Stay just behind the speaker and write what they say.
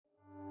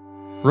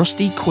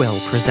Rusty Quill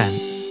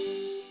presents.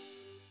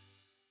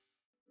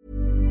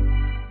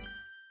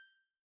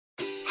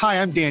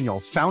 Hi, I'm Daniel,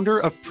 founder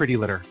of Pretty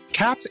Litter.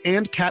 Cats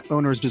and cat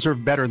owners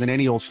deserve better than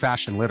any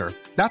old-fashioned litter.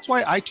 That's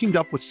why I teamed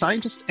up with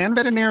scientists and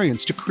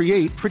veterinarians to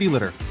create Pretty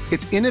Litter.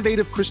 Its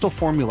innovative crystal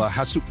formula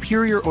has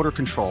superior odor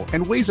control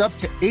and weighs up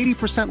to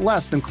 80%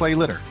 less than clay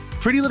litter.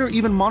 Pretty Litter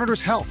even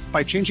monitors health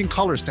by changing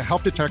colors to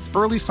help detect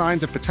early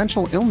signs of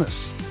potential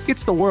illness.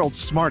 It's the world's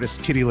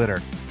smartest kitty litter.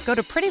 Go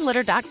to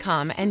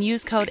prettylitter.com and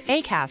use code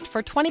ACAST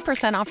for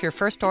 20% off your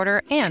first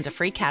order and a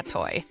free cat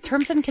toy.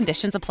 Terms and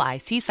conditions apply.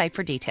 See site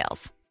for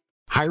details.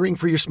 Hiring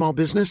for your small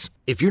business?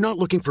 If you're not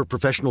looking for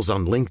professionals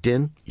on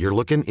LinkedIn, you're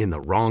looking in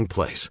the wrong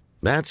place.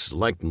 That's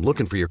like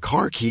looking for your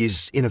car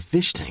keys in a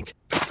fish tank.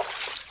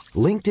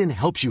 LinkedIn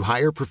helps you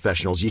hire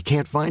professionals you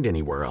can't find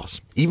anywhere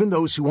else, even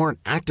those who aren't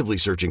actively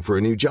searching for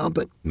a new job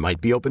but might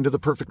be open to the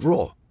perfect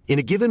role. In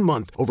a given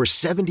month, over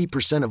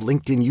 70% of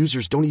LinkedIn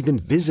users don't even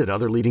visit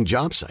other leading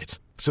job sites.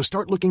 So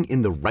start looking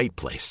in the right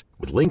place.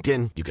 With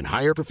LinkedIn, you can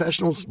hire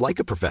professionals like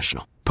a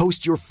professional.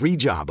 Post your free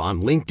job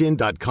on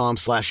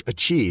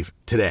linkedin.com/achieve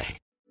today.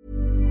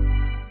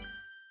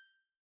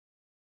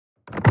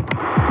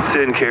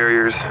 Sin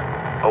Carriers,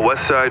 a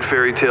West Side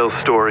fairy tale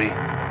story,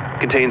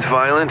 contains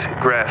violent,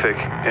 graphic,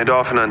 and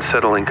often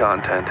unsettling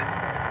content.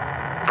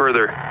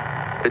 Further,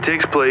 it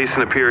takes place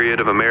in a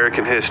period of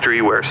American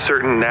history where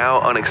certain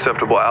now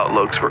unacceptable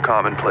outlooks were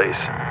commonplace.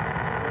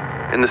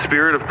 In the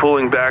spirit of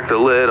pulling back the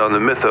lid on the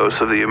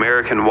mythos of the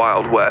American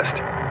Wild West,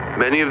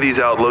 many of these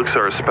outlooks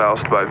are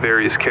espoused by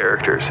various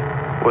characters,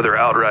 whether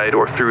outright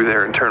or through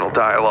their internal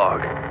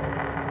dialogue.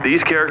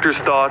 These characters'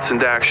 thoughts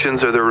and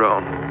actions are their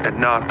own, and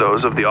not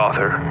those of the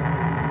author.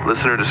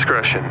 Listener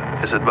discretion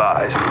is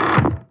advised.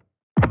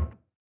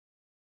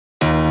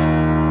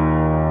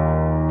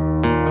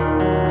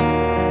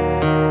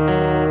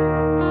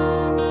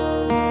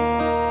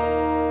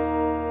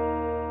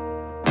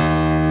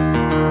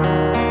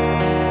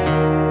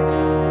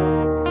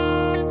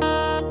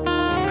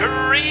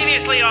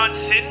 Previously on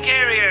Sin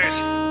Carriers.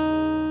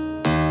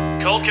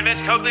 Colt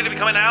convinced Coakley to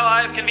become an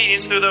ally of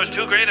convenience through those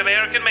two great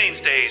American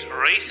mainstays,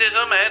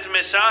 racism and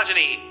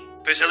misogyny.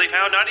 Vasily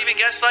found not even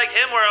guests like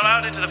him were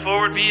allowed into the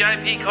forward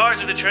VIP cars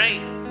of the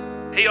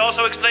train. He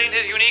also explained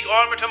his unique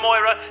armor to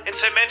Moira and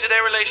cemented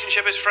their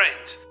relationship as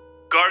friends.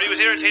 Garvey was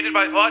irritated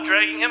by Vought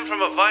dragging him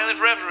from a violent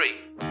reverie.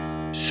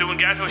 Sue and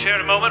Gatto shared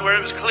a moment where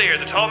it was clear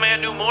the tall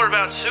man knew more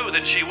about Sue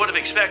than she would have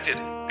expected,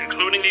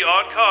 including the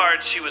odd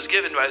cards she was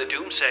given by the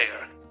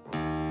Doomsayer.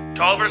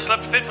 Tolliver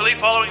slept fitfully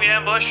following the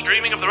ambush,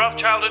 dreaming of the rough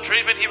childhood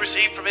treatment he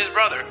received from his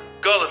brother,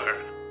 Gulliver.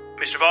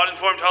 Mr. Vaught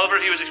informed Tolliver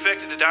he was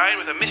expected to dine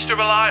with a Mr.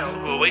 Belial,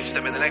 who awaits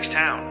them in the next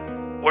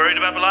town. Worried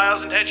about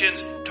Belial's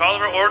intentions,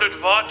 Tolliver ordered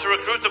Vaught to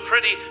recruit the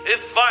pretty,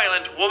 if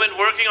violent, woman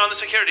working on the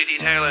security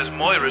detail as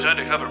Moira's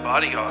undercover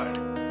bodyguard.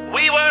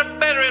 We were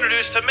better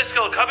introduced to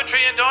Miskell,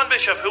 Coventry, and Dawn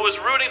Bishop, who was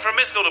rooting for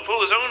Miskell to pull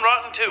his own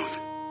rotten tooth.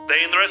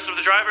 They and the rest of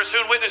the drivers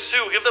soon witnessed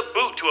Sue give the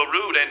boot to a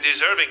rude and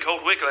deserving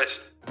Colt Wickless.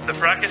 The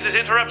fracas is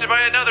interrupted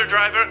by another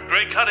driver,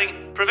 Greg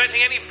Cutting,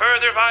 preventing any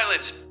further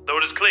violence, though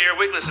it is clear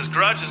Wickless's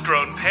grudge has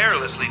grown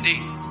perilously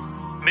deep.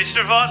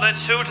 Mr. Vaught led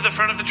Sue to the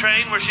front of the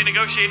train where she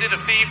negotiated a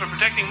fee for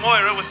protecting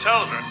Moira with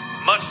Tolliver,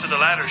 much to the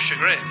latter's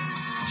chagrin.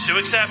 Sue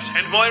accepts,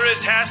 and Moira is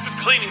tasked with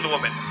cleaning the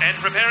woman and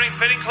preparing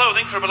fitting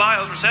clothing for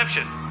Belial's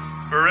reception.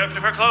 Bereft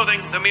of her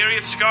clothing, the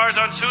myriad scars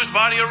on Sue's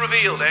body are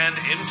revealed, and,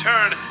 in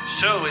turn,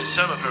 so is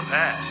some of her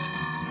past.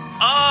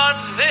 On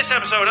this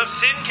episode of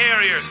Sin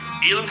Carriers,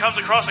 Elam comes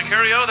across a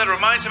curio that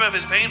reminds him of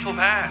his painful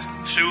past.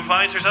 Sue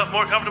finds herself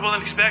more comfortable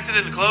than expected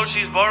in the clothes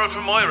she's borrowed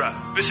from Moira.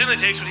 Vasily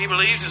takes what he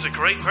believes is a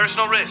great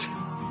personal risk.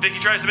 Vicky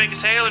tries to make a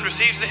sale and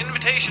receives an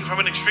invitation from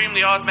an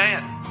extremely odd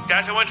man.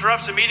 Gatto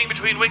interrupts a meeting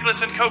between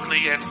Wickless and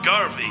Coakley, and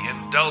Garvey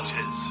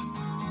indulges.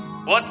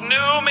 What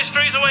new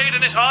mysteries await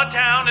in this odd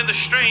town in the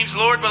strange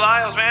Lord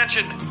Belial's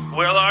mansion?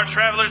 Will our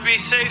travelers be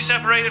safe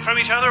separated from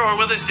each other, or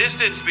will this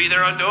distance be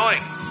their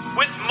undoing?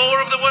 With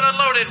more of the wood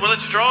unloaded, will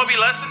its draw be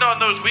lessened on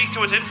those weak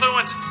to its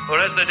influence, or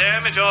has the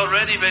damage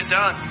already been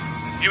done?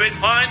 You may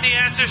find the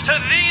answers to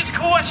these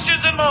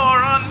questions and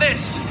more on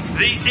this,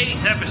 the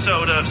 8th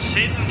episode of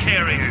Sin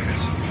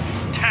Carriers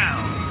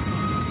Town.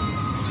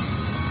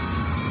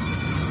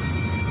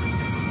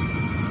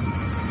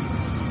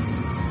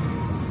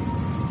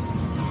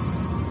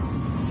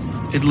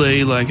 It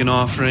lay like an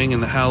offering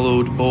in the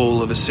hallowed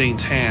bowl of a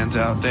saint's hands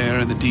out there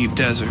in the deep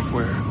desert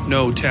where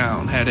no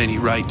town had any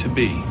right to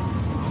be.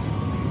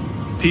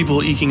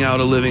 People eking out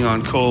a living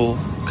on coal,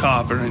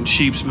 copper, and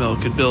sheep's milk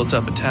had built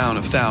up a town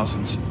of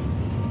thousands.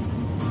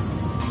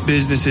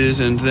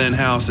 Businesses and then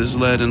houses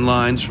led in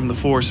lines from the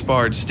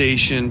four-sparred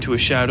station to a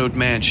shadowed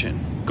mansion,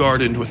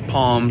 gardened with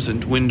palms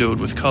and windowed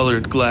with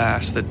colored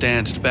glass that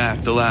danced back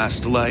the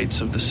last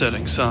lights of the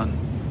setting sun.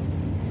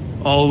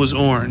 All was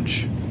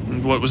orange,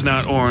 and what was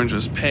not orange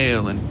was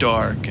pale and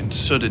dark and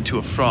sooted to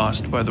a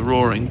frost by the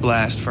roaring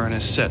blast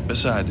furnace set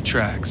beside the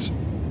tracks.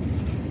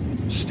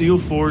 "Steel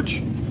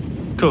Forge?"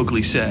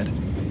 Coakley said,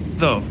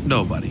 though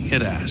nobody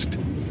had asked.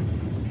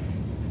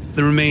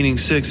 The remaining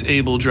 6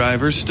 able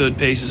drivers stood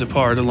paces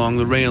apart along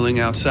the railing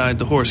outside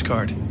the horse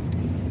cart.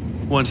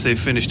 Once they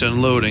finished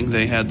unloading,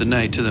 they had the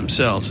night to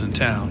themselves in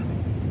town.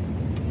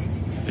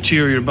 A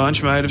cheerier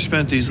bunch might have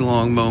spent these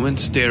long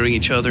moments staring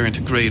each other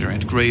into greater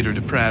and greater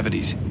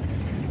depravities,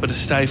 but a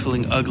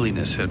stifling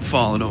ugliness had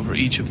fallen over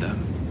each of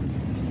them.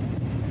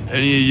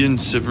 "Any of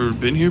yins ever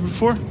been here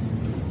before?"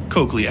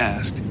 Coakley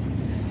asked.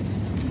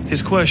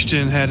 His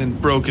question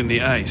hadn't broken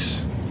the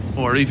ice,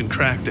 or even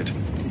cracked it.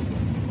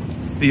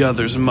 The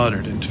others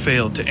muttered and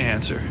failed to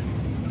answer.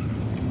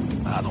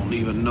 "I don't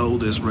even know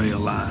this rail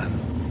line,"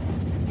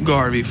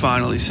 Garvey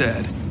finally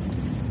said.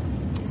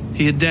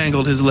 He had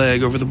dangled his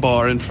leg over the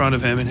bar in front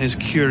of him in his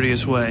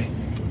curious way,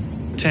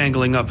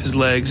 tangling up his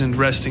legs and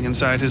resting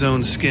inside his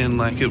own skin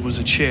like it was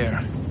a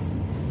chair.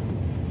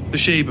 The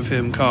shape of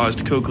him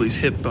caused Coakley's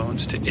hip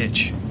bones to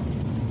itch.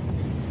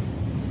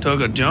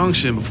 "Took a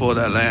junction before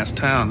that last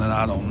town that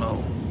I don't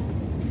know.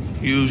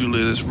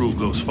 Usually this route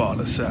goes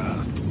farther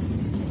south.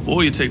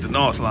 Or you take the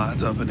north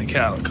lines up in the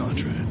cattle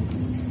country.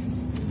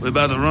 We're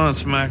about to run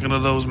smack into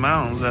those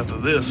mountains after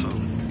this,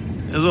 and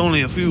there's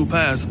only a few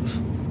passes."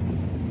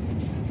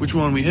 "Which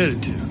one we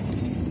headed to?"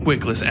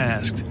 Wickless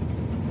asked.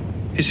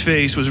 His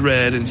face was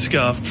red and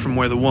scuffed from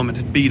where the woman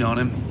had beat on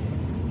him.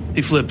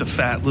 He flipped a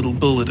fat little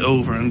bullet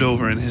over and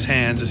over in his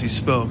hands as he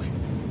spoke.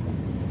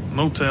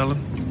 "No telling,"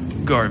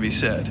 Garvey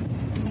said.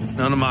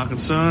 "None of my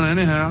concern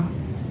anyhow.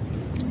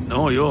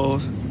 Nor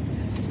yours."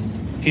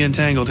 He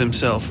untangled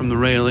himself from the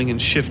railing and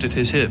shifted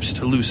his hips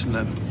to loosen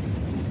them.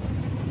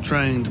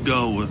 "Trains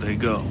go where they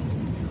go."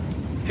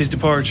 His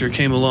departure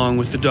came along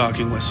with the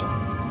docking whistle,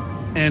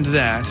 and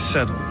that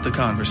settled the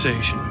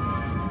conversation.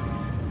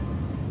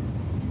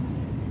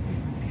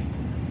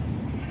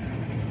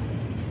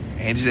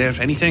 "And is there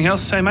anything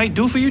else I might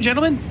do for you,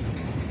 gentlemen?"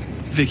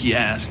 Vicky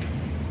asked,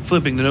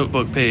 flipping the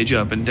notebook page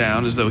up and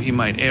down as though he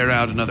might air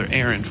out another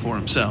errand for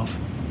himself.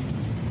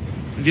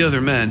 The other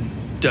men,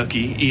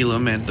 Ducky,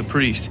 Elam, and the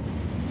priest,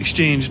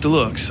 exchanged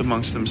looks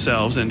amongst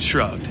themselves and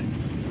shrugged.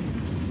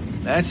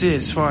 "That's it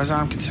as far as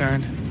I'm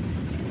concerned,"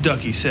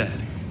 Ducky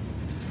said.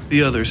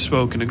 The others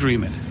spoke in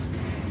agreement.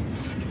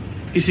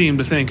 He seemed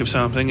to think of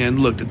something and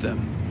looked at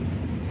them.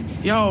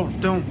 "Y'all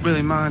don't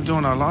really mind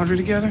doing our laundry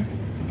together?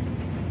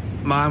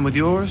 Mine with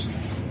yours,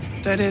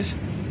 that is?"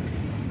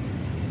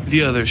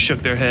 The others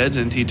shook their heads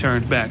and he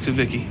turned back to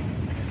Vicky.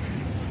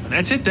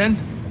 "That's it then,"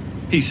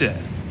 he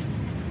said.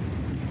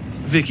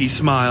 Vicky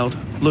smiled,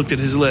 looked at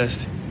his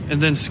list, and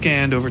then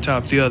scanned over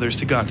top the others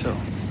to Gato.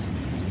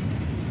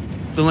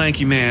 The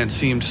lanky man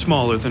seemed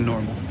smaller than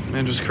normal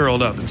and was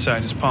curled up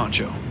inside his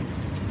poncho.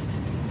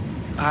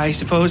 "I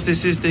suppose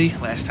this is the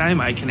last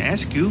time I can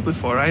ask you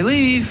before I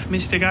leave,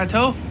 Mr.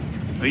 Gato.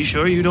 Are you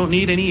sure you don't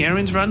need any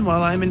errands run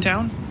while I'm in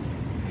town?"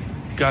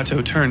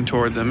 Gato turned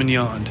toward them and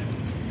yawned,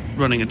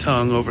 running a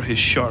tongue over his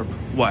sharp,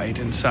 white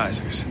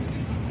incisors.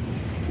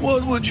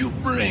 "What would you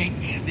bring?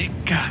 The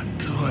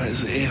cat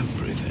was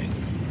everything,"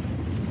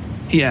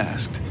 he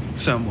asked,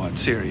 somewhat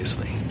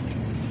seriously.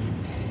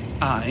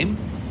 I'm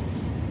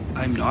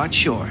not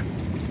sure,"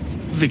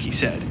 Vicky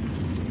said.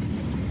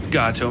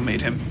 Gato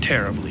made him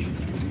terribly,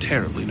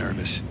 terribly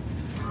nervous.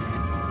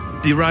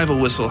 The arrival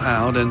whistle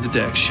howled and the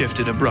deck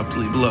shifted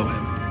abruptly below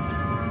him.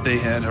 They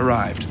had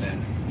arrived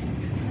then.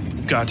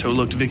 Gato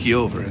looked Vicky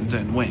over and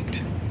then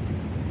winked.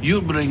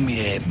 "You bring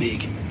me a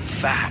big,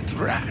 fat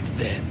rat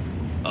then,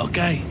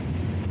 okay?"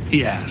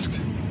 he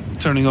asked,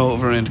 turning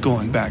over and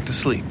going back to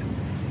sleep.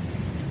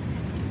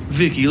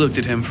 Vicky looked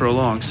at him for a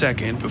long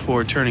second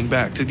before turning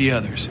back to the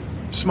others,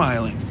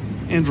 smiling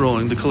and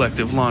rolling the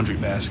collective laundry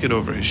basket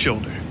over his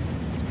shoulder.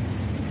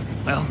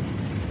 "Well,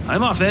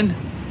 I'm off then,"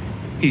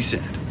 he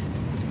said.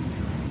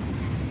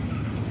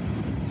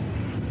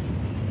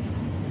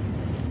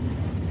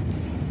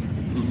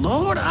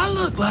 "Lord, I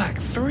look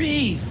like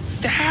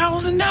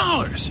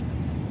 $3,000,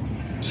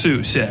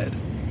 Sue said,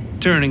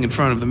 turning in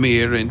front of the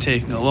mirror and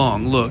taking a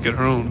long look at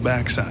her own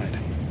backside.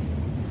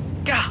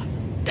 "God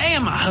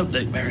damn, I hope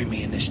they bury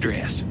me in this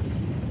dress."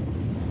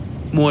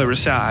 Moira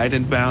sighed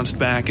and bounced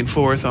back and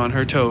forth on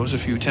her toes a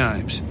few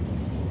times.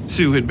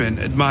 Sue had been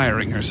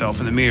admiring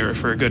herself in the mirror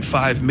for a good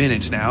 5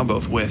 minutes now,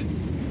 both with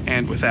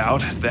and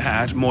without the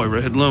hat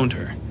Moira had loaned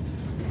her.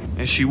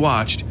 As she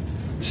watched,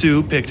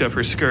 Sue picked up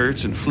her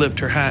skirts and flipped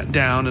her hat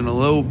down in a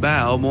low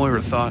bow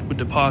Moira thought would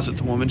deposit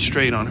the woman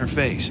straight on her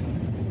face.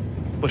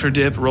 But her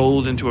dip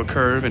rolled into a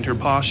curve and her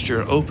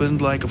posture opened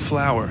like a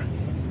flower.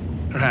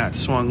 Her hat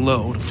swung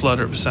low to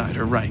flutter beside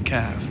her right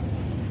calf.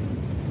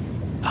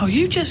 "Oh,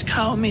 you just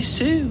call me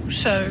Sue,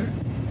 sir,"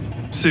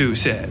 Sue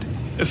said,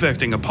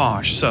 affecting a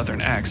posh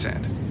southern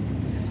accent.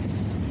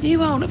 "You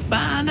want to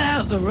find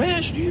out the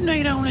rest, you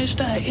need only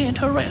stay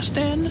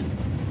interesting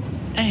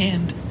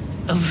and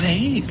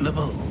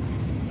available."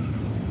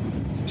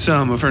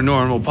 Some of her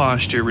normal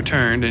posture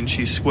returned and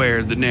she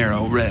squared the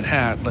narrow red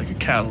hat like a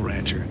cattle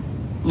rancher,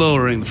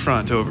 lowering the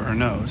front over her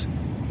nose.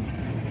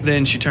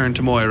 Then she turned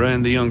to Moira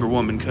and the younger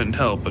woman couldn't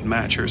help but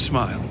match her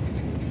smile.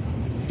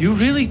 "You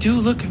really do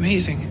look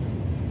amazing,"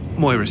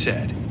 Moira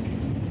said.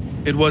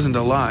 It wasn't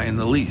a lie in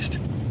the least.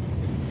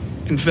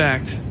 In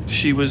fact,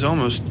 she was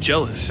almost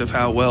jealous of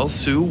how well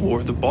Sue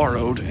wore the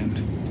borrowed and,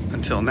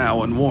 until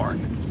now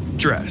unworn,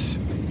 dress.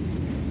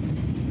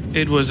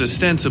 It was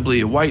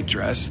ostensibly a white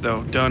dress,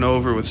 though done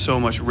over with so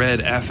much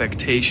red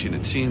affectation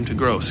it seemed to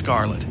grow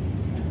scarlet.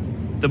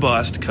 The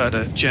bust cut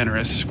a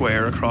generous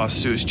square across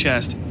Sue's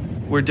chest,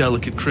 where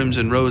delicate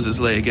crimson roses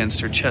lay against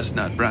her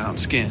chestnut brown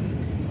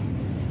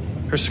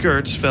skin. Her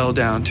skirts fell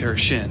down to her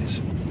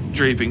shins,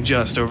 draping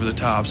just over the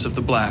tops of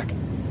the black,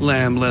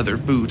 lamb leather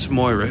boots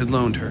Moira had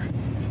loaned her.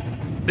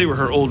 They were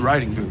her old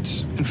riding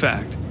boots, in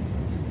fact,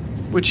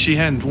 which she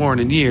hadn't worn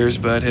in years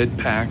but had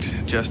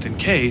packed, just in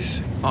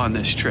case, on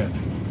this trip.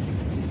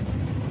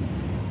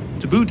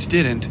 The boots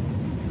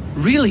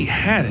really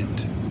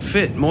hadn't,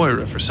 fit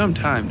Moira for some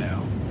time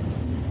now.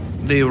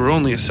 They were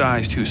only a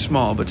size too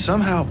small, but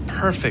somehow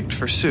perfect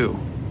for Sue.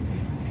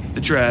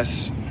 The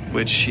dress,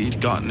 which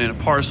she'd gotten in a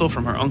parcel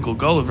from her Uncle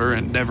Gulliver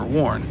and never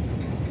worn,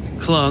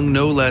 clung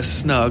no less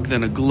snug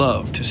than a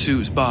glove to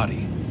Sue's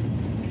body.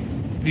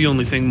 The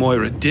only thing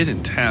Moira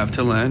didn't have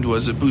to lend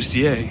was a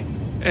bustier,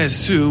 as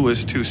Sue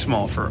was too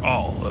small for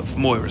all of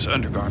Moira's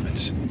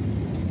undergarments.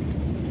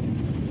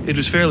 It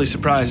was fairly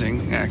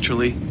surprising,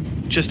 actually,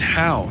 just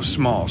how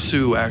small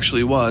Sue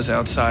actually was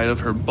outside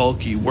of her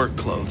bulky work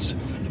clothes.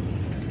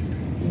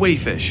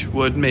 Waifish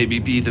would maybe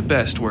be the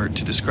best word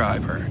to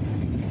describe her.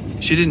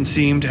 She didn't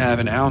seem to have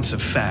an ounce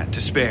of fat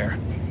to spare,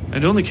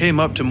 and only came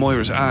up to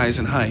Moira's eyes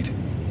in height,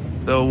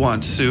 though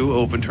once Sue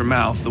opened her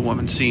mouth, the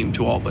woman seemed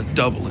to all but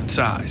double in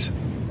size.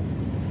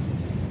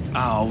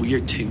 "Oh, you're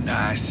too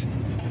nice,"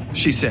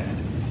 she said.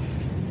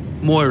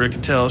 Moira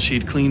could tell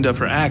she'd cleaned up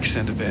her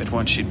accent a bit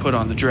once she'd put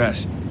on the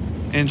dress,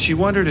 and she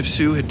wondered if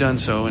Sue had done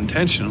so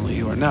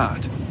intentionally or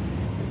not.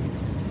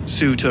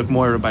 Sue took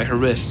Moira by her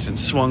wrists and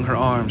swung her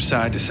arms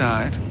side to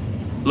side,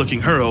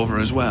 looking her over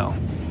as well.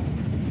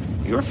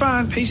 "You're a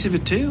fine piece of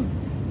it too,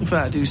 if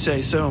I do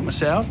say so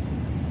myself."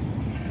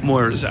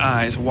 Moira's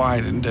eyes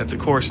widened at the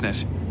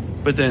coarseness,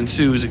 but then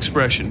Sue's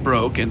expression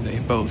broke and they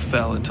both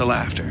fell into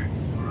laughter.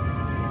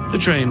 The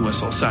train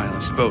whistle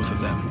silenced both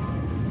of them.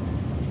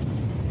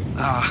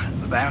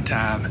 "About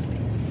time,"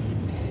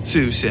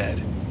 Sue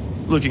said,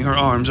 looking her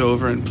arms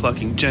over and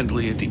plucking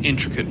gently at the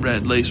intricate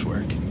red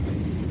lacework.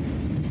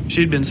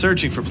 She'd been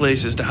searching for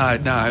places to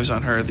hide knives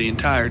on her the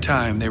entire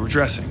time they were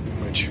dressing,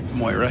 which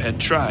Moira had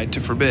tried to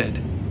forbid.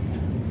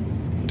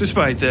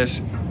 Despite this,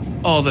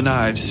 all the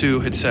knives Sue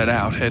had set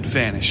out had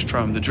vanished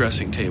from the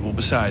dressing table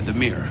beside the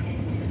mirror.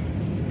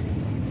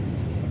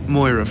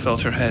 Moira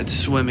felt her head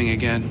swimming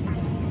again,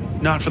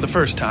 not for the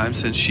first time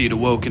since she'd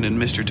awoken in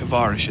Mr.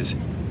 Tavarish's,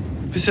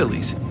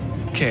 Vasily's,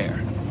 care.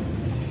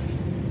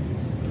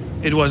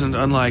 It wasn't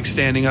unlike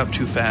standing up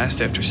too fast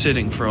after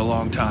sitting for a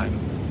long time,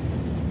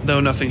 though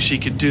nothing she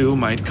could do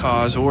might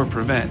cause or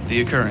prevent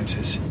the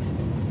occurrences.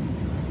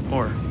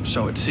 Or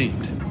so it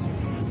seemed.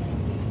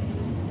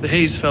 The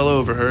haze fell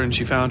over her and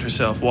she found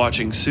herself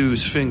watching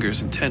Sue's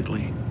fingers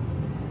intently.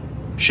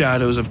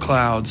 Shadows of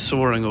clouds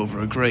soaring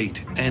over a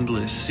great,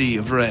 endless sea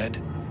of red.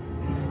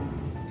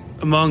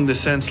 Among the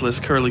senseless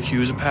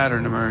curlicues a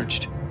pattern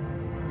emerged.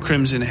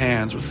 Crimson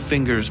hands with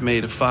fingers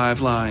made of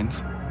 5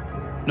 lines.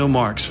 No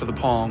marks for the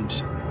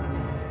palms.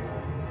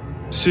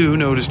 Sue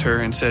noticed her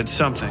and said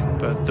something,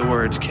 but the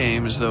words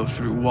came as though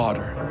through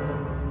water.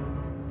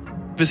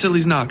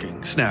 Vasily's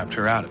knocking snapped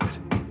her out of it.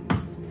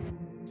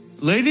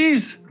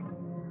 "Ladies,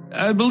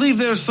 I believe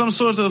there's some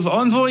sort of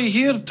envoy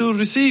here to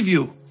receive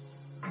you,"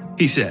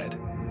 he said.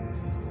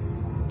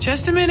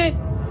 "Just a minute,"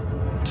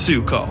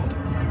 Sue called.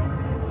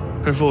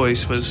 Her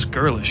voice was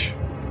girlish,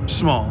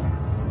 small.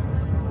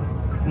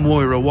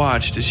 Moira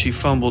watched as she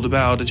fumbled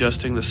about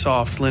adjusting the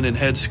soft linen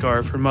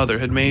headscarf her mother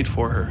had made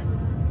for her.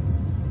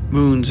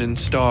 Moons and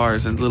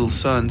stars and little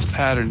suns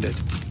patterned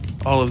it,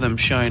 all of them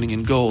shining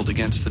in gold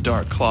against the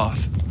dark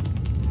cloth.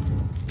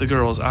 The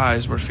girl's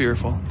eyes were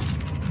fearful,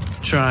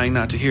 trying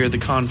not to hear the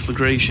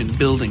conflagration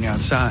building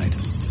outside.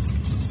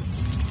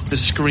 The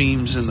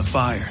screams and the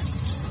fire.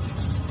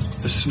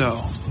 The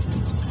snow.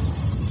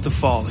 The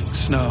falling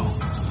snow.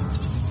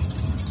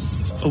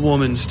 A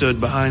woman stood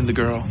behind the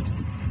girl,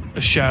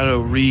 a shadow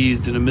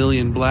wreathed in a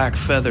million black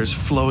feathers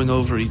flowing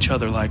over each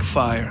other like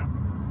fire.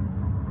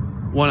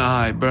 One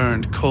eye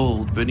burned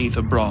cold beneath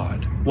a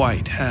broad,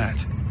 white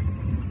hat.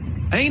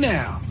 "Hey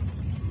now,"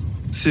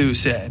 Sue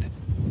said.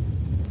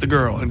 The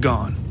girl had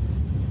gone.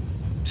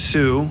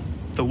 Sue,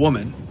 the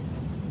woman,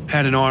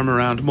 had an arm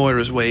around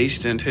Moira's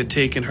waist and had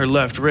taken her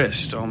left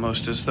wrist,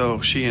 almost as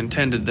though she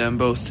intended them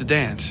both to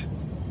dance.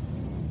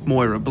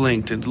 Moira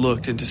blinked and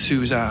looked into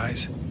Sue's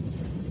eyes.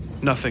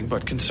 Nothing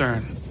but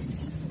concern.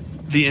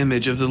 The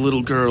image of the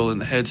little girl in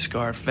the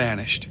headscarf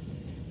vanished.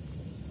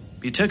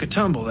 "You took a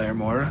tumble there,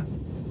 Moira.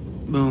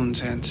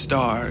 Moons and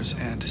stars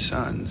and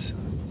suns,"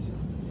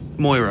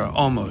 Moira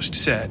almost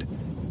said,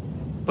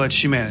 but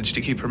she managed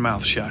to keep her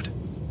mouth shut.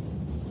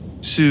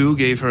 Sue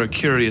gave her a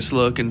curious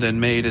look and then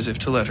made as if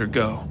to let her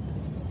go.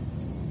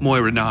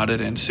 Moira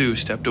nodded and Sue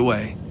stepped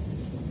away.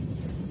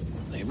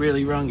 "They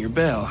really rung your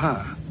bell,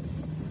 huh?"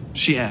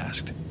 she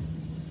asked.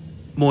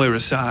 Moira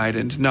sighed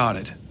and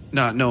nodded,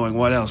 not knowing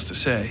what else to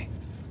say.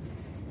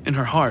 In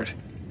her heart,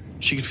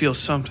 she could feel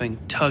something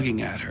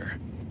tugging at her.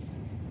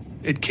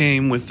 It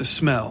came with the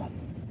smell,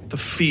 the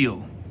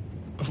feel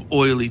of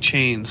oily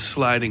chains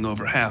sliding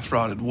over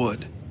half-rotted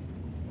wood.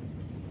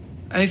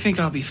 "I think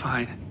I'll be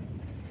fine,"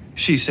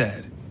 she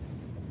said.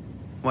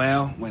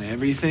 "Well,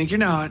 whenever you think you're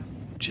not,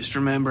 just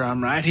remember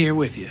I'm right here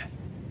with you,"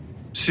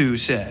 Sue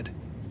said,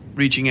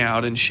 reaching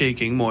out and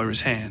shaking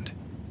Moira's hand.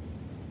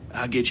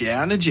 "I'll get you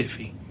out in a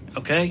jiffy,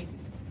 okay?"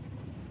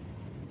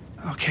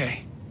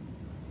 "Okay,"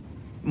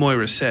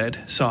 Moira said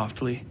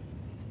softly.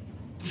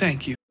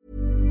 "Thank you."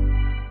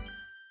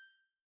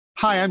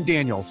 Hi, I'm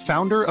Daniel,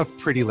 founder of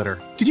Pretty Litter.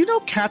 Did you know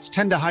cats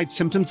tend to hide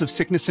symptoms of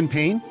sickness and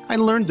pain? I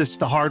learned this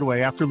the hard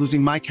way after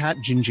losing my cat,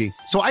 Gingy.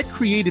 So I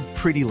created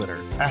Pretty Litter,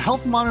 a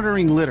health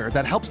monitoring litter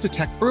that helps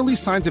detect early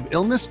signs of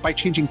illness by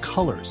changing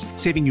colors,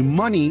 saving you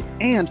money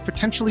and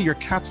potentially your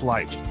cat's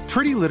life.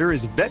 Pretty Litter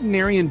is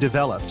veterinarian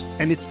developed,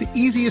 and it's the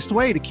easiest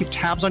way to keep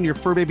tabs on your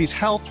fur baby's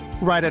health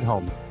right at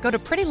home. Go to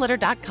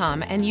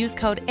prettylitter.com and use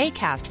code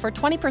ACAST for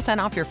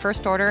 20% off your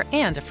first order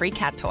and a free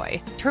cat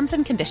toy. Terms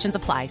and conditions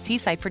apply. See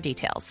site for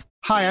details.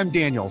 Hi, I'm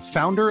Daniel,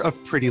 founder of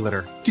Pretty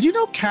Litter. Did you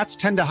know cats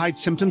tend to hide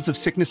symptoms of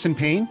sickness and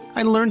pain?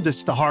 I learned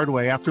this the hard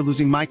way after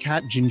losing my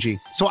cat, Gingy.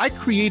 So I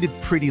created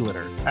Pretty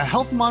Litter, a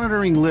health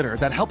monitoring litter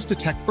that helps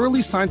detect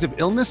early signs of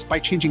illness by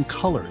changing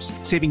colors,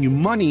 saving you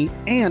money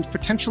and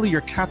potentially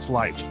your cat's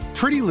life.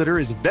 Pretty Litter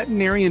is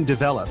veterinarian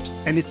developed,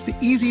 and it's the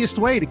easiest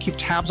way to keep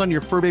tabs on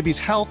your fur baby's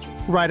health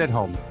right at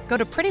home. Go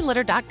to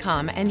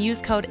prettylitter.com and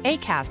use code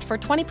ACAST for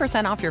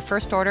 20% off your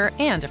first order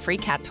and a free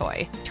cat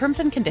toy. Terms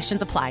and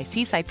conditions apply.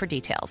 See site for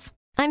details.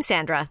 I'm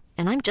Sandra,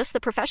 and I'm just the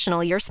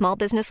professional your small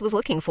business was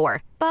looking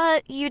for.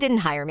 But you didn't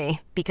hire me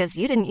because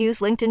you didn't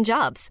use LinkedIn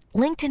Jobs.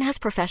 LinkedIn has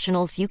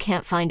professionals you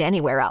can't find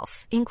anywhere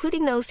else,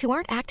 including those who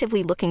aren't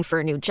actively looking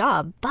for a new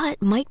job,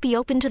 but might be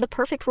open to the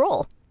perfect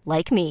role,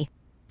 like me.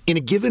 In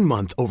a given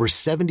month, over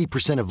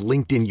 70% of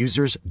LinkedIn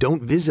users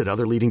don't visit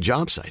other leading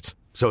job sites.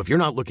 So if you're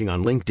not looking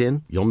on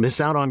LinkedIn, you'll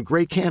miss out on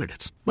great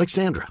candidates like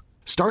Sandra.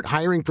 Start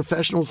hiring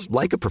professionals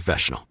like a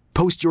professional.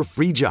 Post your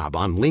free job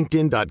on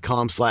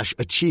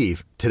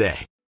linkedin.com/achieve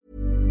today.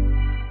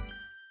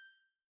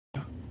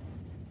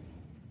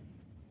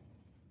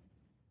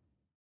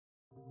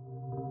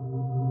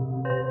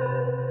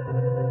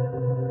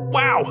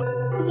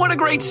 Wow, what a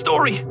great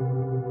story.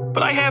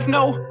 But I have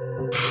no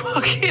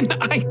fucking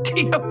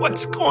idea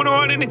what's going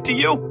on in it, do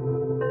you?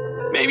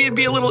 Maybe it'd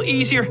be a little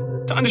easier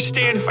to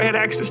understand if I had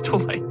access to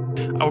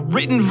a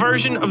written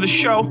version of the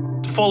show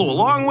to follow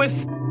along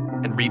with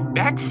and read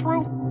back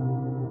through.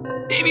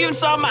 Maybe even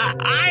some,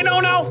 I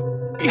don't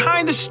know,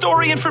 behind the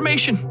story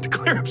information to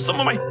clear up some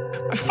of my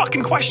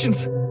fucking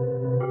questions.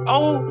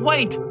 Oh,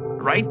 wait,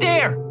 right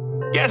there.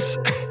 Yes,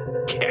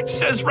 it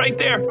says right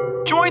there.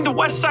 Join the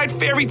Westside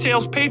Fairy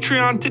Tales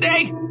Patreon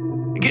today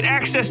and get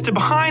access to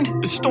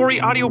behind the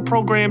story audio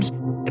programs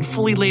and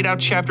fully laid out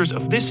chapters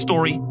of this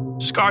story,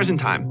 Scars in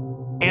Time,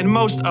 and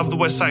most of the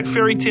Westside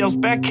Fairy Tales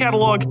back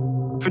catalog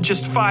for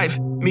just $5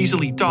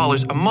 measly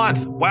a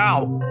month.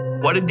 Wow,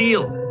 what a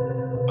deal.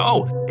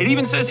 Oh, it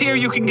even says here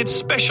you can get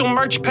special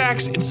merch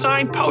packs and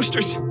signed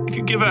posters if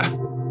you give a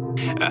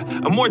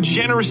more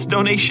generous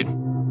donation.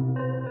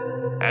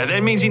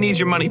 That means he needs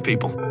your money,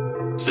 people.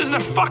 This isn't a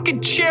fucking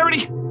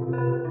charity.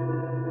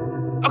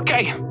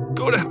 Okay,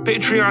 go to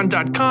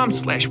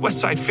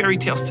patreon.com/Westside Fairy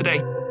Tales today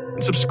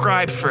and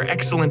subscribe for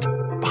excellent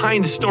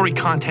behind-the-story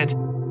content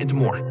and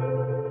more.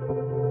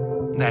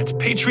 That's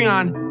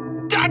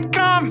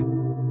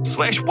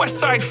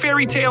patreon.com/Westside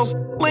Fairy Tales.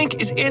 Link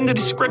is in the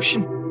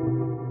description.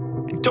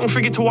 And don't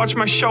forget to watch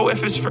my show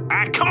if it's for...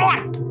 come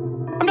on!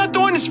 I'm not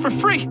doing this for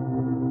free!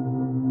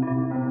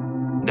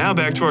 Now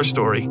back to our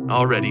story,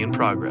 already in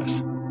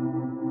progress.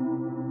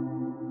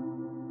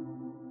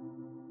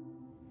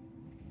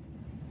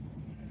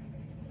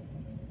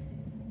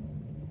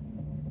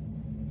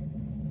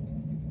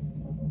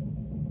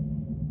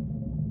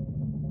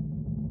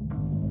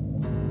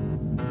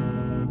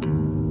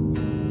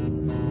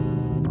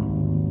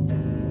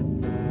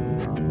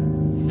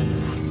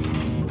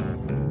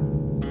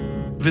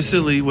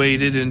 Vasily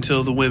waited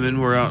until the women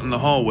were out in the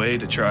hallway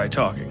to try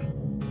talking.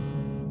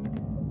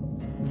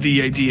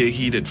 The idea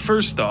he'd at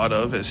first thought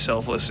of as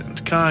selfless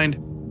and kind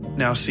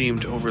now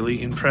seemed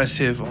overly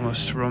impressive,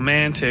 almost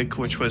romantic,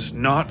 which was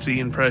not the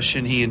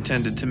impression he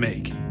intended to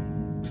make.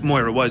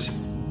 Moira was,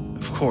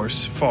 of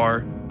course,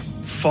 far,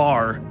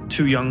 far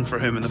too young for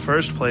him in the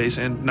first place,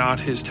 and not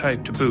his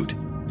type to boot.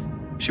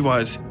 She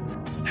was,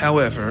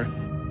 however,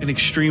 an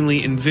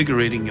extremely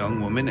invigorating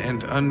young woman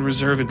and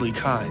unreservedly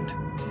kind.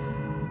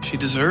 "She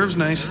deserves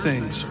nice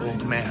things,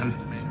 old man,"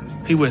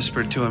 he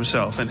whispered to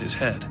himself in his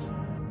head.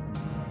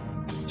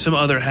 Some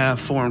other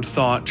half-formed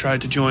thought tried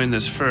to join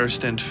this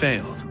first and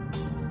failed.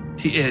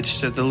 He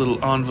itched at the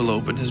little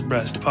envelope in his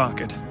breast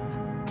pocket.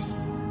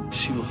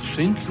 "She will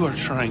think you are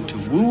trying to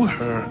woo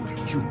her,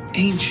 you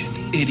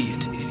ancient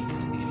idiot,"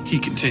 he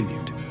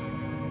continued.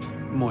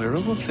 "Moira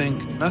will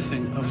think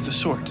nothing of the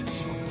sort,"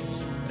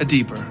 a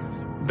deeper,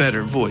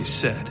 better voice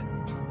said.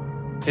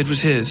 It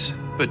was his,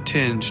 but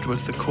tinged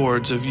with the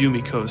chords of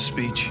Yumiko's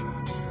speech.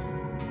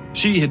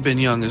 She had been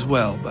young as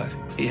well, but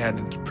he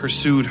hadn't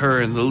pursued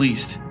her in the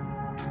least.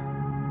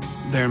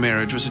 Their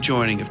marriage was a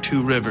joining of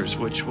two rivers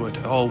which would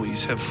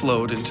always have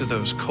flowed into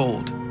those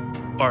cold,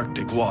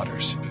 Arctic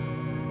waters.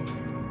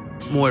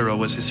 Moira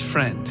was his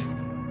friend,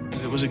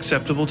 and it was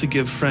acceptable to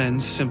give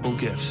friends simple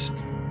gifts.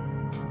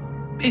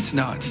 "It's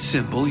not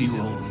simple,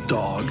 you old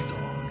dog,"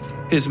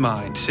 his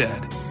mind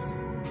said.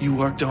 "You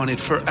worked on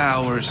it for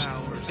hours.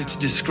 It's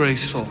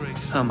disgraceful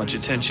how much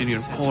attention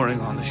you're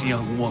pouring on this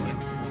young woman.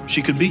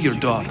 She could be your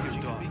daughter.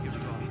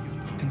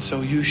 And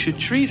so you should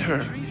treat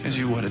her as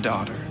you would a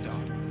daughter,"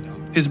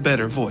 his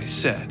better voice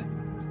said.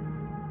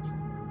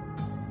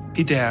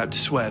 He dabbed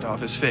sweat off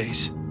his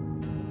face.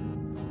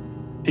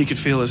 He could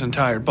feel his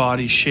entire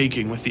body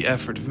shaking with the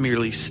effort of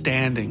merely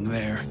standing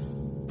there.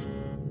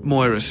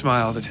 Moira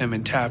smiled at him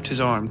and tapped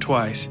his arm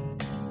twice,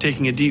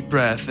 taking a deep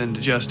breath and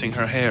adjusting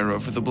her hair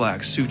over the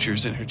black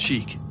sutures in her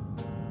cheek.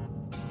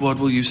 "What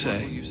will you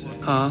say?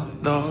 Huh,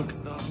 dog?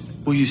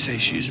 Will you say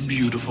she is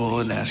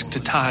beautiful and ask to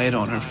tie it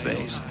on her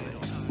face?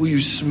 Will you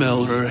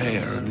smell her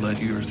hair and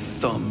let your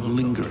thumb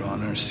linger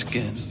on her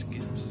skin?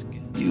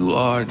 You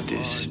are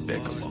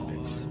despicable.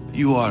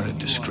 You are a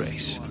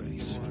disgrace.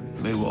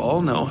 They will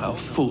all know how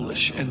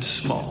foolish and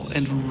small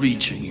and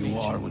reaching you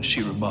are when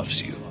she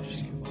rebuffs you.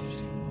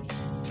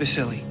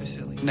 Vasily,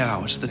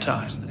 now is the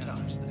time,"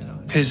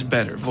 his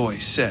better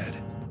voice said.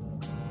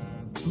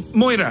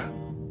 "Moira,"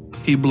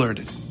 he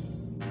blurted.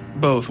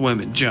 Both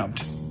women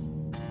jumped.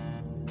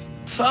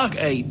 "Fuck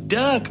a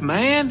duck,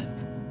 man,"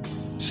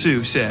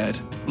 Sue said,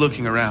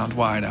 looking around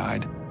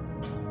wide-eyed.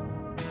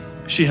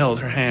 She held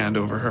her hand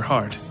over her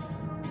heart.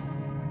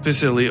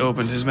 Vasily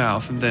opened his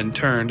mouth and then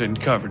turned and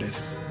covered it,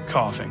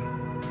 coughing.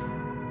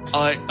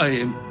 I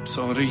am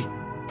sorry,"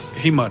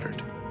 he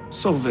muttered.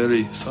 "So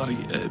very sorry.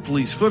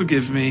 Please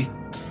forgive me."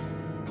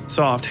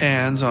 Soft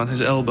hands on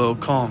his elbow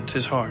calmed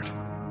his heart.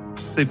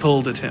 They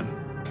pulled at him,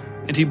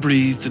 and he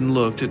breathed and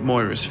looked at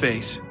Moira's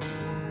face.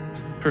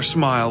 Her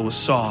smile was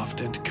soft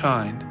and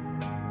kind,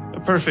 a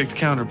perfect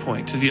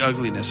counterpoint to the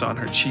ugliness on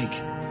her cheek.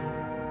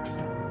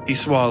 He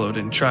swallowed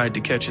and tried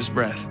to catch his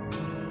breath.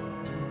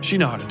 She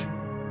nodded,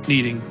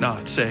 needing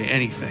not say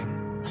anything.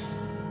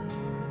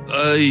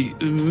 "I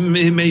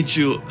made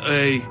you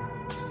a,"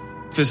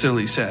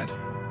 Vasily said,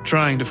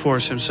 trying to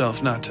force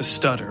himself not to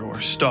stutter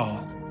or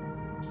stall.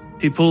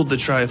 He pulled the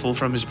trifle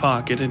from his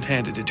pocket and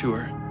handed it to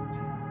her.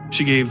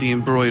 She gave the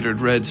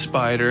embroidered red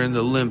spider and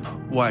the limp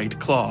white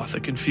cloth a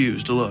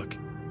confused look.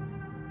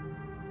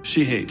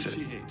 "She hates it,"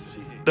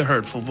 the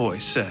hurtful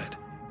voice said.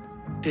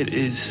 "It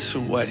is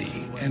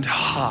sweaty and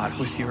hot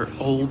with your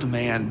old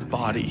man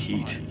body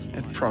heat.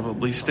 It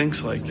probably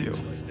stinks like you.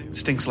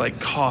 Stinks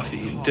like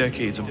coffee and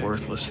decades of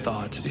worthless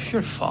thoughts. If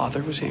your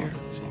father was here,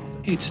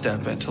 he'd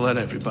step in to let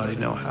everybody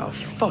know how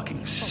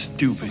fucking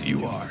stupid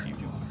you are."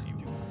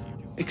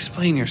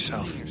 "Explain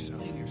yourself,"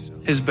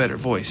 his better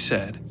voice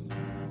said.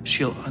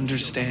 "She'll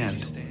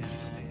understand."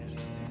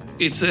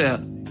 "It's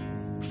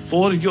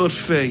for your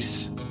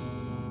face,"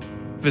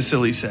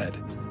 Vasily said.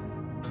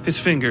 His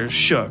fingers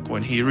shook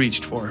when he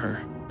reached for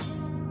her.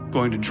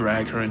 "Going to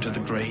drag her into the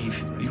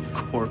grave, you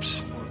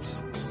corpse.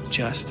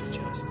 Just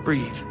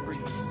breathe."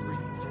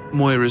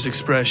 Moira's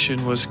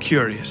expression was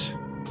curious,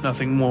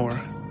 nothing more,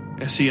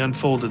 as he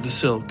unfolded the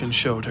silk and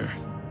showed her.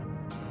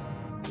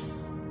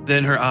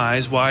 Then her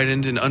eyes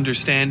widened in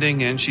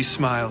understanding and she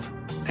smiled,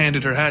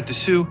 handed her hat to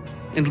Sue,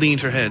 and leaned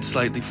her head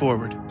slightly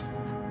forward.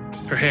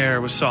 Her hair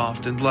was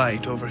soft and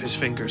light over his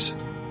fingers.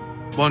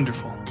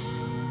 Wonderful.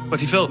 But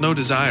he felt no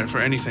desire for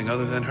anything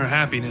other than her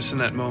happiness in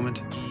that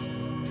moment.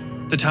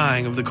 The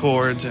tying of the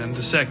cords and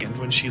the second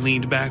when she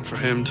leaned back for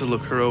him to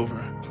look her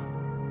over.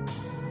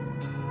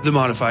 The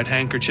modified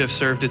handkerchief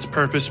served its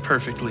purpose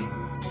perfectly,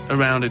 a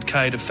rounded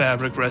kite of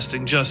fabric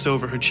resting just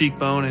over her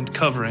cheekbone and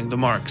covering the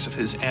marks of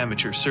his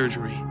amateur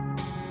surgery.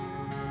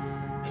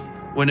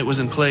 When it was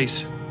in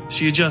place,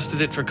 she adjusted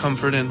it for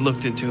comfort and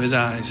looked into his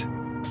eyes,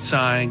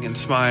 sighing and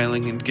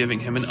smiling and giving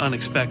him an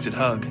unexpected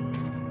hug.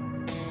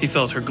 He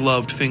felt her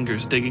gloved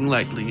fingers digging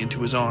lightly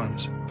into his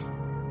arms.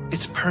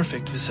 "It's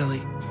perfect,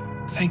 Vasily.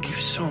 Thank you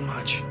so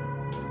much,"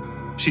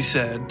 she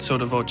said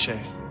sotto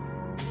voce,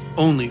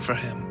 only for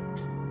him.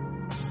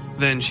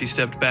 Then she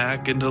stepped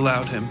back and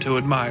allowed him to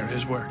admire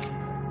his work.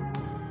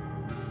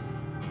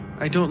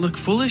 "I don't look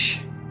foolish?"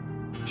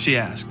 she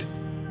asked,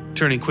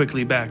 turning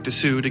quickly back to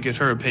Sue to get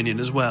her opinion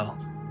as well.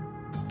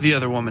 The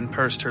other woman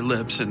pursed her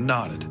lips and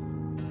nodded.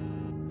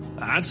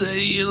 "I'd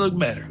say you look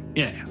better,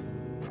 yeah,"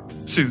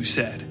 Sue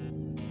said.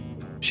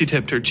 She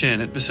tipped her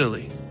chin at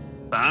Vasily.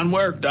 "Fine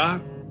work,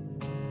 Doc."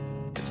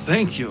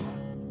 "Thank you,"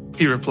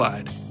 he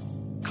replied,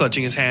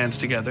 clutching his hands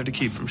together to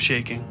keep from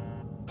shaking.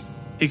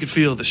 He could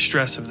feel the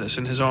stress of this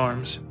in his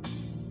arms.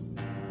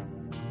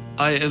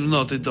 "I am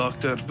not a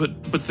doctor,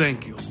 but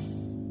thank you."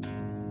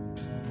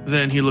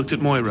 Then he looked at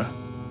Moira.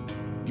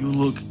 "You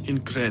look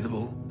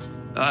incredible.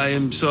 I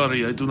am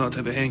sorry I do not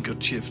have a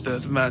handkerchief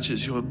that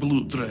matches your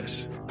blue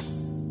dress."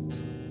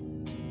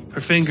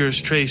 Her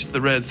fingers traced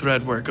the red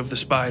threadwork of the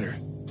spider.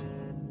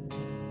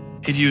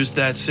 He'd used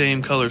that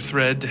same color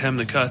thread to hem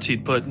the cuts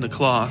he'd put in the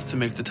cloth to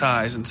make the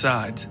ties and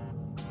sides.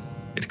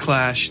 It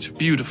clashed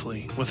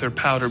beautifully with her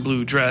powder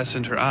blue dress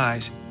and her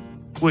eyes,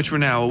 which were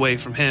now away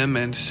from him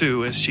and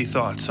Sue as she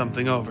thought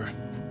something over.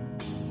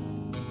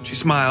 She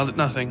smiled at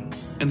nothing,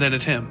 and then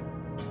at him,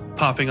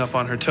 popping up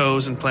on her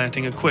toes and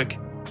planting a quick,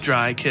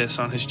 dry kiss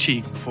on his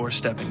cheek before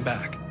stepping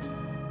back.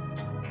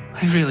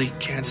 "I really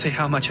can't say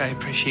how much I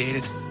appreciate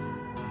it,"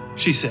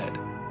 she said.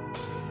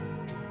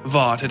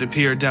 Vought had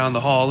appeared down the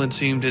hall and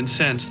seemed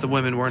incensed the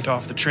women weren't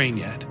off the train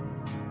yet.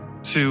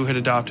 Sue had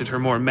adopted her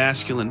more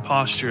masculine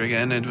posture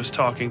again and was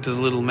talking to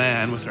the little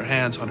man with her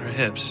hands on her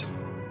hips.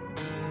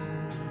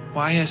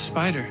 "Why a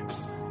spider?"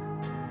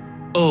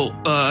 "Oh,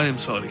 I am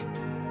sorry,"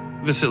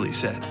 Vasily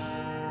said.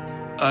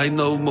 "I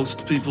know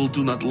most people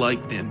do not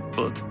like them,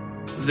 but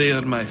they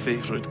are my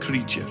favorite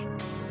creature.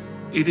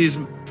 It is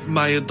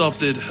my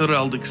adopted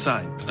heraldic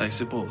sign, I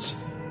suppose."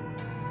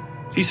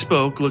 He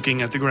spoke,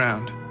 looking at the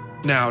ground,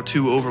 now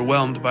too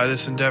overwhelmed by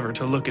this endeavor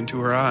to look into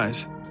her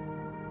eyes.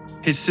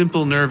 His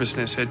simple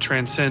nervousness had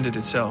transcended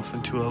itself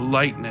into a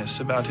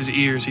lightness about his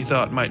ears he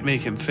thought might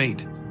make him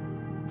faint.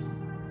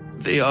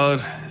 "They are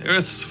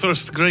Earth's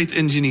first great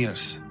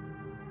engineers.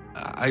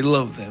 I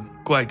love them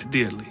quite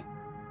dearly."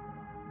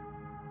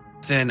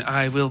 "Then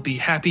I will be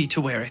happy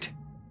to wear it,"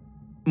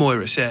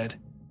 Moira said,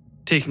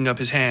 taking up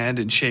his hand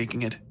and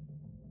shaking it.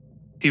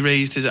 He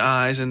raised his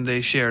eyes and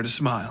they shared a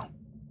smile.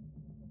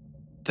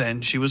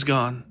 Then she was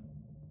gone.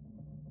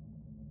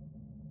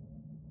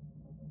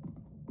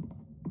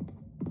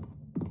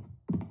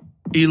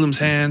 Elam's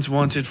hands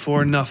wanted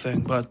for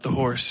nothing but the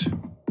horse.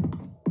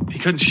 He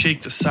couldn't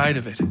shake the sight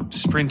of it,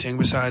 sprinting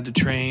beside the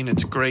train,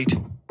 its great,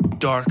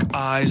 dark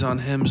eyes on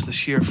him as the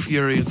sheer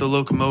fury of the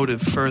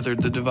locomotive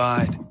furthered the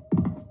divide.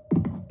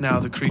 Now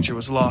the creature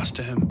was lost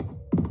to him,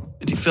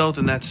 and he felt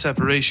in that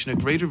separation a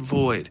greater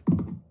void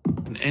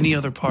than any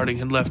other parting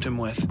had left him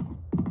with.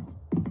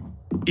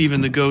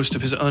 Even the ghost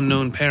of his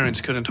unknown parents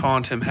couldn't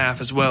haunt him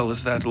half as well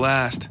as that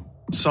last,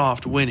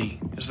 soft whinny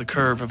as the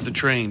curve of the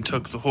train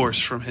took the horse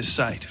from his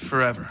sight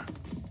forever.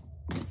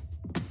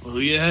 "What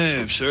do you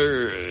have,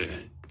 sir?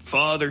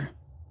 Father?"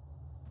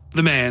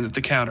 the man at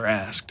the counter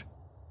asked.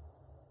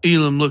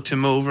 Elam looked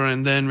him over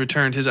and then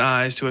returned his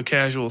eyes to a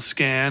casual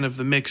scan of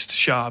the mixed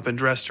shop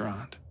and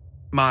restaurant,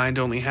 mind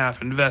only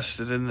half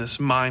invested in this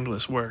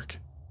mindless work.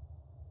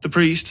 The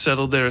priest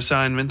settled their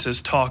assignments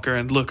as talker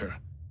and looker,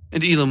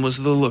 and Elam was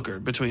the looker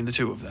between the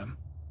two of them.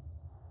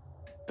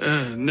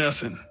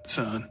 Nothing,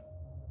 son,"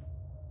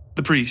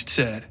 the priest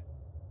said.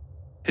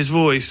 His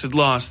voice had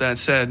lost that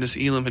sadness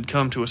Elam had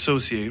come to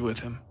associate with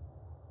him.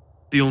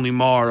 The only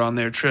mar on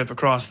their trip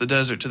across the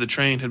desert to the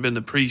train had been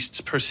the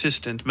priest's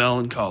persistent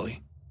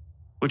melancholy,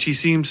 which he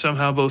seemed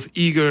somehow both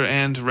eager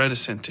and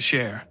reticent to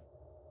share.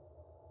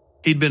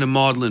 He'd been a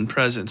maudlin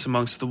presence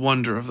amongst the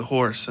wonder of the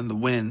horse and the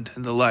wind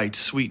and the light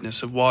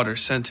sweetness of water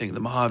scenting the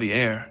Mojave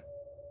air.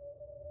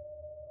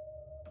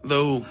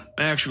 "Though,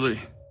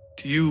 actually,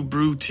 do you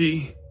brew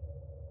tea?"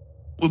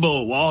 "We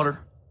boil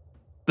water,"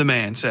 the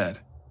man said,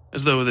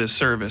 as though this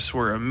service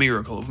were a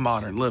miracle of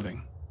modern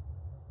living.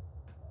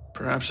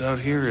 "Perhaps out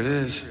here it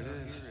is,"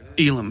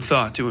 Elam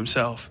thought to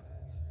himself.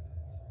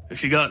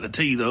 "If you got the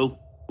tea, though,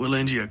 we'll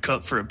lend you a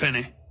cup for a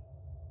penny."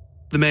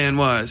 The man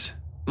was,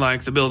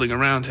 like the building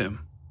around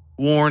him,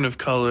 worn of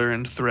color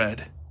and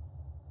thread.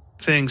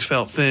 Things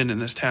felt thin in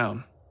this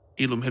town,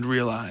 Elam had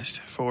realized,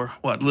 for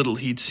what little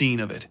he'd seen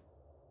of it.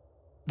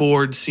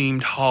 Boards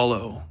seemed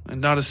hollow,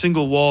 and not a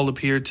single wall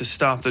appeared to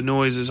stop the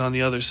noises on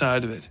the other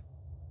side of it.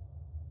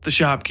 The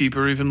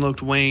shopkeeper even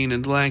looked wan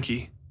and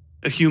lanky,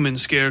 a human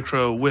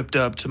scarecrow whipped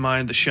up to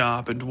mind the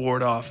shop and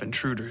ward off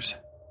intruders.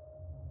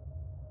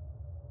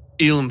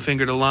 Elam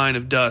fingered a line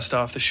of dust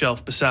off the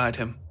shelf beside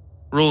him,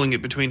 rolling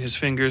it between his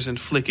fingers and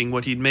flicking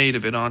what he'd made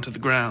of it onto the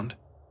ground.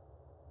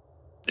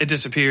 It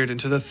disappeared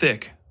into the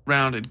thick,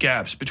 rounded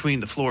gaps between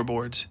the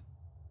floorboards.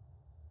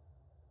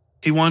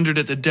 He wondered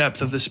at the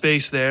depth of the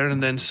space there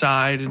and then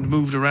sighed and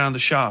moved around the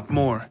shop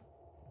more,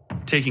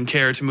 taking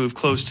care to move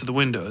close to the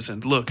windows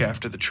and look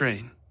after the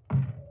train.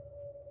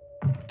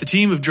 The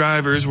team of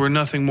drivers were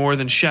nothing more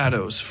than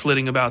shadows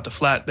flitting about the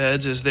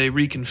flatbeds as they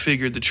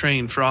reconfigured the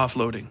train for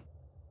offloading.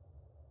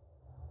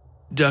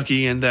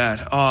 Ducky and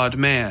that odd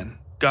man,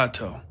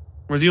 Gato,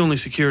 were the only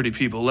security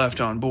people left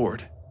on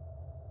board.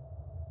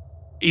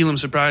 Elam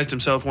surprised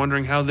himself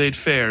wondering how they'd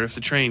fare if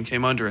the train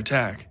came under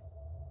attack.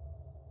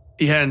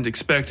 He hadn't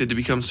expected to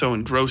become so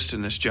engrossed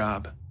in this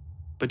job,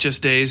 but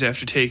just days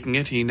after taking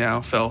it, he now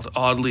felt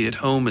oddly at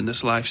home in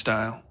this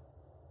lifestyle.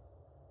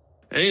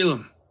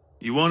 "Elam,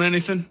 you want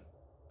anything?"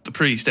 the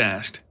priest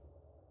asked.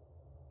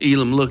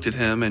 Elam looked at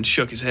him and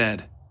shook his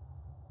head.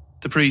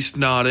 The priest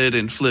nodded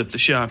and flipped the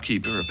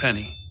shopkeeper a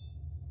penny.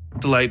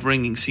 The light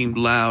ringing seemed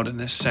loud in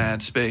this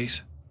sad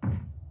space.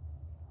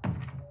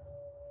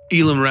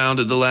 Elam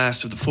rounded the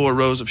last of the 4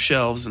 rows of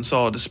shelves and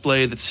saw a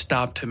display that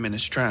stopped him in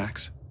his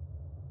tracks.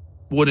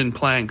 Wooden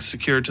planks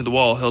secured to the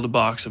wall held a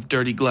box of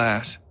dirty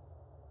glass,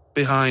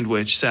 behind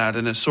which sat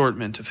an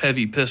assortment of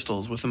heavy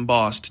pistols with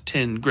embossed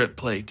tin grip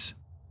plates.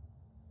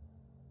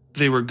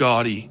 They were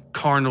gaudy,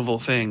 carnival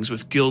things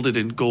with gilded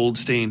and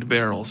gold-stained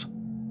barrels.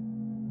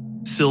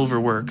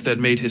 Silverwork that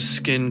made his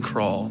skin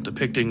crawl,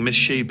 depicting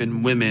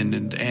misshapen women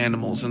and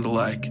animals and the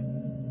like.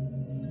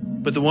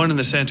 But the one in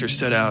the center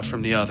stood out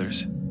from the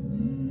others.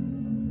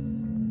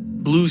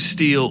 Blue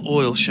steel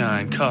oil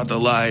shine caught the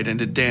light and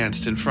it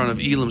danced in front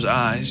of Elam's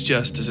eyes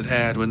just as it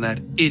had when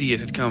that idiot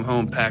had come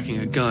home packing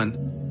a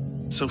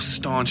gun, so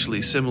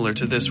staunchly similar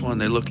to this one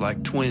they looked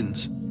like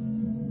twins.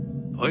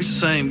 "Oh, it's the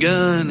same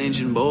gun,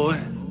 engine boy,"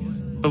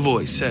 a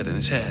voice said in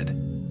his head.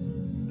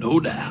 "No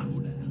doubt."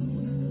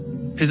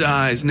 His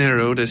eyes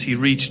narrowed as he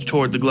reached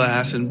toward the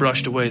glass and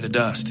brushed away the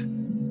dust.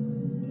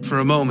 For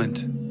a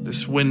moment,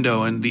 this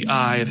window and the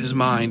eye of his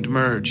mind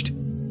merged,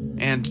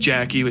 and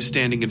Jackie was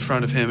standing in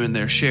front of him in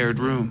their shared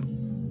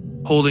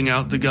room, holding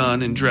out the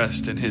gun and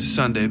dressed in his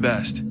Sunday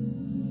best.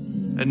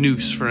 A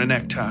noose for a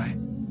necktie.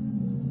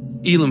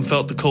 Elam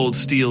felt the cold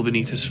steel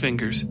beneath his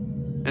fingers,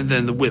 and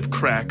then the whip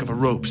crack of a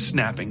rope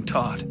snapping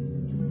taut.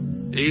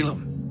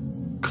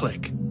 "Elam."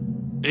 Click.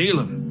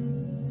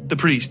 "Elam," the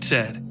priest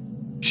said,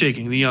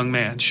 shaking the young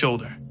man's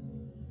shoulder.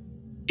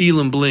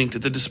 Elam blinked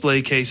at the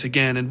display case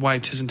again and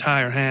wiped his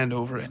entire hand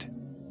over it.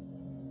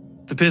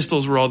 The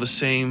pistols were all the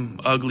same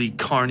ugly,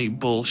 carny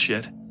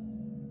bullshit.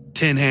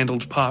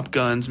 Tin-handled pop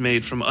guns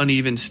made from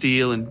uneven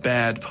steel and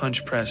bad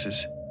punch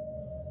presses.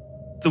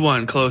 The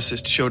one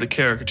closest showed a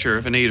caricature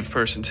of a native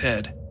person's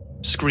head,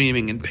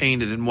 screaming and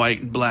painted in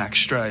white and black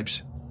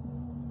stripes.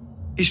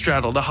 He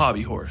straddled a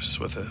hobby horse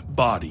with a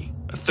body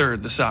a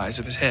third the size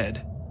of his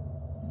head.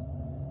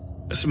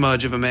 A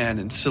smudge of a man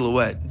in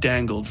silhouette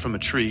dangled from a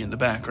tree in the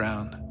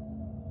background.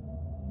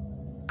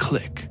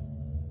 Click.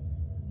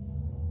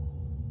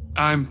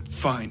 "I'm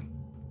fine,"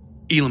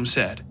 Elam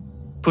said,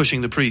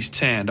 pushing the priest's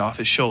hand off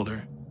his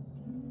shoulder.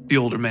 The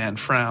older man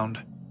frowned.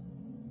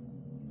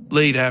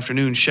 Late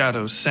afternoon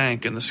shadows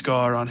sank in the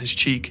scar on his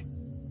cheek,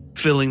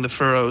 filling the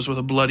furrows with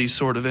a bloody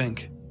sort of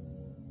ink.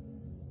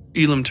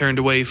 Elam turned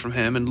away from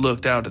him and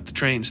looked out at the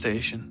train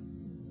station.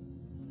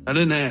 "I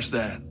didn't ask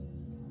that,"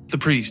 the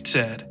priest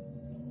said.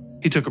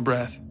 He took a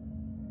breath.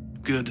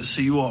 "Good to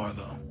see you are,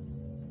 though."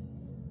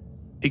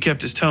 He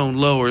kept his tone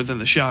lower than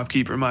the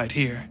shopkeeper might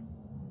hear.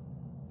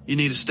 "You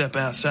need to step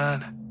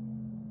outside?"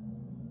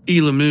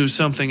 Elam knew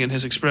something in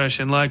his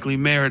expression likely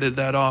merited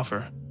that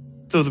offer,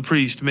 though the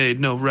priest made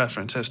no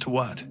reference as to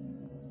what.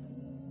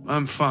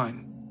 "I'm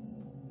fine,"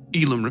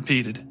 Elam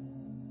repeated.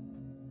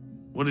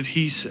 What did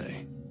he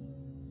say?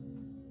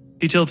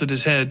 He tilted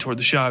his head toward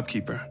the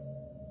shopkeeper.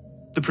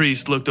 The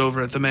priest looked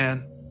over at the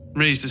man,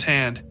 raised his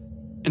hand,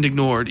 and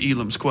ignored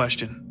Elam's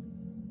question.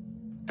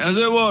 "How's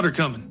that water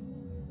coming?"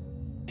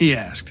 he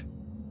asked.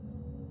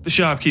 The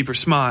shopkeeper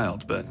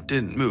smiled, but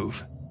didn't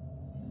move.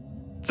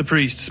 The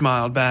priest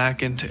smiled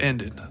back and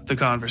ended the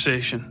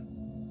conversation.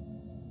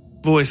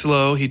 Voice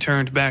low, he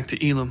turned back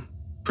to Elam,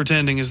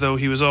 pretending as though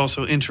he was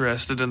also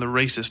interested in the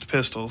racist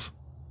pistols.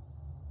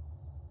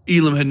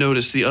 Elam had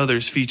noticed the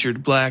others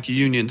featured black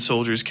Union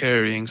soldiers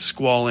carrying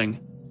squalling,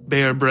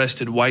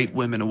 bare-breasted white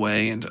women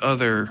away and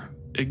other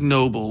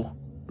ignoble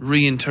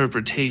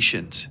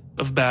reinterpretations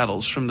of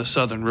battles from the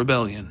Southern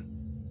Rebellion.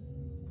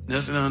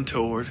 "Nothing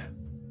untoward,"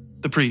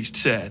 the priest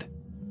said.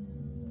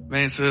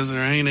 "Man says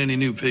there ain't any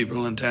new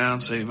people in town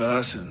save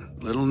us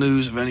and little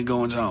news of any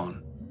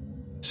goings-on,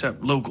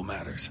 except local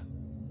matters."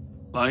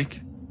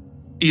 "Like?"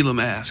 Elam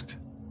asked.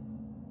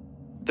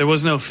 There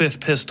was no fifth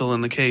pistol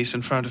in the case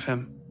in front of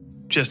him,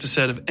 just a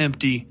set of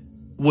empty,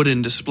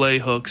 wooden display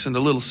hooks and a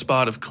little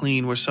spot of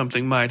clean where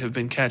something might have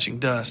been catching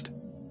dust.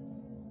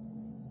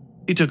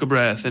 He took a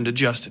breath and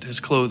adjusted his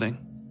clothing,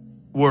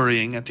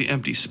 worrying at the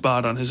empty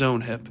spot on his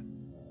own hip.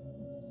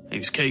 "He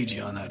was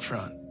cagey on that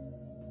front,"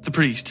 the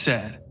priest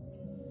said.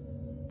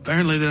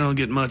 "Apparently they don't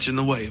get much in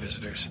the way of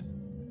visitors,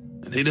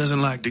 and he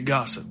doesn't like to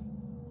gossip."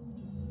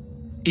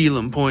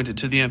 Elam pointed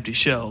to the empty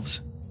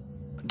shelves.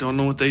 "I don't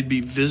know what they'd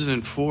be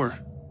visiting for,"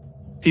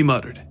 he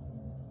muttered.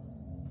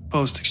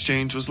 "Post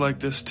Exchange was like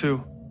this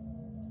too."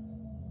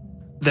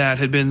 That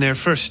had been their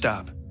first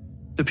stop,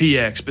 the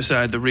PX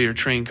beside the rear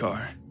train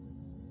car.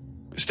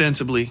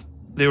 Ostensibly,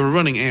 they were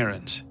running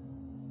errands,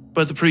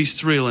 but the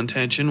priest's real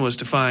intention was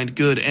to find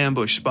good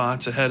ambush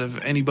spots ahead of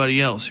anybody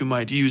else who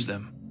might use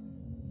them.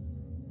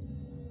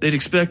 They'd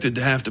expected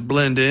to have to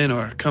blend in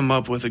or come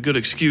up with a good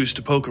excuse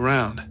to poke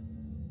around,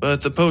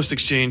 but the post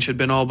exchange had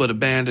been all but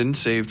abandoned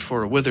save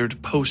for a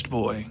withered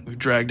postboy who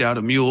dragged out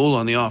a mule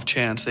on the off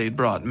chance they'd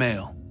brought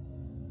mail.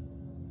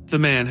 The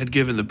man had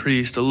given the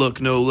priest a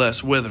look no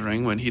less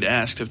withering when he'd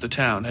asked if the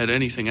town had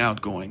anything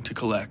outgoing to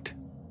collect.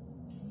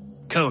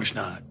 "Course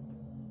not,"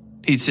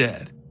 he'd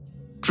said,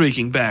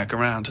 creaking back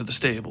around to the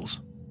stables,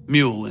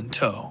 mule in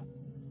tow.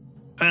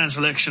 "Fine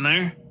selection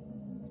there,"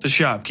 the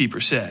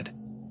shopkeeper said.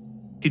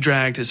 He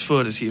dragged his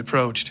foot as he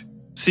approached,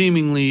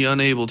 seemingly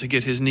unable to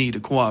get his knee to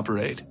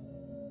cooperate.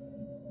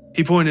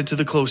 He pointed to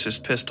the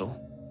closest pistol,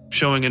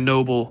 showing a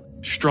noble,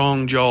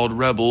 strong-jawed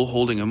rebel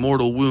holding a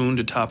mortal wound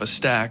atop a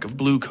stack of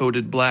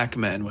blue-coated black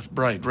men with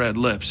bright red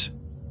lips.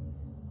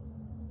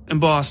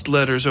 Embossed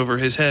letters over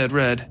his head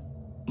read,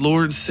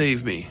 "Lord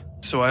save me,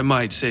 so I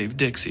might save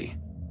Dixie,"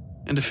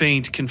 and a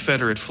faint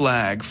Confederate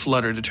flag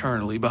fluttered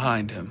eternally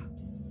behind him.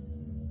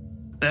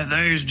 "That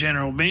there's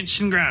General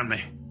Benson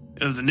Grimley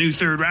of the new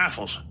 3rd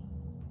Rifles,"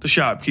 the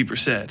shopkeeper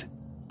said,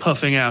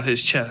 puffing out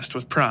his chest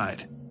with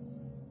pride.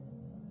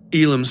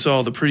 Elam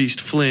saw the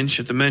priest flinch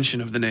at the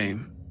mention of the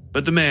name,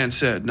 but the man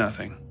said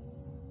nothing.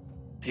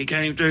 "He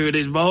came through with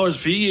his boys a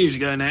few years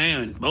ago now,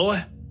 and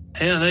boy,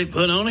 hell, they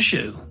put on a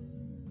show."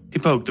 He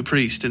poked the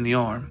priest in the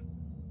arm.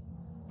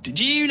 "Did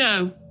you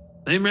know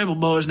them rebel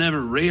boys never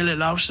really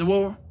lost the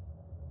war?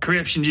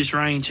 Corruption just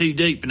ran too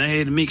deep and they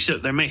had to mix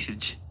up their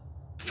methods.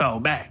 Fall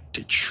back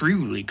to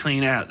truly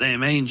clean out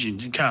them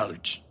engines and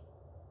collards."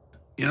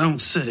 "You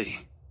don't say,"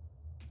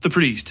 the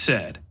priest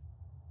said.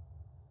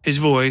 His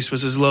voice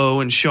was as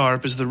low and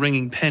sharp as the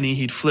ringing penny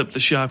he'd flipped the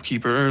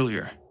shopkeeper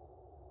earlier.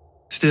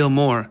 Still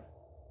more,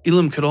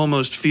 Elam could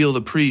almost feel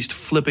the priest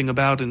flipping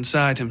about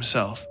inside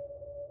himself,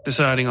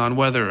 deciding on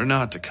whether or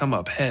not to come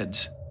up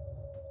heads.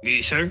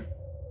 "Yes, sir,"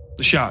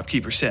 the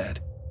shopkeeper said.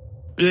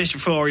 "Just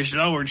before his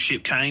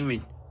lordship came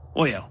and,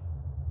 well,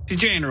 the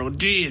general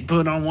did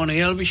put on one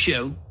hell of a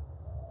show.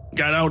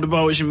 Got all the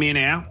boys and men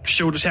out,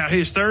 showed us how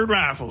his 3rd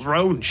Rifles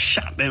rode and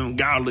shot them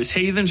godless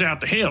heathens out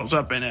the hills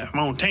up in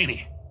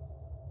Montana."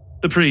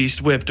 The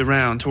priest whipped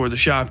around toward the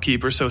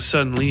shopkeeper so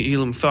suddenly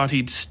Elam thought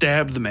he'd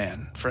stabbed the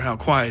man for how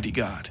quiet he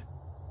got.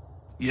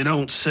 "You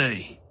don't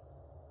say,"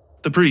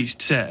 the priest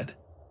said.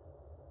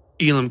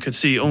 Elam could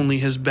see only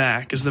his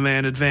back as the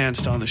man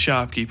advanced on the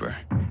shopkeeper.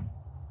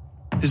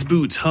 His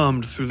boots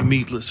hummed through the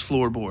meatless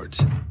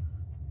floorboards.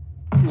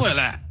 "Well,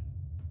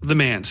 the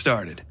man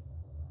started.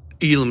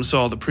 Elam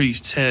saw the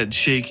priest's head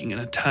shaking in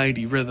a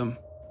tidy rhythm.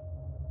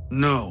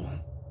 "No,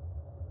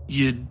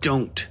 you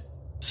don't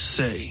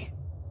say,"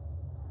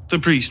 the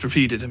priest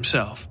repeated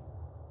himself.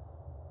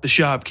 The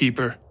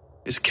shopkeeper,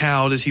 as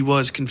cowed as he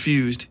was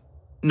confused,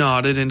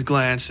 nodded and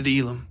glanced at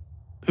Elam,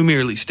 who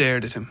merely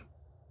stared at him.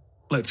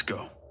 "Let's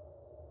go."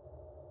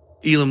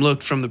 Elam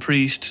looked from the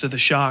priest to the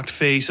shocked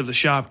face of the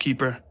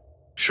shopkeeper,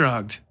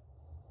 shrugged,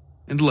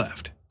 and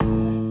left.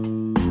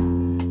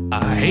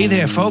 Hey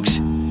there, folks.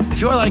 If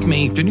you're like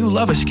me, then you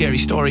love a scary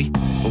story.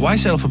 But why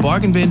settle for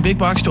bargain bin big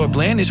box store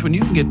blandness when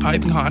you can get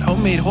piping hot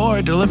homemade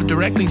horror delivered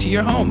directly to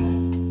your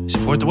home?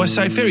 Support the West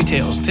Side Fairy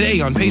Tales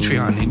today on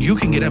Patreon, and you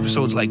can get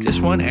episodes like this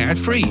one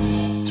ad-free,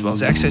 as well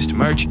as access to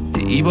merch,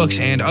 ebooks,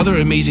 and other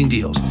amazing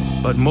deals.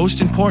 But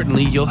most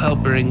importantly, you'll help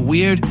bring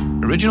weird,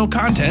 original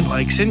content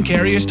like Sin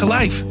Carriers to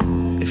life.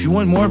 If you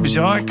want more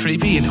bizarre,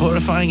 creepy, and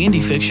horrifying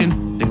indie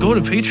fiction, then go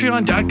to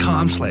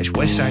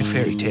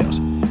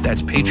patreon.com/westsidefairytales.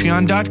 That's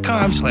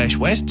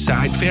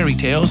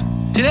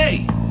patreon.com/westsidefairytales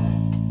today.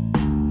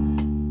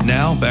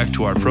 Now back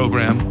to our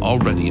program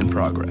already in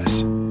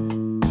progress.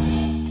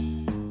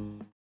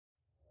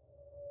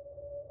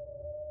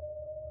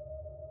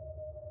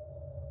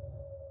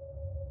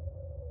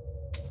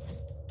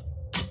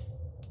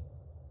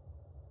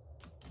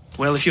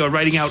 Well, if you're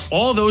writing out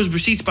all those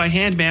receipts by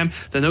hand, ma'am,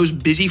 then those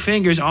busy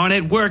fingers aren't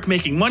at work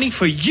making money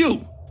for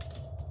you,"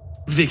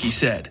 Vicky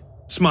said,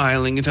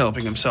 smiling and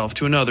helping himself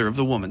to another of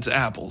the woman's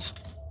apples.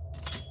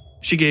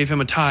 She gave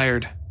him a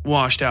tired,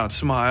 washed-out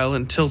smile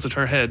and tilted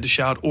her head to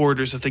shout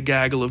orders at the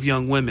gaggle of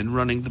young women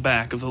running the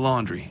back of the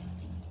laundry.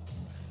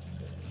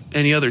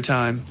 Any other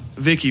time,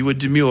 Vicky would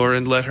demur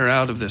and let her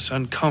out of this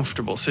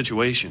uncomfortable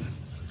situation.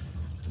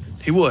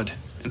 He would,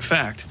 in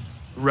fact,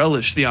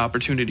 relish the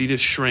opportunity to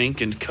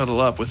shrink and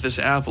cuddle up with this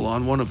apple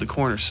on one of the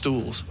corner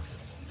stools.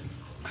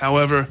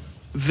 However,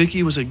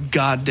 Vicky was a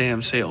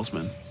goddamn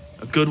salesman,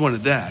 a good one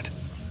at that,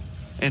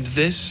 and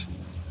this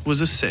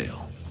was a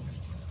sale.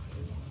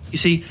 "You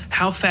see,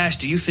 how fast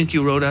do you think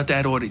you wrote out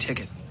that order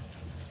ticket?"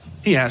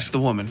 he asked the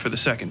woman for the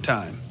second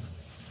time.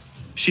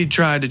 She'd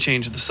tried to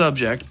change the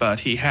subject,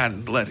 but he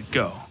hadn't let it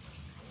go.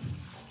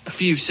 "A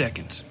few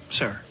seconds,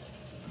 sir,"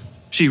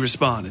 she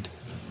responded,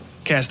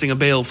 casting a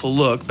baleful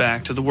look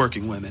back to the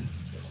working women.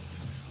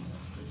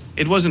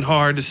 It wasn't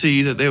hard to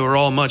see that they were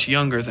all much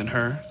younger than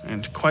her,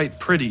 and quite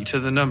pretty to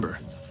the number.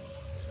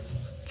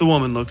 The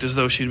woman looked as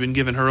though she'd been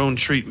given her own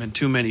treatment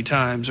too many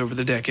times over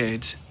the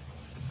decades.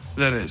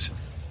 That is,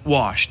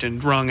 washed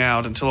and wrung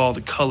out until all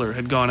the color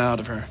had gone out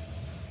of her.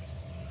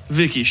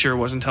 Vicky sure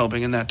wasn't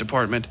helping in that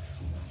department,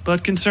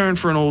 but concern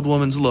for an old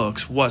woman's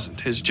looks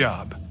wasn't his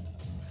job.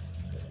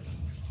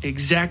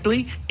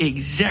 Exactly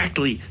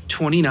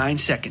 29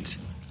 seconds,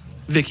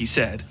 Vicky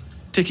said,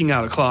 ticking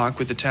out a clock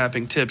with the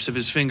tapping tips of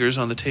his fingers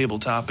on the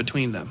tabletop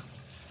between them.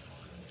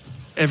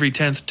 Every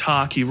 10th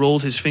tock, he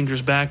rolled his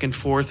fingers back and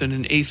forth in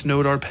an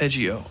 8th-note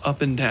arpeggio,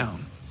 up and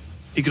down.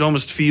 He could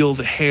almost feel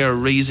the hair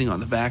raising on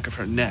the back of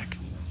her neck.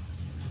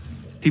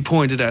 He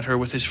pointed at her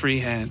with his free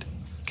hand,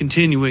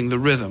 continuing the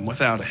rhythm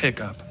without a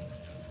hiccup.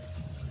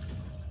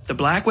 "The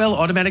Blackwell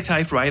automatic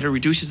typewriter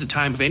reduces the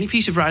time of any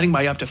piece of writing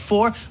by up to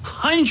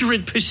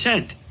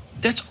 400%.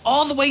 That's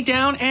all the way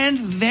down and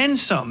then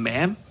some,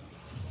 ma'am."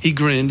 He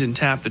grinned and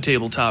tapped the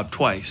tabletop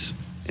twice,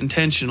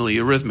 intentionally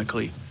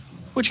arrhythmically,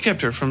 which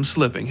kept her from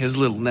slipping his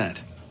little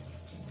net.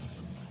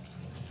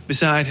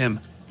 Beside him,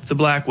 the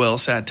Blackwell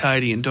sat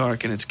tidy and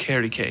dark in its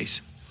carry case,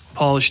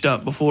 polished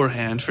up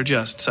beforehand for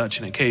just such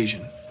an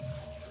occasion.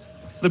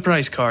 The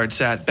price card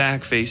sat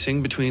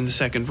back-facing between the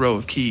second row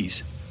of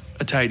keys,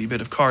 a tidy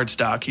bit of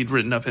cardstock he'd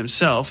written up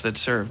himself that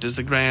served as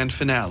the grand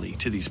finale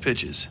to these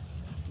pitches.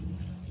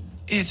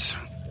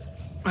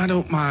 I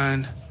don't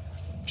mind,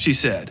 she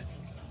said.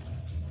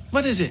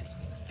 What is it?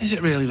 Is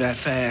it really that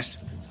fast?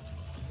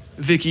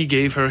 Vicky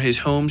gave her his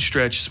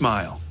home-stretch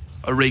smile,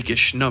 a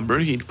rakish number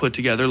he'd put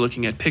together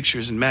looking at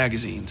pictures in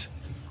magazines.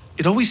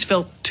 It always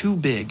felt too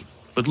big,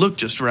 but looked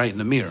just right in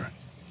the mirror.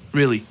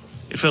 Really,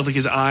 it felt like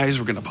his eyes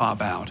were going to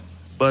pop out,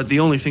 but the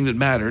only thing that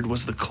mattered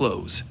was the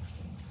close.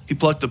 He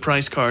plucked the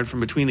price card from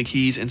between the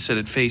keys and set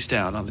it face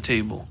down on the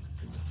table.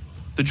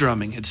 The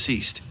drumming had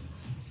ceased.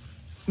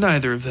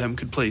 Neither of them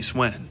could place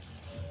when.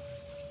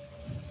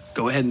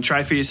 Go ahead and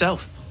try for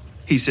yourself,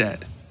 he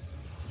said.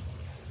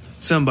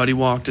 Somebody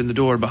walked in the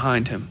door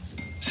behind him,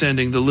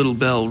 sending the little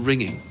bell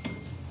ringing.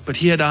 But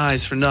he had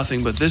eyes for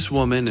nothing but this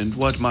woman and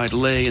what might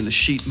lay in the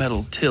sheet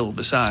metal till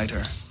beside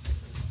her.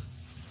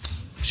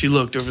 She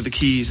looked over the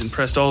keys and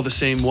pressed all the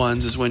same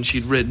ones as when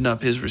she'd written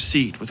up his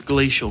receipt with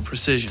glacial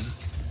precision.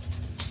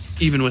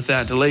 Even with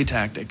that delay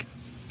tactic,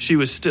 she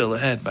was still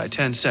ahead by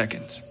 10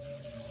 seconds.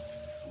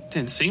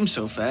 Didn't seem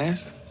so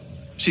fast,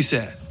 she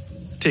said,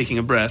 taking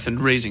a breath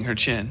and raising her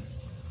chin.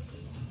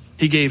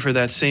 He gave her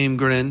that same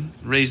grin,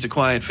 raised a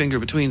quiet finger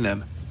between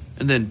them,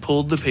 and then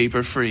pulled the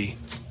paper free.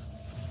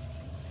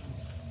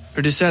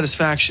 Her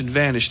dissatisfaction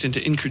vanished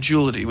into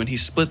incredulity when he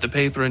split the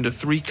paper into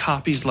 3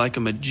 copies like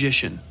a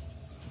magician.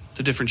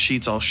 The different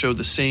sheets all showed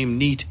the same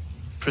neat,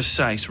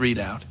 precise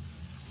readout.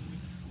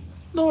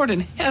 Lord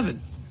in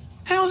heaven,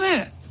 how's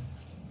that?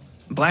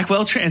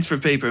 Blackwell transfer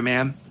paper,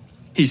 ma'am,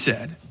 he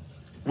said,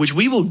 which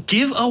we will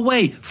give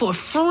away for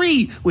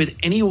free with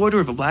any order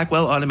of a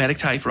Blackwell automatic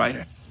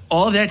typewriter.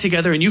 All that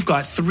together, and you've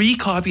got 3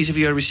 copies of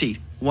your receipt.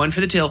 1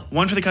 for the till,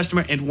 1 for the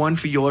customer, and 1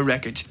 for your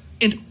records.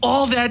 And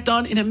all that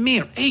done in a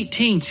mere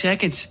 18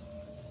 seconds.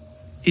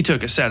 He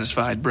took a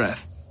satisfied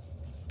breath.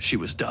 She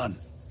was done.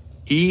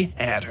 He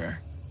had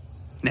her.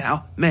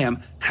 Now,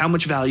 ma'am, how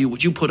much value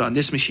would you put on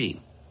this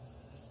machine?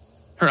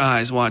 Her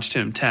eyes watched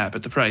him tap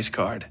at the price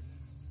card.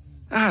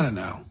 I don't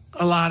know.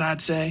 A lot,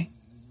 I'd say,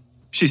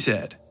 she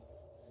said.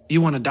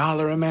 You want a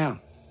dollar amount?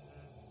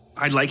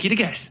 I'd like you to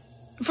guess.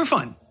 For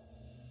fun.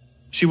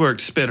 She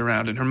worked spit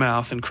around in her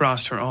mouth and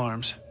crossed her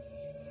arms.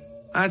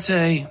 I'd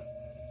say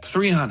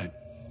 $300,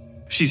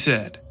 she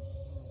said.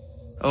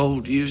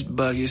 Old used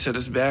buggy set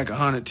us back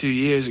 102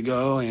 years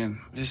ago, and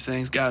this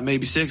thing's got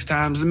maybe 6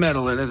 times the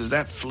metal in it as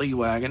that flea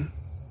wagon.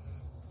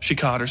 She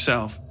caught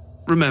herself,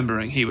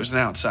 remembering he was an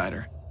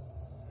outsider.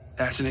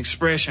 That's an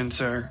expression,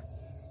 sir.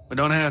 We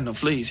don't have no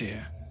fleas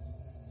here.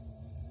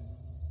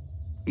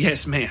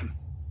 Yes, ma'am,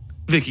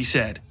 Vicky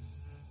said.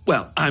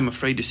 Well, I'm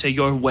afraid to say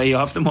you're way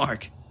off the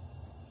mark.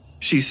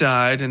 She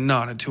sighed and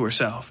nodded to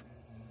herself.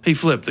 He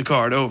flipped the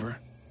card over.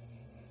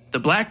 The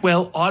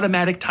Blackwell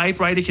automatic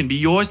typewriter can be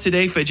yours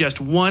today for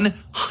just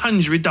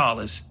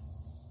 $100,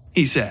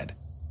 he said.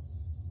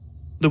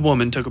 The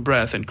woman took a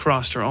breath and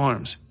crossed her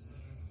arms.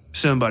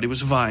 Somebody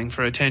was vying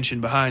for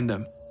attention behind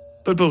them,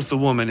 but both the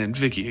woman and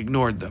Vicky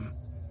ignored them.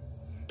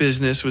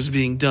 Business was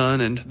being done,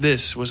 and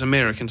this was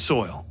American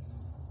soil.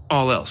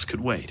 All else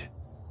could wait.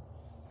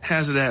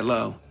 How's it that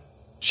low?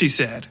 She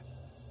said.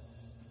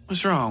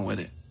 What's wrong with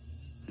it?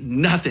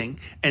 Nothing,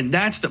 and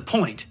that's the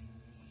point,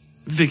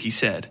 Vicky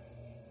said.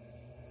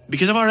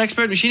 Because of our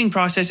expert machining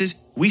processes,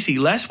 we see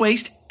less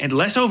waste and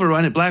less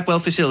overrun at Blackwell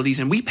facilities,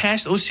 and we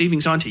pass those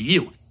savings on to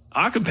you.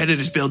 Our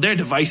competitors build their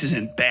devices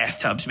in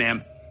bathtubs,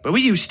 ma'am, but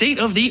we use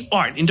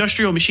state-of-the-art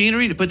industrial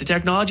machinery to put the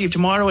technology of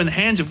tomorrow in the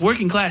hands of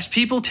working-class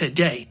people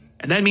today,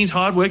 and that means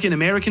hard-working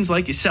Americans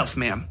like yourself,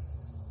 ma'am.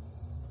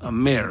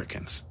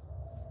 Americans,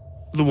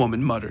 the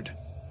woman muttered.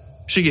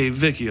 She gave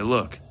Vicky a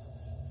look.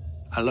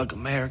 I look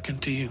American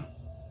to you?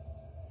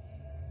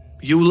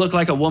 You look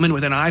like a woman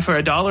with an eye for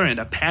a dollar and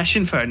a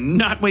passion for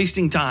not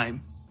wasting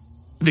time,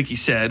 Vicky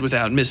said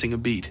without missing a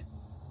beat.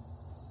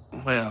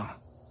 Well,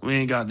 we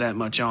ain't got that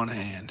much on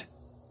hand,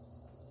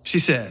 she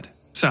said,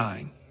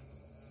 sighing.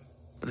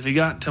 But if you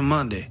got until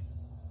Monday,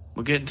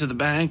 we'll get into the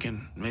bank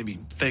and maybe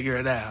figure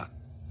it out.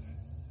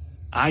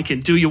 I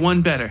can do you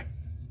one better,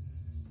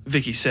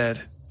 Vicky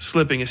said,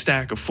 slipping a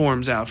stack of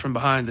forms out from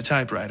behind the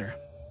typewriter.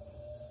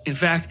 In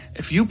fact,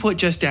 if you put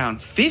just down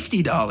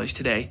 $50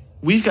 today,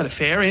 we've got a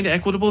fair and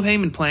equitable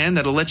payment plan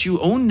that'll let you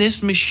own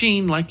this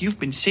machine like you've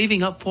been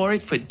saving up for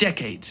it for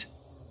decades.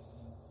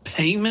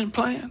 Payment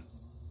plan?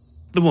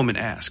 The woman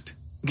asked,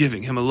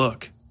 giving him a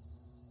look.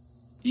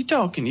 You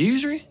talking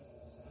usury?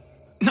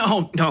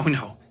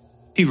 No,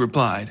 he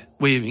replied,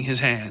 waving his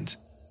hands.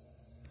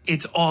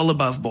 It's all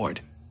above board.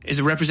 As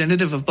a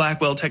representative of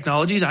Blackwell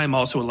Technologies, I'm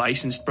also a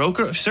licensed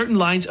broker of certain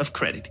lines of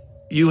credit.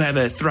 You have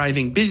a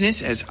thriving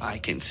business, as I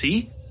can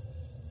see.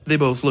 They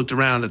both looked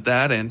around at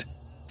that, and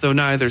though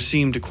neither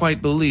seemed to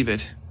quite believe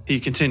it, he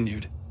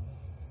continued.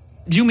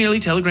 You merely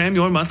telegram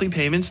your monthly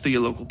payments to your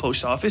local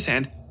post office,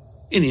 and,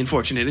 in the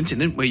unfortunate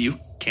incident where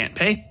you can't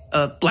pay,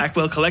 a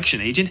Blackwell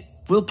collection agent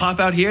will pop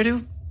out here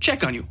to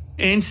check on you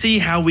and see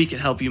how we can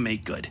help you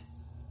make good.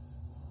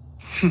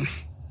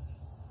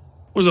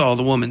 was all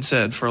the woman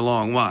said for a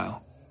long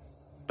while.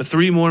 But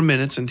 3 more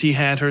minutes and he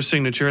had her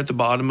signature at the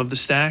bottom of the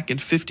stack and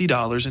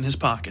 $50 in his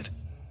pocket.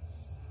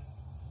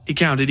 He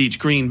counted each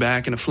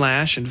greenback in a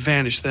flash and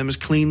vanished them as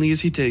cleanly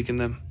as he'd taken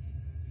them.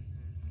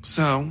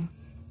 "So,"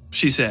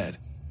 she said,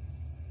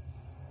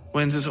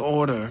 "when's this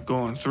order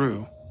going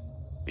through?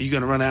 Are you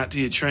going to run out to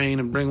your train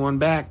and bring one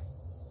back?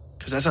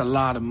 Because that's a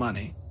lot of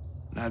money,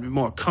 and I'd be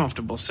more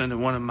comfortable sending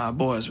one of my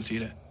boys with you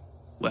to,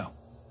 well,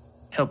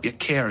 help you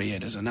carry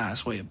it is a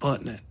nice way of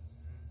putting it."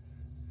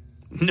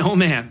 "No,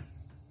 ma'am,"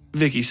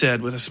 Vicky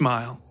said with a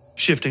smile,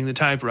 shifting the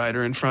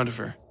typewriter in front of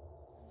her.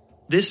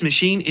 "This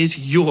machine is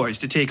yours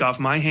to take off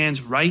my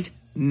hands right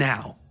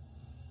now."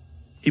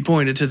 He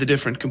pointed to the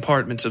different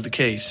compartments of the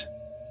case.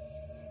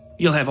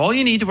 "You'll have all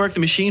you need to work the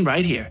machine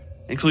right here,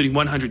 including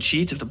 100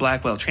 sheets of the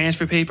Blackwell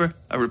transfer paper,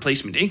 a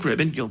replacement ink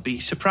ribbon — you'll be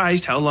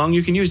surprised how long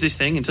you can use this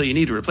thing until you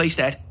need to replace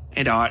that —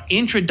 and our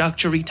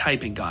introductory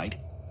typing guide.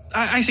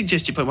 I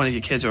suggest you put one of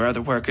your kids or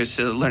other workers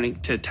to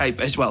learning to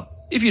type as well.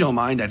 If you don't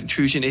mind that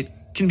intrusion, it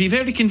can be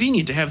very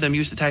convenient to have them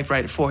use the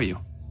typewriter for you."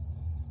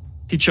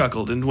 He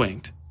chuckled and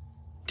winked.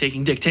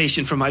 "Taking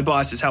dictation from my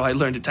boss is how I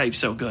learned to type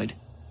so good."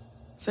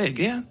 "Say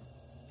again?"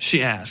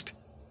 she asked,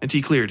 and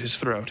he cleared his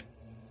throat.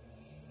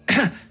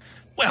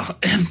 "Well,"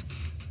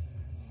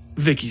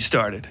 Vicky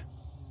started.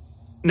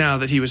 Now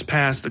that he was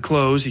past the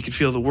close, he could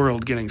feel the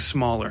world getting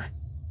smaller.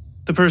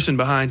 The person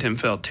behind him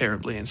felt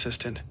terribly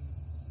insistent.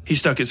 He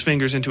stuck his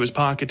fingers into his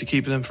pocket to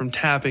keep them from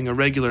tapping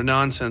irregular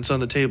nonsense on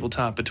the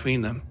tabletop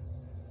between them.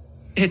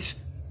 "It's,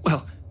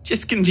 well,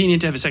 just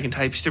convenient to have a second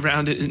typist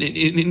around. In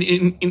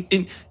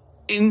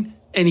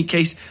any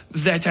case,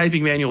 that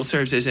typing manual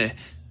serves as a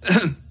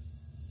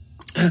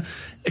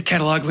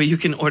catalog where you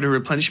can order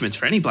replenishments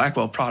for any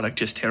Blackwell product.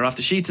 Just tear off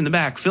the sheets in the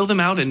back, fill them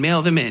out, and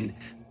mail them in.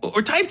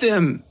 Or type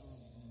them."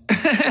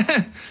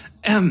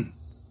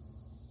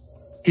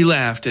 He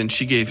laughed, and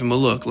she gave him a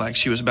look like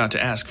she was about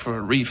to ask for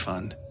a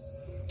refund.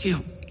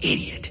 "You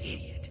idiot.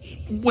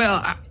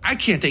 Well, I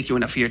can't thank you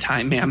enough for your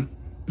time, ma'am,"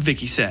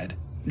 Vicky said,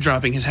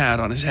 dropping his hat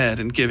on his head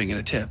and giving it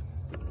a tip.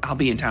 "I'll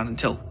be in town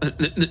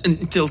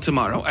until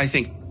tomorrow, I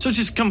think. So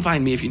just come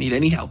find me if you need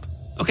any help,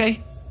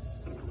 okay?"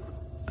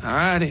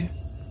 "Alrighty,"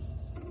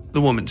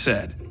 the woman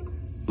said,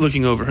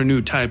 looking over her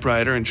new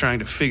typewriter and trying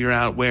to figure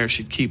out where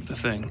she'd keep the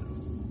thing.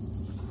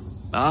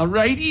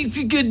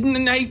 "Alrighty, good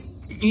night.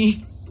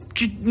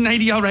 Good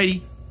nighty,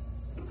 alrighty,"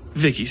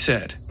 Vicky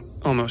said,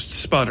 almost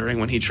sputtering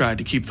when he tried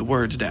to keep the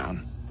words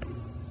down.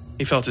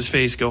 He felt his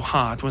face go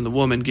hot when the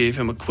woman gave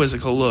him a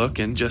quizzical look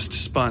and just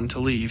spun to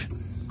leave,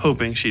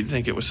 hoping she'd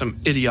think it was some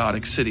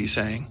idiotic city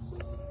saying.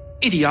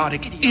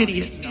 "Idiotic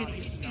idiot."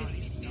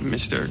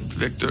 "Mr.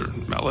 Victor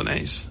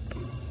Melanese?"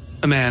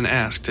 a man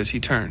asked as he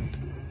turned.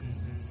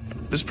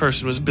 This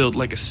person was built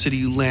like a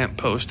city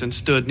lamppost and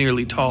stood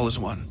nearly tall as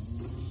one.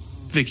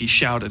 Vicky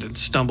shouted and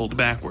stumbled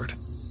backward.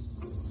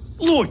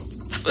 "Lord,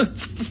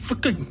 for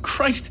goodness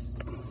Christ,"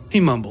 he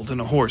mumbled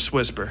in a hoarse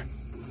whisper.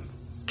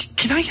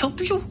 "Can I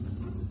help you?"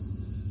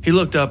 He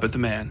looked up at the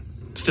man,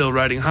 still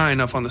riding high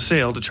enough on the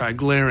sail to try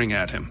glaring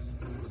at him.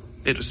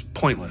 It was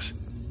pointless.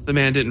 The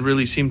man didn't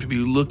really seem to be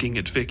looking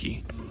at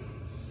Vicky.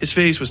 His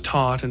face was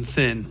taut and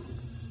thin,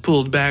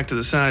 pulled back to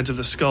the sides of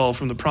the skull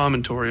from the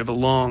promontory of a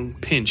long,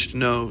 pinched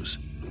nose.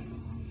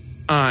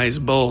 Eyes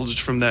bulged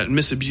from that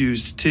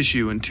misabused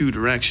tissue in 2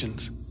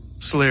 directions.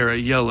 Sclera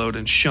yellowed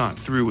and shot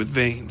through with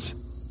veins.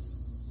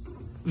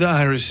 The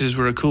irises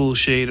were a cool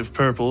shade of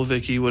purple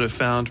Vicky would have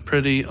found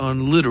pretty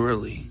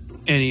unliterally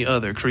any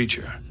other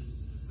creature.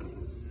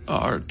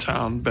 "Our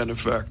town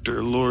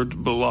benefactor,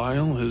 Lord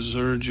Belial, has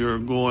heard you're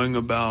going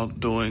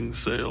about doing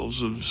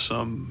sales of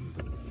some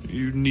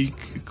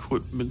unique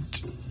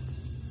equipment,"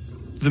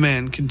 the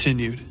man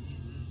continued.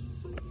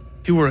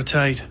 He wore a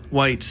tight,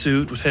 white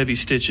suit with heavy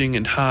stitching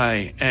and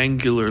high,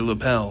 angular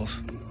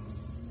lapels.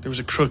 There was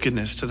a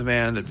crookedness to the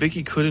man that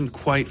Vicky couldn't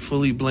quite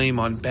fully blame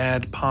on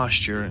bad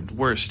posture and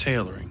worse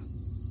tailoring.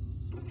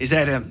 "Is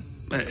that,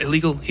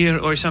 illegal here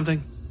or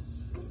something?"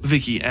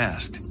 Vicky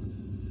asked.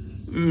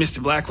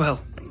 "Mr.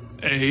 Blackwell."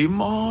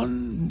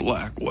 "Amon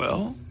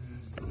Blackwell?"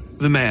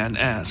 the man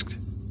asked,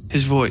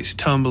 his voice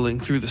tumbling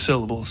through the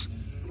syllables.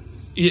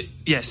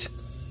 Yes,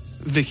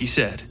 Vicky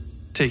said,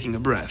 taking a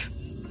breath.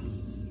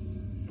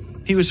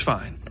 He was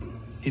fine.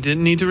 He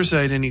didn't need to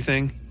recite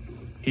anything.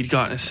 He'd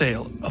gotten a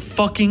sale, a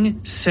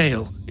fucking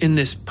sale, in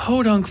this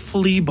podunk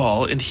flea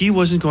ball, and he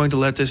wasn't going to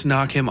let this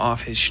knock him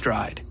off his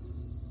stride.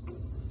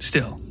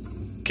 Still,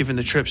 given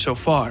the trip so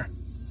far,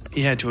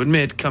 he had to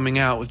admit coming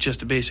out with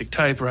just a basic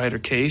typewriter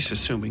case,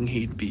 assuming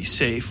he'd be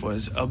safe,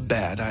 was a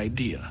bad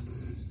idea.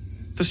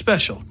 The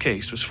special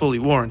case was fully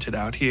warranted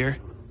out here,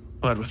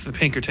 what with the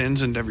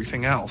Pinkertons and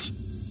everything else,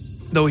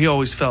 though he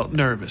always felt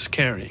nervous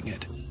carrying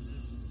it.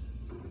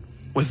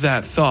 With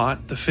that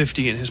thought, the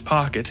 50 in his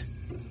pocket,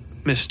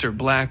 Mr.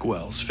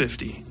 Blackwell's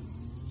 50,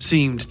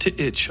 seemed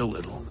to itch a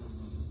little.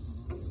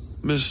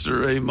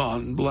 "Mr.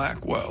 Amon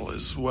Blackwell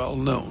is well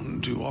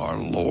known to our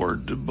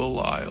Lord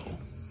Belial,"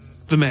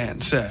 the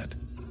man said.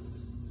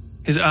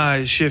 His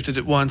eyes shifted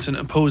at once in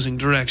opposing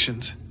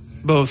directions.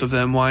 both of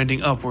them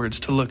winding upwards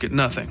to look at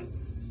nothing.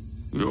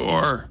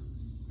 Your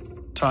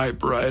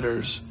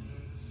typewriters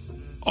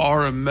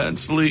are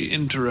immensely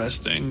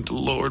interesting to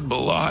Lord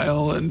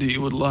Belial, and he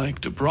would like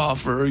to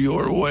proffer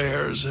your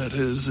wares at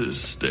his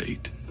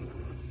estate.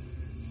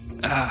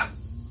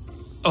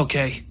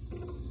 Okay,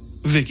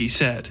 Vicky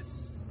said.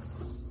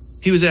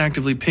 He was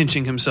actively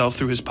pinching himself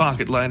through his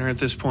pocket liner at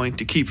this point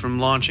to keep from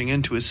launching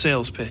into his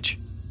sales pitch.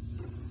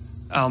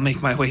 I'll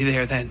make my way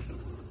there then.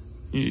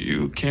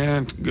 You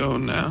can't go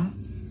now?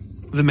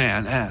 The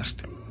man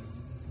asked.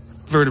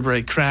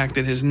 Vertebrae cracked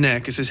in his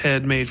neck as his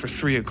head made for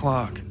 3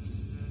 o'clock.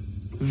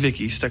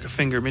 Vicky stuck a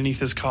finger beneath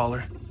his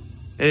collar.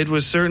 It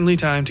was certainly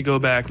time to go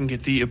back and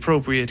get the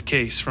appropriate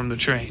case from the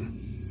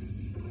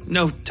train.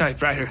 No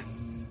typewriter,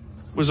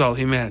 was all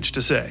he managed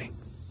to say.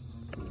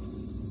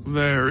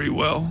 Very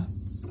well,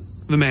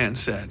 the man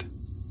said.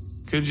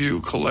 Could you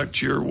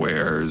collect your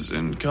wares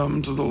and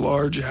come to the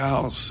large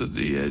house at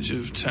the edge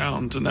of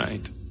town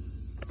tonight?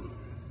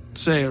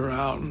 Say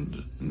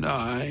around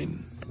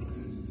 9.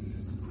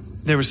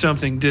 There was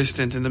something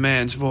distant in the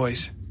man's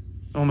voice,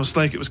 almost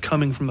like it was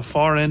coming from the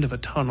far end of a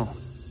tunnel.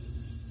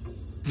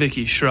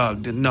 Vicky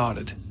shrugged and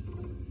nodded.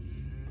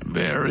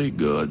 Very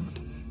good,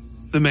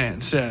 the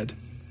man said,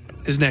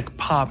 his neck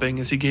popping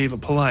as he gave a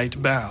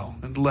polite bow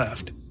and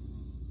left.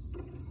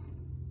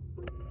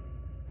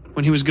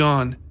 When he was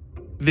gone,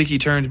 Vicky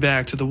turned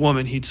back to the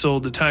woman he'd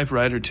sold the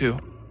typewriter to.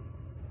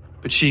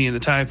 But she and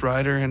the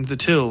typewriter and the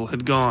till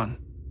had gone.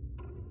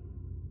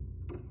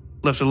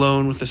 Left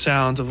alone with the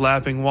sounds of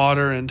lapping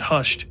water and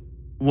hushed,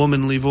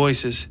 womanly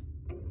voices,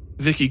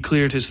 Vicky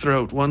cleared his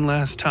throat one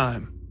last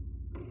time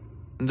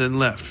and then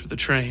left for the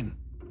train.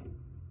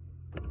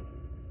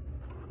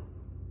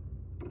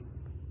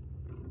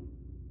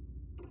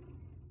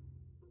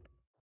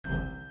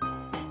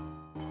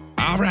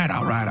 All right,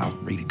 I'll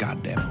read it,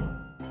 goddammit.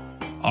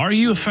 Are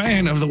you a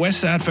fan of the West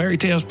Side Fairy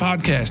Tales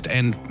podcast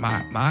and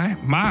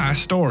my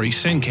story,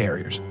 Sin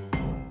Carriers?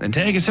 Then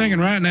take a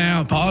second right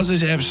now, pause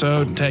this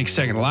episode, and take a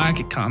second to like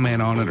it,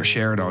 comment on it, or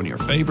share it on your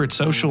favorite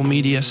social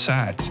media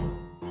sites.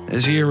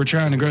 This year, we're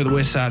trying to grow the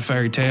West Side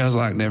Fairy Tales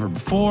like never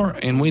before,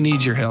 and we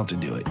need your help to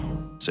do it.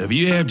 So if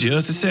you have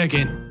just a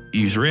second,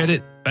 use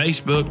Reddit,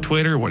 Facebook,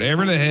 Twitter,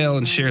 whatever the hell,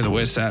 and share the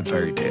West Side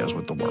Fairy Tales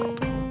with the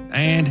world.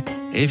 And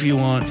if you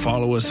want,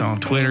 follow us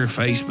on Twitter,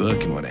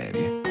 Facebook, and what have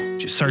you.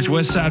 Just search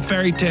West Side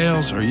Fairy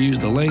Tales or use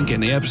the link in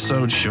the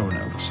episode show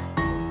notes.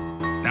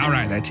 All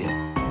right, that's it.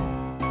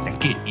 Now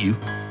get you.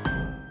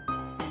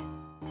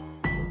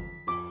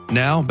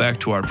 Now back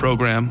to our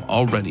program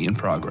already in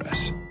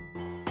progress.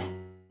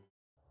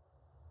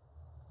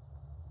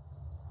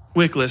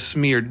 Wickless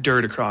smeared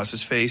dirt across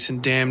his face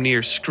and damn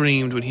near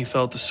screamed when he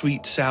felt the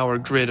sweet, sour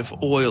grit of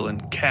oil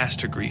and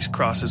castor grease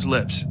cross his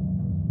lips.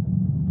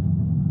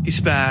 He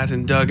spat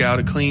and dug out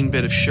a clean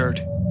bit of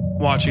shirt,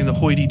 watching the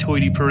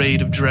hoity-toity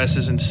parade of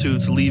dresses and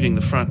suits leaving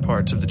the front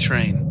parts of the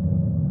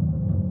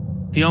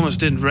train. He almost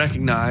didn't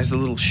recognize the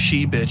little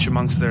she-bitch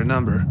amongst their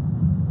number.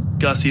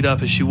 Gussied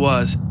up as she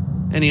was,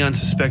 any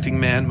unsuspecting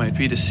man might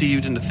be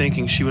deceived into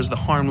thinking she was the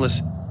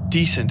harmless,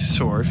 decent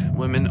sort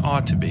women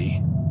ought to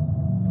be.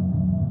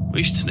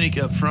 We should sneak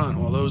up front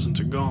while those ones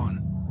are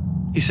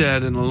gone, he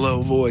said in a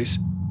low voice,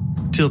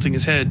 tilting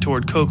his head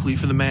toward Coakley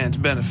for the man's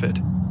benefit.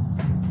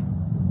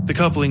 The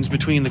couplings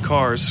between the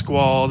cars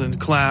squalled and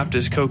clapped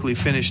as Coakley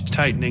finished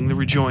tightening the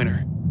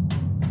rejoiner.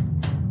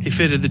 He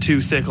fitted the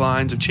 2 thick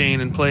lines of chain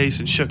in place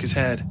and shook his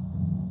head,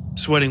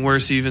 sweating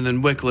worse even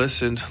than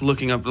Wickless and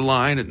looking up the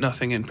line at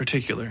nothing in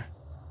particular.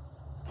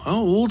 How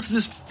old's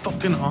this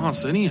fucking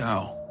hoss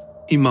anyhow?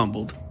 He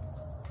mumbled.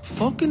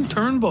 Fucking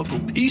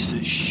turnbuckle piece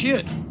of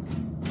shit.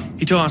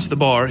 He tossed the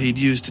bar he'd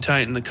used to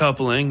tighten the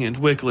coupling, and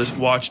Wickless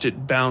watched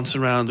it bounce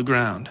around the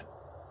ground.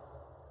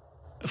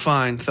 A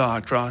fine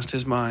thought crossed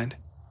his mind,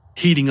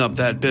 heating up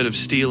that bit of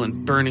steel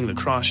and burning the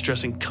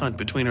cross-dressing cunt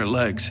between her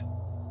legs.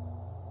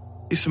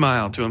 He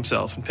smiled to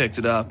himself and picked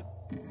it up,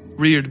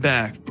 reared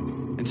back,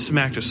 and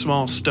smacked a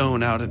small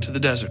stone out into the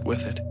desert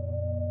with it.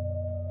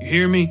 You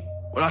hear me?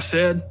 What I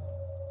said?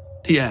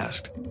 He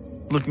asked,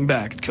 looking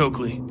back at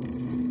Coakley.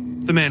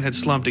 The man had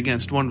slumped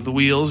against one of the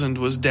wheels and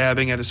was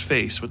dabbing at his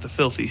face with the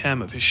filthy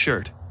hem of his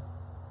shirt.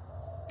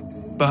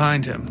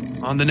 Behind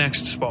him, on the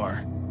next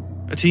spar,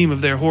 a team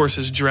of their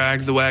horses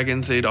dragged the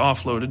wagons they'd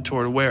offloaded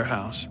toward a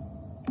warehouse.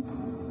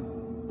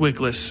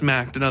 Wickless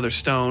smacked another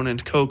stone,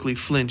 and Coakley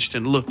flinched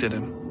and looked at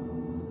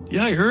him.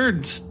 Yeah, I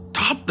heard.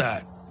 Stop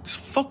that. It's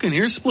fucking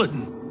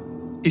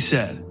ear-splitting, he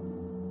said,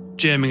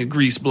 jamming a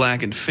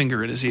grease-blackened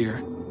finger in his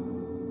ear.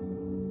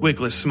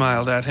 Wickless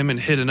smiled at him and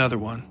hit another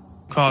one,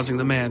 causing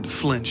the man to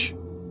flinch.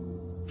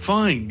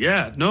 Fine,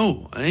 yeah,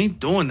 no, I ain't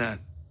doing that.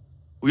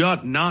 We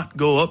ought not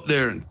go up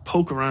there and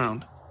poke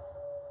around.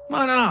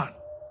 Why not?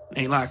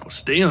 Ain't like we'll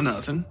steal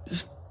nothing.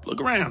 Just look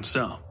around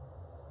some.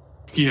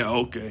 Yeah,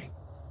 okay,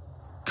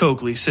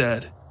 Coakley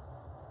said.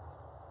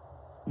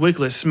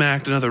 Wickless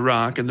smacked another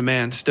rock and the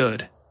man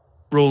stood,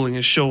 rolling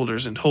his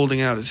shoulders and holding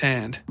out his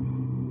hand.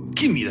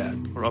 Give me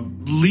that, or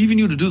I'm leaving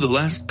you to do the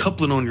last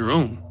coupling on your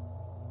own.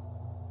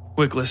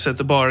 Wickless set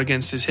the bar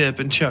against his hip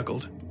and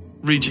chuckled.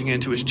 reaching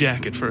into his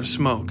jacket for a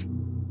smoke.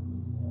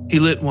 He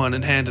lit one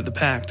and handed the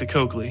pack to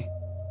Coakley,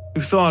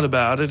 who thought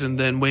about it and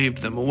then waved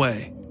them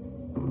away.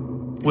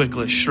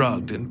 Wycliffe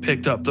shrugged and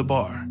picked up the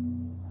bar.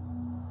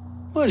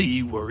 "What are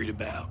you worried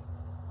about?"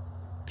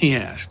 he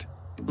asked,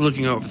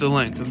 looking over the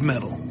length of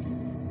metal.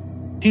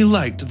 He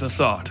liked the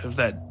thought of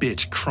that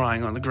bitch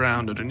crying on the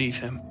ground underneath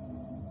him.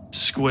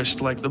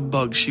 Squished like the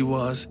bug she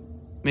was,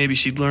 maybe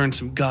she'd learned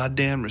some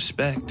goddamn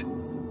respect.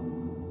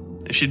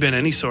 If she'd been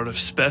any sort of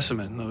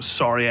specimen, those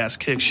sorry-ass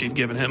kicks she'd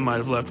given him might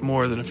have left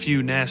more than a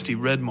few nasty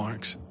red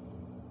marks.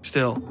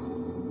 Still,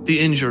 the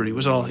injury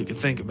was all he could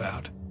think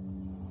about.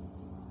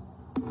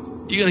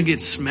 "You gonna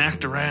get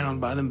smacked around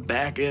by them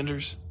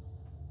back-enders?"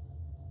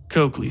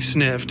 Coakley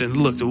sniffed and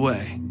looked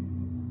away.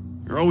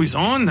 "You're always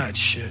on that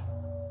shit,"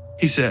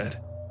 he said.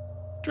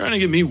 "Trying to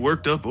get me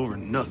worked up over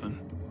nothing."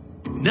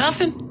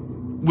 "Nothing?"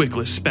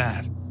 Wycliffe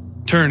spat,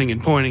 turning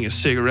and pointing his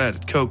cigarette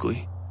at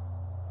Coakley.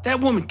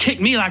 "That woman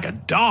kicked me like a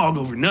dog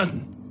over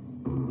nothing."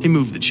 He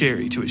moved the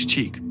cherry to his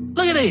cheek.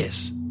 "Look at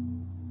this."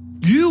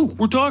 "You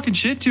were talking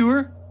shit to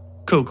her?"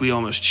 Coakley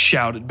almost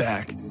shouted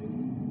back.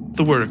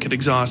 The work had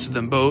exhausted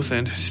them both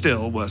and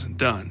still wasn't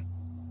done.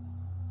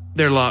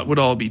 Their lot would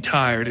all be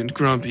tired and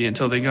grumpy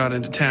until they got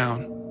into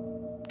town,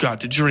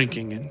 got to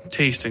drinking and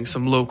tasting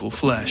some local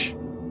flesh.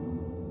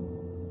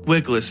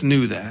 Wycliffe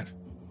knew that,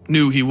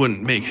 knew he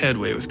wouldn't make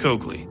headway with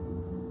Coakley.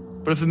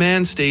 But if the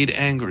man stayed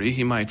angry,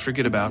 he might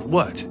forget about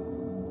what,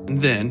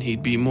 and then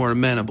he'd be more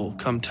amenable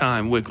come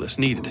time Wycliffe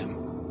needed him.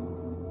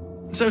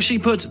 "So she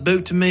puts a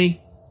boot to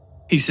me,"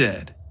 he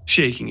said,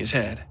 shaking his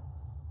head.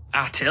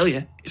 "I tell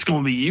you, it's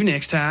going to be you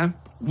next time,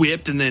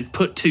 whipped and then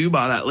put to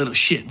by that little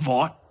shit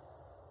Vought."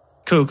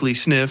 Coakley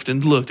sniffed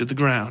and looked at the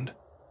ground.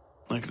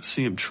 "I can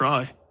see him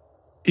try,"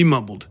 he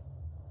mumbled.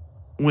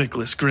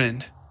 Wycliffe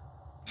grinned.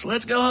 "So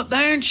let's go up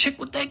there and check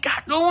what they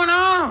got going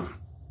on,"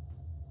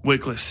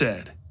 Wycliffe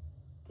said.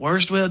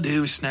 "Worst we'll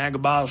do is snag a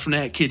bottle from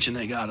that kitchen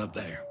they got up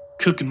there.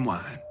 Cooking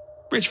wine.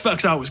 Rich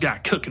fucks always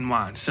got cooking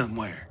wine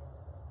somewhere."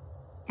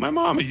 "My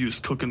mama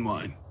used cooking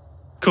wine,"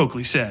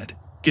 Coakley said,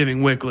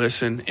 giving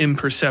Wycliffe an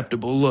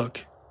imperceptible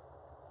look.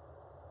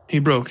 He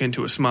broke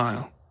into a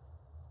smile.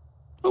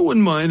 "I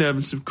wouldn't mind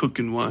having some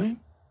cooking wine."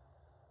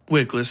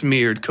 Wycliffe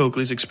mirrored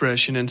Coakley's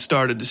expression and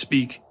started to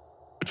speak,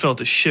 but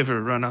felt a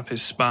shiver run up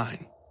his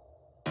spine.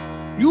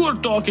 "You are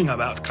talking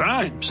about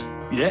crimes,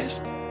 yes?"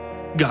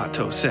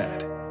 Gatto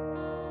said.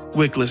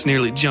 Wycliffe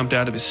nearly jumped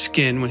out of his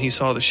skin when he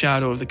saw the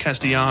shadow of the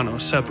Castellano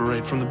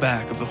separate from the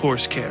back of the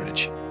horse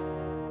carriage.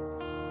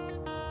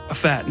 A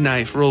fat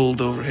knife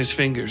rolled over his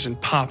fingers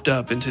and popped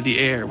up into the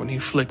air when he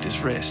flicked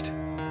his wrist.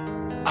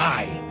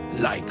 "I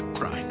like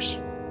crimes.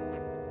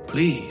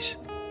 Please,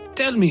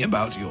 tell me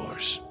about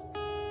yours."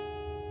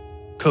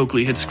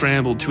 Coakley had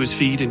scrambled to his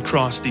feet and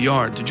crossed the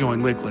yard to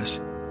join Wycliffe.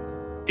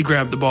 He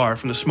grabbed the bar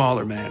from the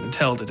smaller man and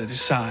held it at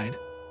his side.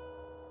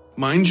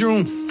 "Mind your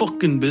own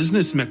fucking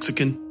business,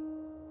 Mexican,"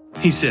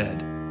 he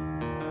said.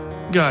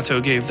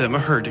 Gatto gave them a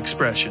hurt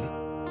expression.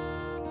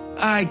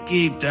 "I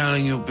keep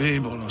telling you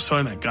people no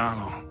soy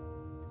mexicano,"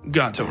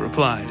 Gatto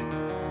replied.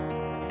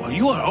 "But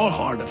you are all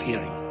hard of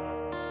hearing.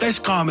 That's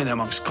common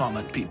amongst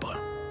common people.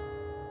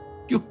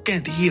 You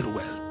can't hear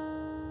well."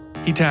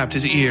 He tapped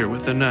his ear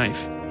with the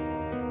knife.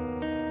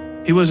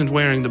 He wasn't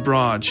wearing the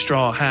broad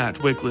straw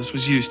hat Wycliffe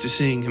was used to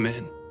seeing him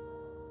in.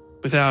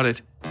 Without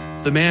it,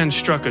 the man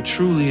struck a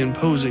truly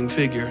imposing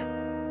figure.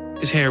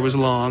 His hair was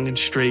long and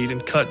straight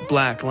and cut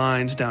black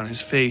lines down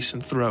his face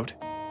and throat.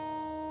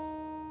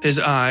 His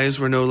eyes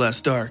were no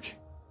less dark,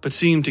 but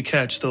seemed to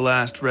catch the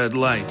last red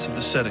lights of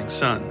the setting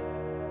sun.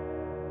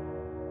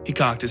 He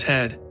cocked his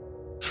head,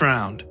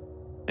 frowned,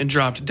 and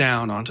dropped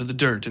down onto the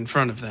dirt in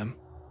front of them.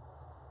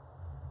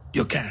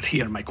 "You can't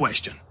hear my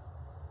question?"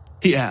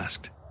 he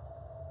asked.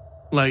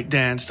 Light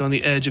danced on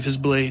the edge of his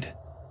blade.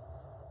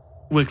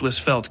 Wycliffe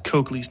felt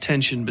Coakley's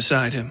tension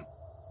beside him.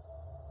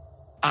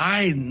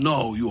 "I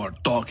know you are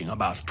talking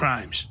about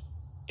crimes,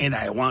 and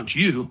I want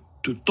you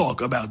to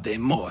talk about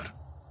them more,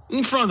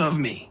 in front of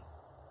me.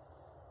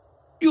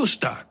 You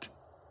start."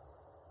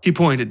 He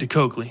pointed to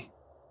Coakley.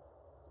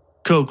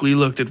 Coakley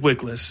looked at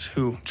Wycliffe,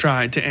 who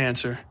tried to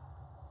answer.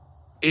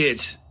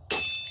 "It's..."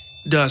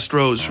 Dust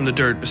rose from the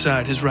dirt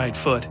beside his right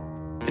foot,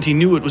 and he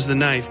knew it was the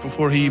knife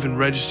before he even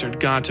registered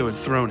Gatto had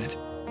thrown it.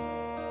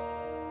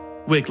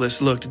 Wycliffe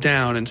looked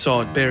down and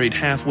saw it buried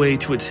halfway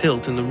to its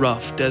hilt in the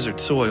rough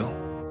desert soil,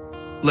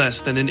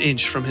 less than an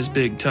inch from his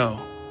big toe.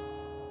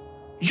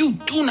 "You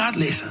do not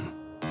listen,"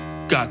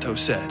 Gatto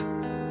said.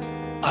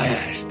 "I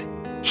asked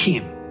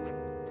him,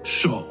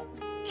 so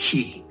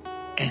he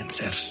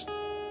answers."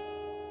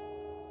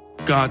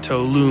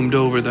 Gatto loomed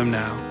over them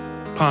now,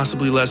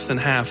 possibly less than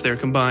half their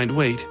combined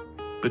weight,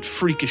 but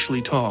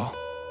freakishly tall.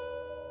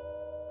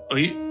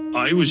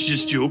 I was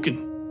just joking,"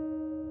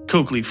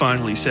 Coakley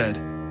finally said.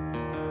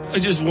 "I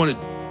just wanted...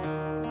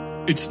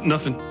 It's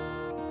nothing."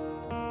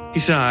 He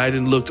sighed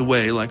and looked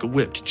away like a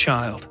whipped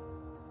child.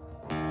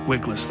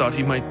 Wycliffe thought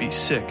he might be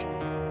sick.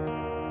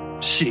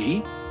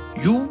 "See,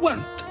 you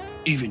weren't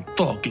even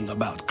talking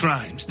about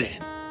crimes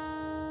then,"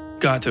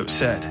 Gatto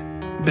said,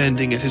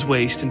 bending at his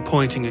waist and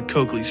pointing at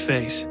Coakley's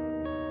face.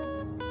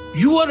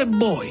 "You are a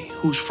boy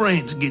whose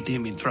friends get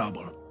him in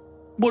trouble.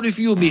 But if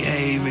you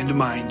behave and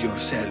mind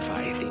yourself,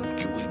 I think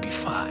you will be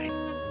fine."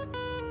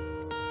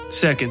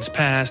 Seconds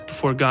passed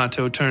before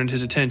Gato turned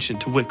his attention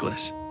to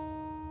Wickless.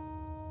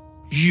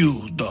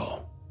 "You,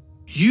 though.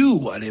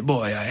 You are a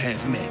boy I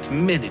have met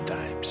many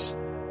times."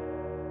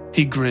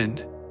 He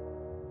grinned.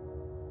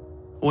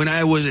 "When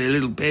I was a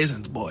little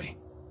peasant boy,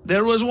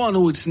 there was one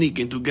who would sneak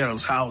into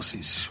girls'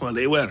 houses while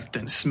they worked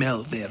and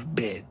smell their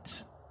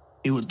beds.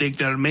 He would take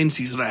their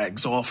menses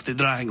rags off the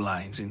drying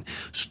lines and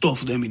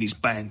stuff them in his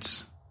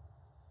pants."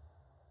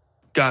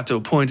 Gato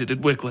pointed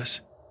at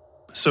Wickless,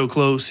 so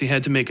close he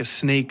had to make a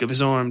snake of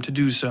his arm to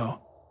do so.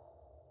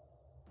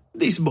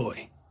 "This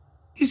boy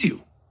is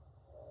you."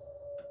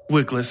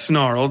 Wickless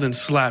snarled and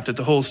slapped at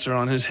the holster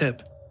on his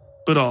hip,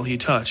 but all he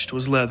touched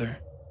was leather.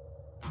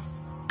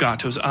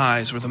 Gato's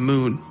eyes were the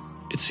moon,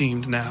 it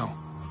seemed now.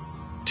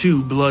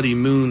 2 bloody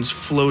moons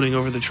floating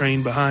over the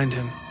train behind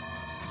him.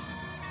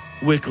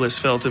 Wickless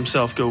felt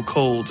himself go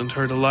cold and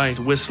heard a light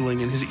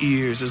whistling in his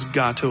ears as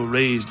Gato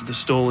raised the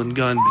stolen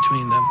gun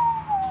between them.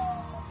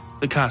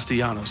 The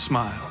Castellano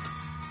smiled.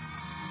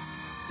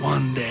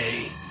 "One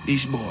day,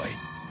 this boy,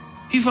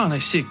 he found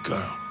a sick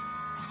girl,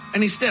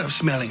 and instead of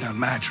smelling her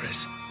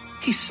mattress,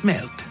 he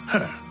smelled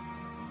her,"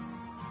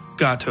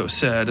 Gato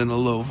said in a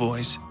low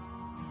voice.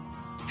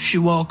 "She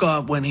woke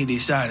up when he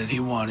decided he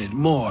wanted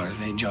more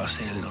than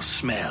just a little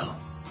smell.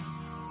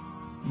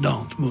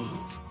 Don't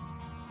move."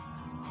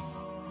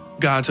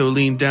 Gato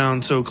leaned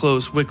down so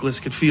close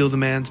Wickless could feel the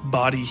man's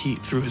body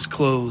heat through his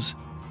clothes,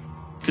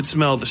 could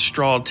smell the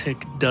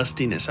straw-tick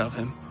dustiness of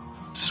him,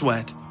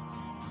 sweat,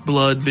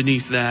 blood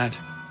beneath that,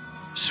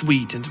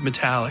 sweet and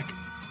metallic.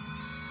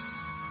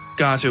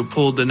 Gato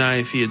pulled the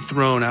knife he had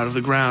thrown out of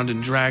the ground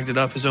and dragged it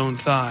up his own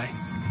thigh.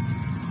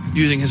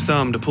 Using his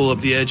thumb to pull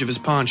up the edge of his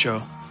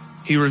poncho,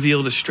 he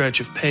revealed a stretch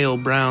of pale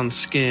brown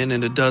skin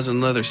and a dozen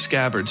leather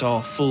scabbards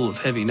all full of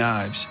heavy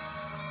knives.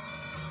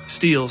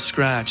 Steel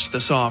scratched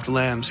the soft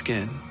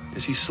lambskin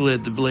as he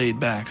slid the blade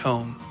back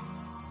home.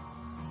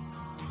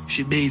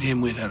 "She beat him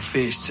with her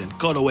fists and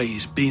cut away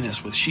his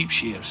penis with sheep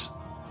shears,"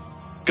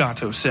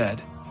 Gato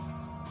said.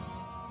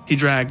 He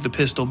dragged the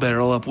pistol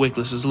barrel up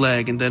Wickless's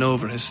leg and then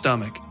over his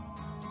stomach,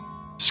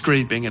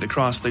 scraping it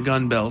across the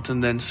gun belt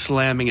and then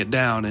slamming it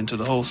down into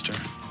the holster.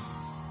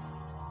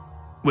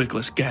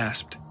 Wickless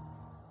gasped,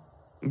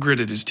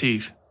 gritted his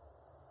teeth.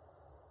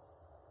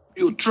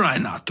 "You try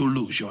not to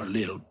lose your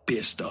little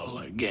pistol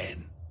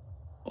again,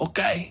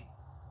 okay?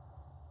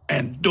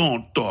 And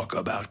don't talk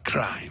about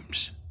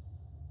crimes.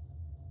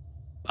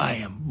 I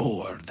am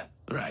bored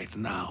right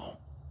now."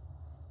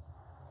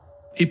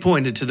 He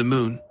pointed to the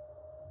moon,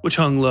 which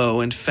hung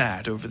low and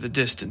fat over the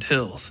distant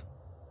hills.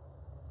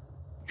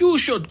 "You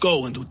should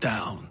go into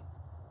town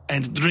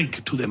and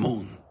drink to the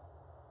moon,"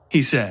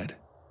 he said.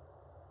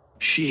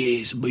 "She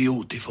is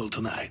beautiful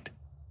tonight,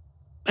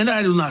 and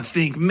I do not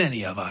think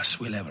many of us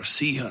will ever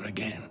see her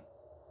again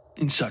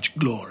in such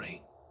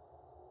glory."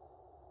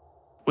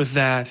 With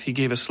that, he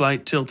gave a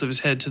slight tilt of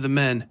his head to the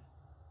men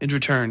and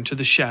returned to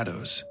the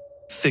shadows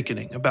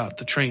thickening about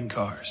the train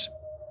cars.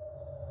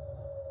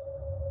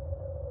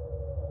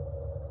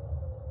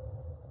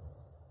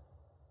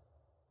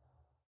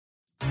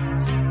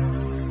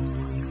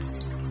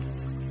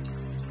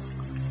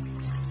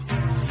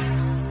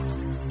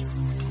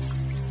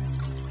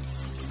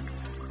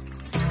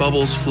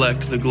 Bubbles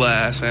flecked the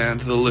glass and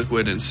the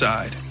liquid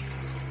inside,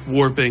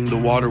 warping the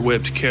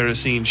water-whipped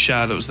kerosene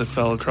shadows that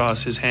fell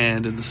across his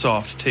hand in the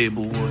soft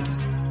table wood.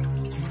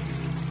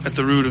 At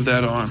the root of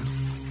that arm,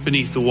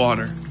 beneath the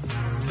water,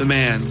 the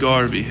man,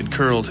 Garvey, had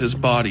curled his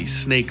body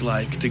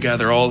snake-like to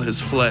gather all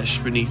his flesh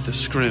beneath the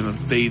scrim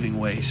of bathing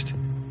waste.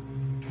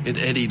 It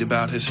eddied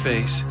about his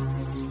face,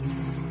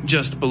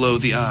 just below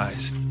the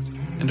eyes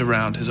and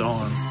around his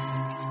arm.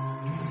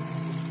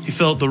 He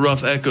felt the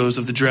rough echoes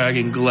of the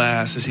dragging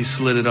glass as he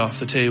slid it off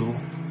the table.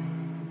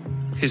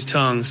 His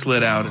tongue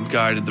slid out and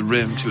guided the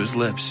rim to his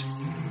lips.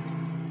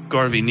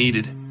 Garvey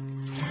needed,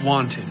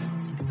 wanted,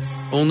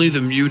 only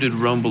the muted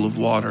rumble of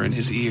water in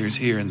his ears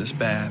here in this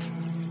bath.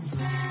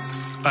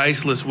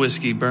 Iceless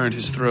whiskey burned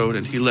his throat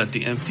and he let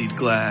the emptied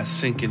glass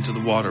sink into the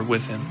water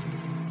with him,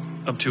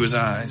 up to his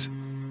eyes,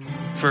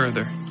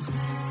 further.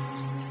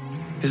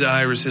 His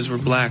irises were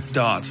black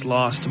dots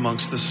lost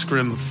amongst the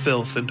scrim of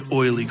filth and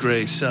oily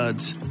gray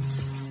suds.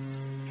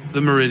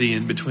 The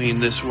meridian between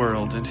this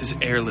world and his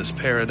airless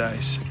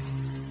paradise.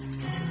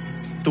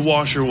 The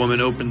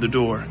washerwoman opened the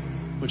door,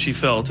 which he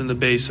felt in the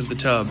base of the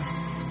tub,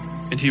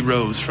 and he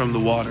rose from the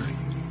water.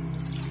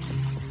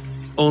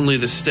 Only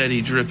the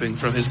steady dripping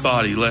from his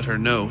body let her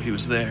know he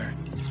was there.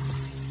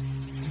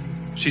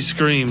 She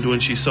screamed when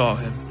she saw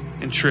him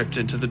and tripped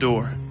into the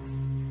door.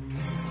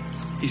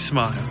 He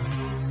smiled.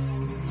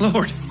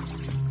 "Lord,"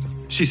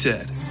 she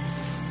said.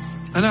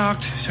 "I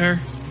knocked, sir,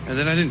 and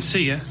then I didn't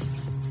see you."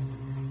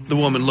 The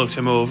woman looked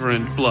him over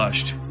and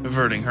blushed,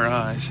 averting her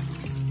eyes.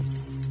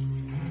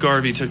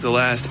 Garvey took the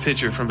last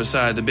pitcher from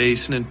beside the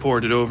basin and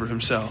poured it over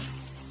himself.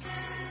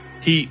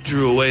 Heat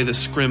drew away the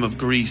scrim of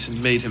grease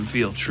and made him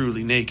feel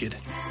truly naked.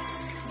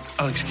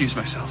 "I'll excuse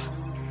myself."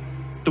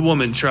 The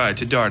woman tried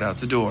to dart out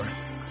the door.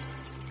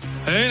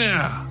 "Hey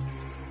now,"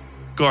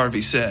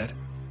 Garvey said,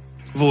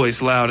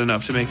 voice loud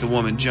enough to make the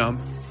woman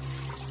jump.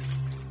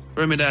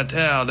 "Bring me that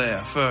towel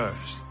there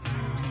first."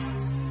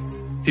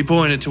 He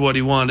pointed to what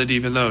he wanted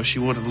even though she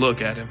wouldn't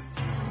look at him.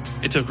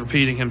 It took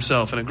repeating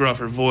himself in a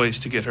gruffer voice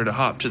to get her to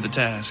hop to the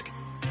task.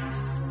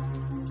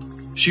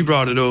 She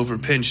brought it over,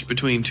 pinched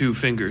between two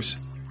fingers,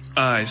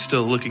 eyes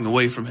still looking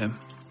away from him.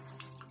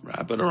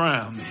 "Wrap it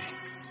around me."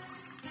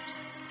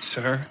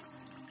 "Sir,"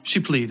 she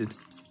pleaded.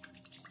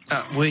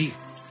 Wait,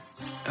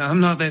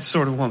 I'm not that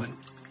sort of woman."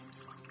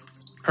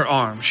 Her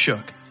arm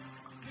shook.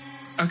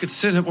 "I could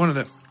send up one of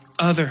the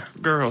other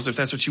girls if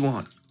that's what you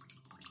want."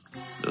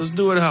 "Just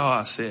do it how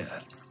I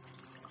said,"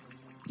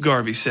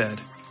 Garvey said,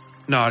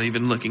 not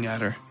even looking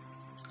at her.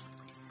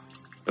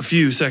 A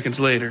few seconds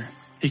later,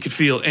 he could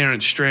feel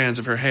errant strands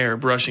of her hair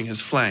brushing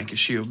his flank as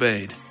she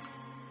obeyed.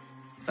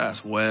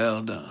 "That's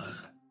well done."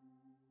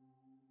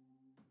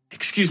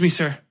 "Excuse me,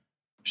 sir,"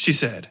 she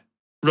said,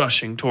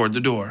 rushing toward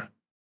the door.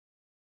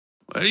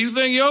 "Where do you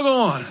think you're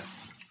going?"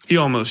 he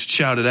almost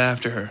shouted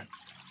after her,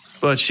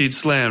 but she'd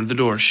slammed the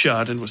door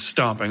shut and was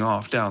stomping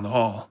off down the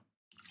hall.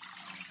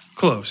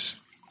 Close,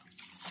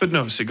 but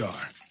no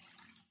cigar.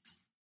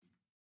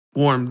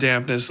 Warm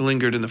dampness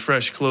lingered in the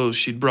fresh clothes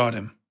she'd brought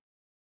him.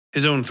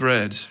 His own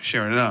threads,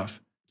 sure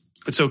enough,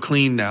 but so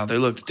clean now they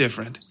looked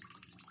different.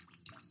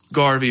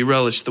 Garvey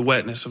relished the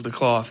wetness of the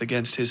cloth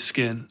against his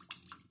skin.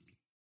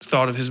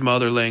 Thought of his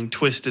mother laying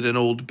twisted in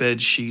old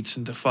bed sheets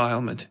and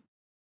defilement.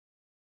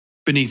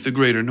 Beneath the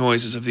greater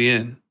noises of the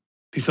inn,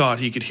 he thought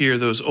he could hear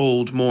those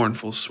old,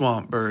 mournful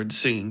swamp birds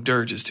singing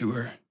dirges to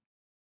her.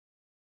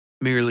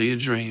 Merely a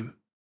dream.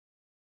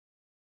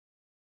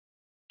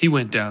 He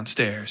went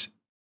downstairs.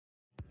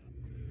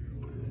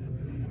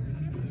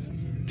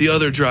 The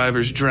other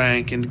drivers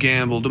drank and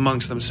gambled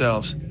amongst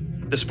themselves,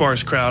 the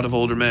sparse crowd of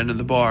older men in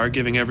the bar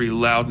giving every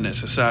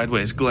loudness a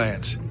sideways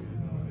glance.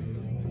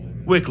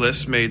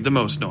 Wickless made the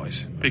most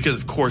noise, because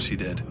of course he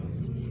did,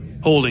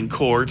 holding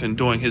court and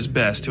doing his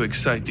best to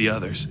excite the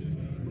others.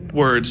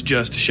 Words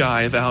just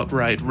shy of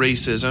outright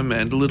racism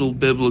and little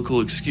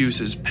biblical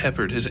excuses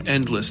peppered his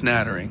endless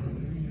nattering.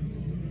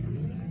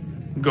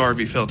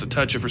 Garvey felt a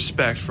touch of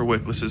respect for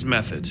Wickless's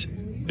methods,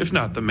 if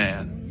not the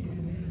man.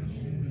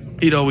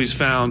 He'd always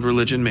found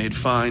religion made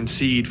fine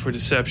seed for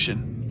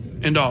deception,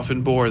 and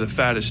often bore the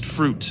fattest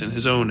fruits in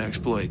his own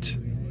exploits.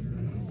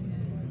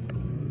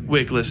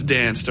 Wickless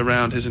danced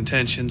around his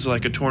intentions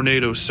like a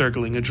tornado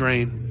circling a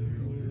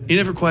drain. He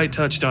never quite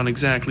touched on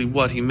exactly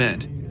what he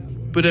meant,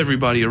 but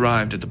everybody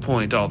arrived at the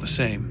point all the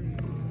same.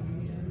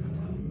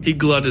 He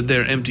glutted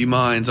their empty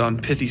minds on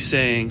pithy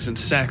sayings and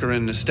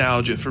saccharine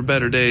nostalgia for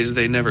better days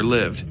they never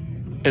lived,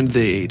 and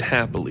they ate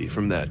happily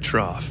from that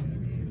trough.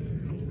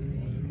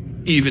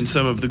 Even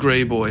some of the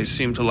Grey Boys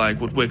seemed to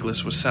like what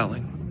Wickless was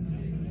selling.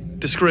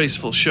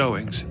 Disgraceful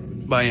showings,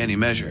 by any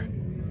measure,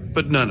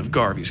 but none of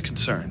Garvey's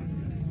concern.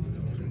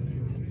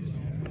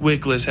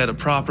 Wickless had a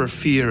proper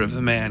fear of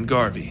the man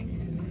Garvey,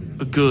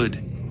 a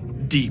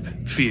good,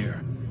 deep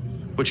fear,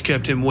 which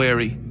kept him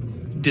wary,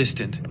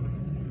 distant,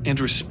 and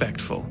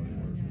respectful.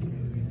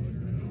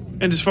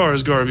 And as far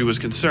as Garvey was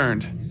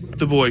concerned,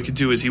 the boy could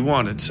do as he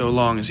wanted so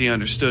long as he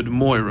understood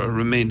Moira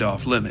remained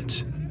off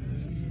limits.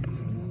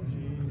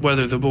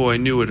 Whether the boy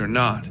knew it or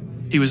not,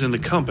 he was in the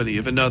company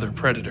of another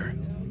predator,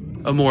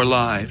 a more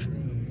lithe,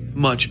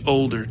 much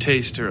older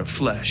taster of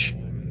flesh.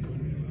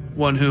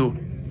 One who,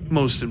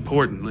 most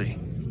importantly,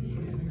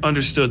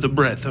 understood the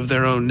breadth of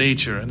their own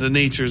nature and the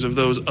natures of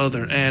those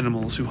other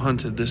animals who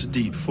hunted this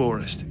deep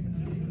forest.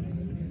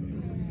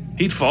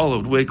 He'd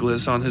followed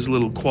Wickless on his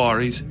little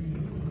quarries,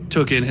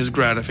 took in his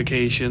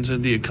gratifications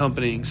and the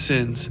accompanying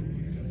sins.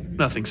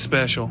 Nothing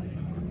special.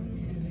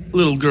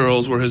 Little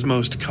girls were his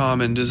most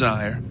common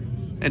desire,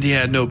 and he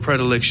had no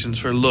predilections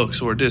for looks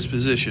or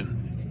disposition.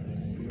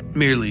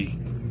 Merely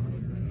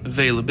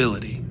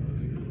availability.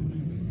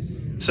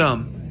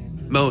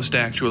 Most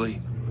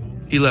actually,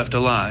 he left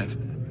alive,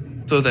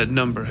 though that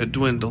number had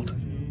dwindled.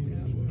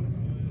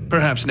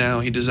 Perhaps now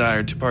he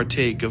desired to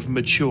partake of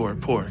mature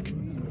pork,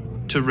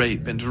 to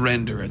rape and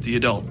render at the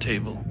adult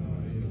table.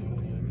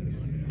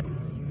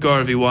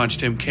 Garvey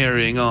watched him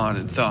carrying on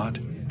and thought,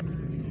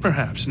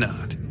 perhaps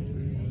not.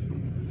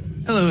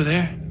 "Hello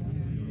there,"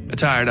 a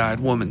tired-eyed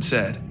woman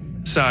said,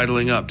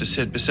 sidling up to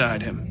sit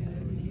beside him.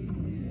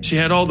 She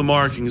had all the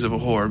markings of a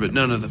whore, but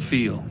none of the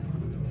feel.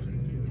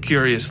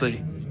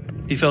 Curiously,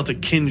 he felt a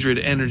kindred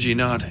energy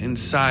not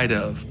inside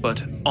of,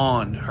 but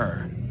on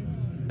her,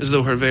 as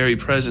though her very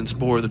presence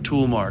bore the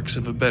tool marks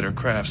of a better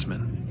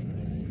craftsman.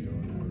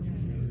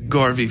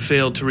 Garvey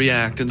failed to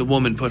react, and the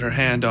woman put her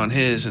hand on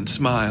his and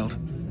smiled,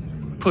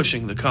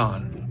 pushing the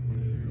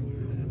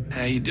con.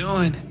 "How you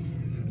doing?"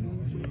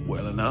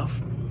 "Well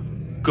enough,"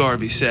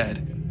 Garvey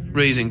said,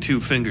 raising 2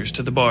 fingers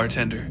to the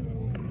bartender.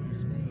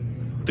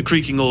 The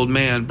creaking old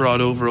man brought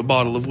over a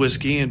bottle of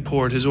whiskey and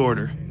poured his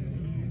order.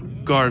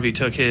 Garvey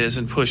took his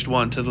and pushed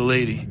one to the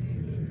lady.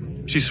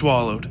 She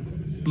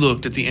swallowed,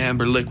 looked at the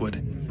amber liquid,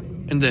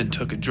 and then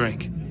took a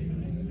drink.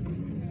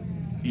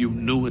 "You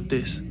new at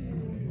this?"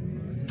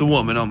 The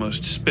woman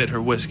almost spit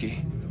her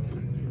whiskey.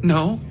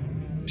 "No,"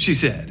 she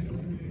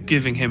said,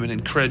 giving him an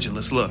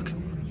incredulous look.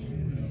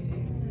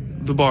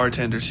 The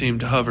bartender seemed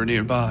to hover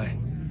nearby.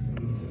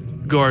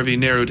 Garvey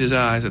narrowed his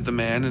eyes at the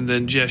man and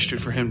then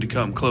gestured for him to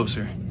come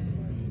closer.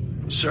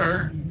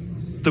 "Sir?"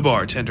 the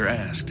bartender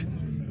asked.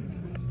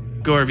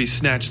 Garvey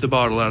snatched the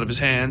bottle out of his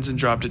hands and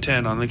dropped a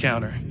 10 on the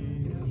counter.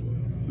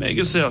 "Make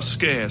yourself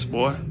scarce,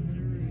 boy,"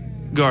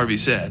 Garvey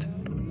said,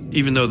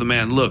 even though the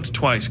man looked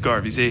twice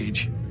Garvey's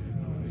age.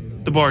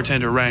 The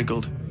bartender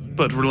rankled,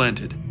 but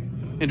relented,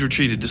 and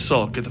retreated to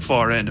sulk at the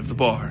far end of the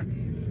bar.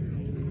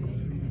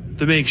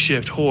 The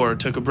makeshift whore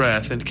took a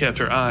breath and kept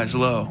her eyes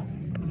low,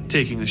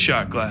 taking the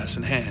shot glass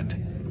in hand.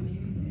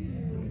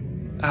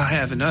 "I'll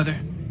have another,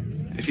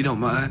 if you don't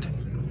mind,"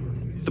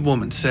 the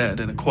woman said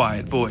in a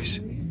quiet voice.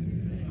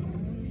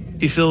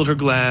 He filled her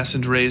glass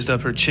and raised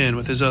up her chin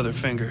with his other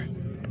finger.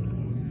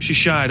 She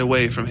shied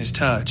away from his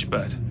touch,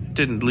 but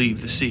didn't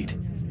leave the seat.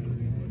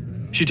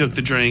 She took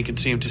the drink and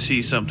seemed to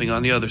see something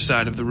on the other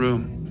side of the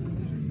room.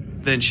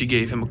 Then she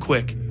gave him a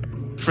quick,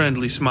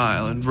 friendly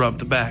smile and rubbed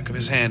the back of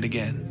his hand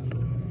again.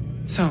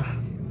 "So,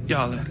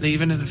 y'all are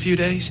leaving in a few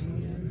days?"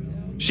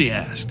 she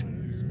asked.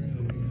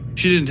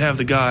 She didn't have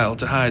the guile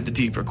to hide the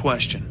deeper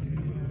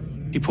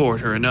question. He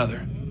poured her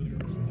another.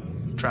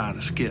 "Trying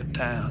to skip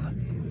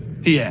town?"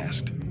 he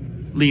asked,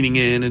 leaning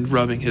in and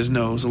rubbing his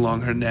nose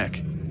along her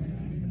neck.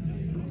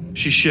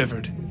 She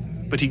shivered,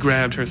 but he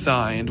grabbed her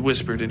thigh and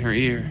whispered in her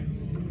ear,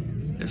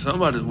 "If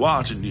somebody's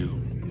watching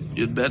you,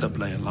 you'd better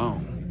play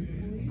along."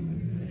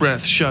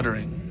 Breath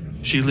shuddering,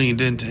 she leaned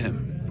into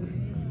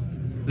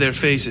him. Their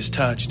faces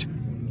touched,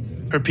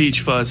 her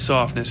peach fuzz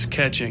softness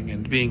catching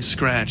and being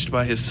scratched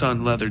by his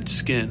sun-leathered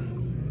skin.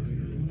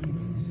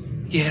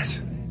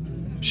 "Yes,"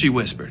 she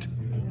whispered.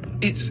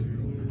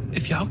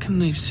 If y'all can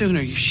leave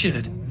sooner, you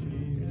should."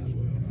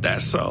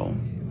 "That's so?"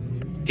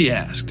 he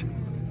asked,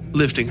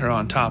 lifting her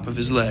on top of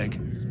his leg.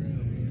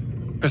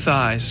 Her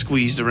thighs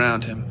squeezed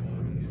around him,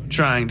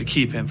 trying to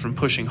keep him from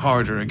pushing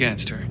harder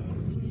against her.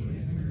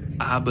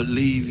 "I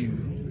believe you."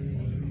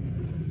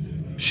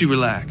 She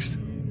relaxed,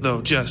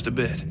 though just a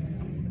bit.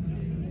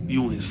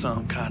 "You in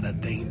some kind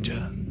of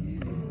danger?"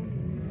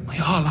 "We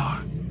all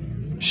are,"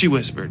 she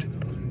whispered,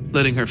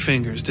 letting her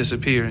fingers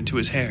disappear into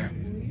his hair.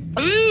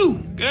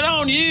 "Ooh, good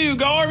on you,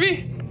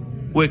 Garvey!"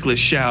 Wickless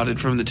shouted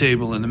from the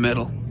table in the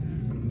middle.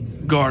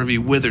 Garvey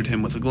withered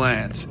him with a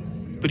glance,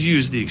 but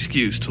used the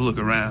excuse to look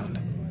around.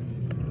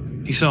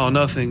 He saw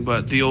nothing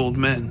but the old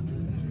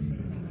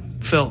men,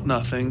 felt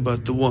nothing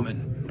but the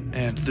woman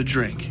and the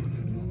drink,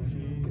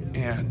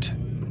 and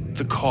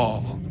the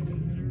call.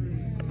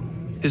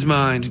 His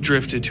mind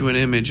drifted to an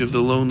image of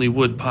the lonely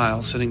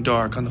woodpile sitting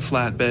dark on the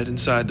flatbed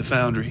inside the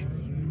foundry.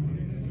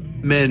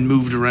 Men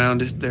moved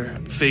around it, their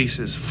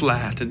faces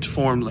flat and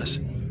formless,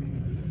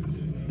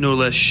 no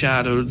less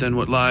shadowed than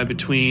what lie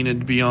between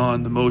and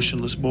beyond the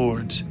motionless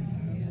boards.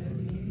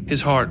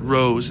 His heart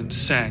rose and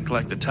sank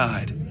like the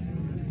tide,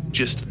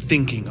 just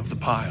thinking of the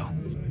pile.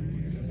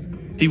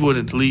 He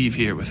wouldn't leave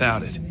here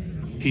without it,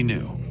 he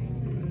knew.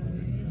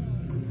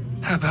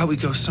 "How about we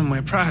go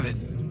somewhere private?"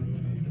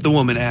 the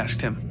woman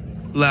asked him,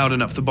 loud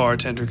enough the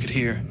bartender could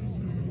hear.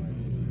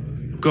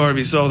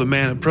 Garvey saw the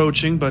man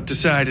approaching, but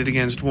decided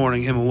against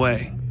warning him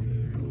away.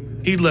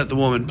 He'd let the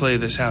woman play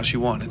this how she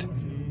wanted.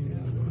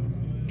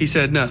 He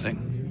said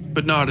nothing,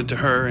 but nodded to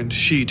her, and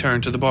she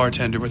turned to the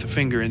bartender with a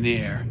finger in the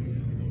air.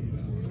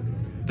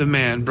 The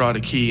man brought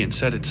a key and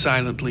set it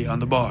silently on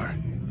the bar.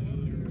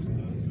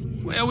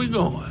 "Where we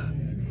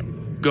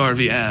going?"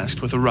 Garvey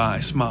asked with a wry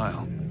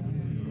smile.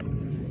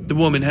 The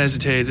woman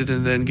hesitated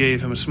and then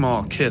gave him a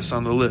small kiss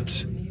on the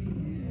lips.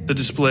 The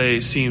display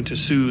seemed to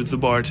soothe the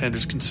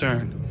bartender's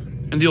concern,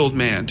 and the old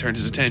man turned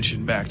his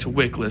attention back to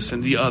Wickless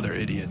and the other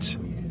idiots.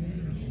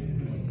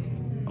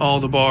 All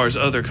the bar's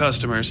other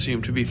customers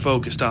seemed to be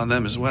focused on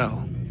them as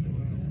well.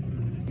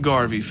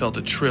 Garvey felt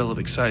a trill of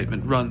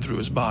excitement run through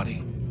his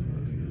body.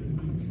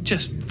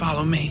 "Just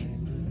follow me,"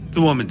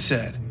 the woman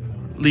said,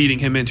 leading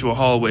him into a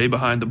hallway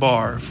behind the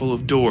bar full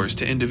of doors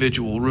to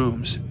individual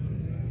rooms.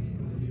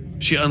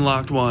 She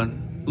unlocked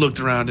one, looked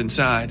around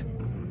inside,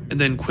 and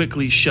then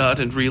quickly shut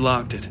and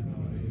relocked it.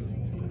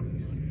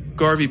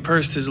 Garvey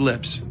pursed his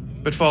lips,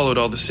 but followed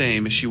all the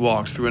same as she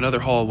walked through another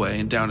hallway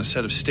and down a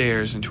set of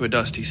stairs into a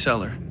dusty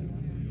cellar.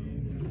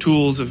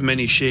 Tools of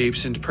many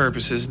shapes and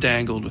purposes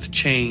dangled with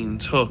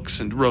chains, hooks,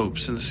 and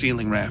ropes in the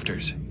ceiling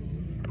rafters.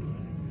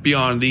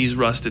 Beyond these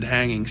rusted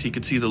hangings, he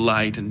could see the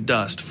light and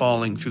dust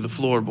falling through the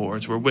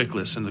floorboards where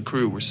Wickless and the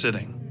crew were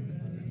sitting.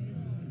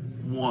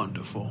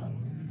 "Wonderful,"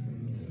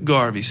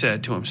 Garvey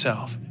said to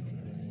himself.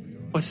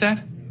 "What's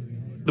that?"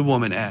 the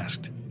woman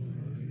asked.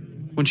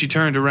 When she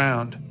turned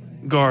around,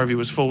 Garvey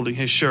was folding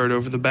his shirt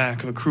over the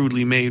back of a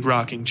crudely made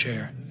rocking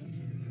chair.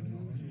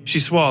 She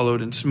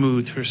swallowed and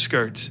smoothed her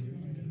skirts,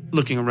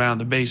 looking around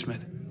the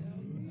basement.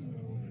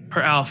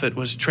 Her outfit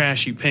was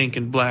trashy pink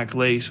and black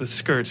lace with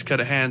skirts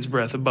cut a hand's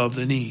breadth above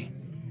the knee.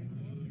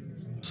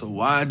 "So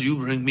why'd you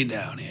bring me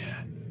down here?"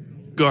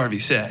 Garvey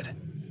said,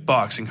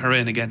 boxing her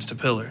in against a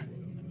pillar.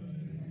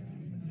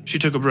 She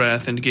took a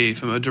breath and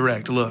gave him a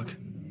direct look.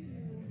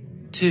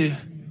 To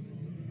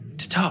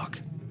talk,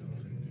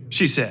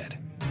 she said.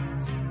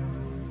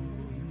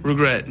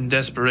 Regret and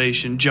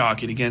desperation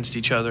jockeyed against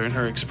each other in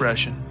her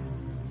expression.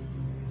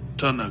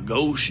 To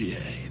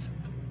negotiate,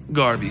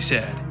 Garvey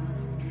said.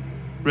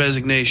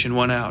 Resignation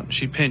won out and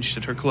she pinched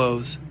at her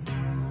clothes.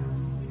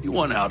 You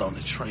went out on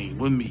a train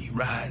with me,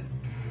 right?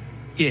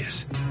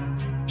 Yes,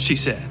 she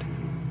said.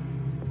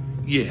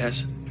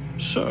 Yes,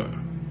 sir,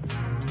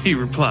 he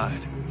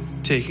replied,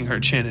 taking her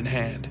chin in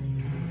hand.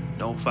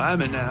 Don't fight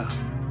me now.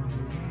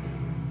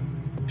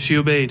 She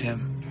obeyed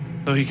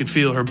him, though he could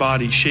feel her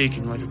body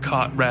shaking like a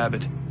caught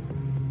rabbit,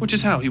 which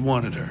is how he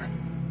wanted her.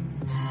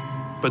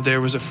 But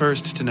there was a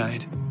first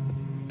tonight.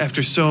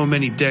 After so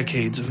many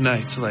decades of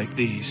nights like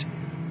these,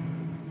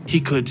 he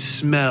could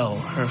smell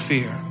her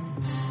fear.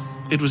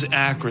 It was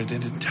acrid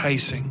and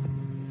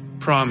enticing,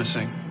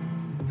 promising,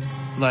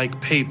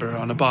 like paper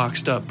on a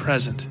boxed-up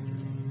present.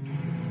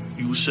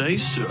 You say,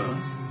 sir,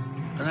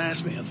 and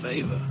ask me a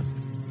favor.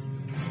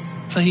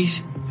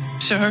 Please,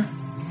 sir,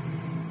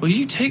 will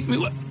you take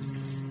me?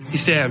 He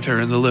stabbed her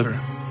in the liver,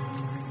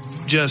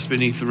 just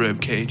beneath the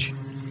rib cage,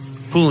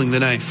 pulling the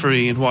knife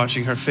free and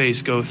watching her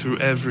face go through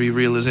every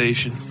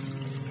realization.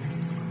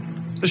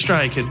 The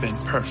strike had been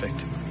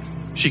perfect.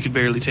 She could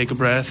barely take a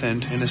breath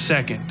and, in a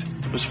second,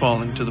 was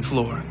falling to the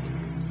floor.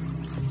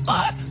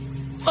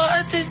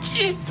 What did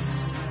you?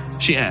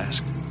 She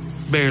asked,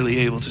 barely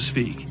able to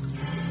speak.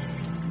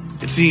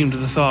 It seemed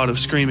the thought of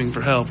screaming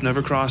for help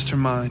never crossed her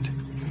mind,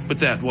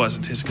 but that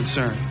wasn't his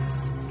concern.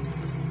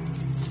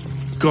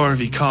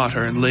 Garvey caught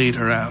her and laid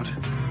her out,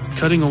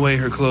 cutting away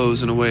her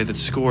clothes in a way that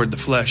scored the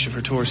flesh of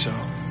her torso.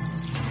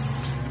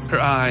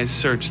 Her eyes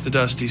searched the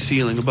dusty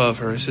ceiling above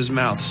her as his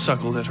mouth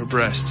suckled at her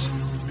breasts,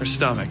 her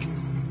stomach,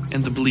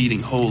 and the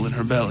bleeding hole in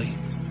her belly.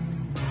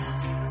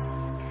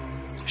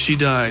 She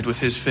died with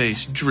his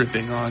face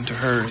dripping onto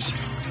hers,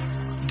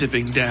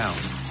 dipping down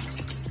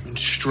and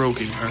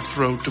stroking her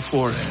throat to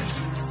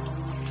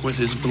forehead with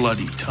his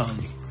bloody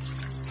tongue.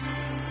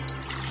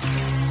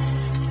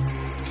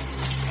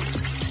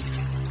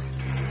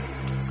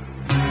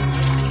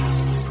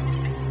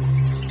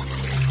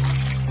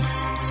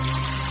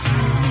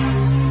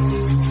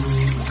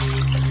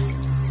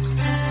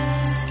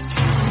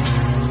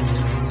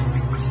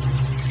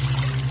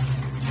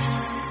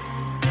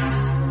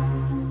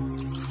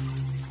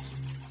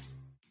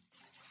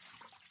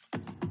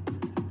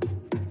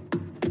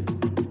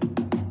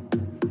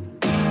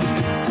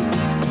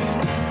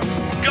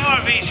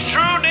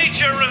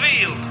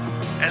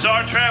 As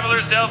our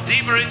travelers delve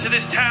deeper into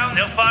this town,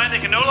 they'll find they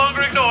can no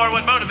longer ignore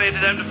what motivated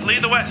them to flee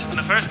the West in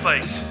the first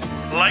place.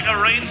 Like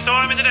a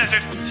rainstorm in the desert,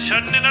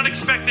 sudden and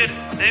unexpected,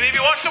 they may be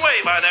washed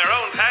away by their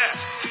own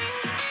pasts.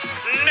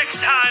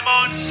 Next time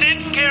on Sin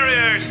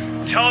Carriers,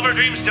 Tulliver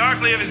dreams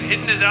darkly of his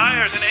hidden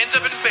desires and ends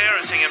up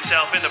embarrassing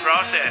himself in the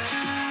process.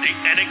 The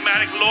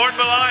enigmatic Lord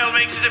Belial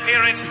makes his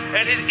appearance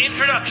at his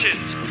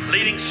introductions,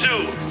 leading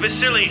Sue,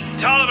 Vasily,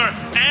 Tulliver,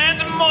 and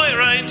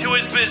Moira into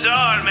his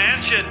bizarre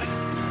mansion.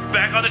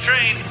 Back on the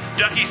train,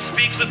 Ducky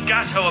speaks with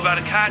Gatto about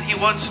a cat he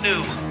once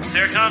knew.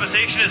 Their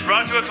conversation is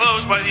brought to a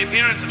close by the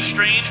appearance of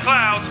strange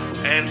clouds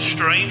and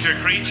stranger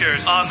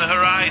creatures on the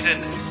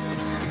horizon.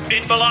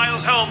 In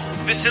Belial's home,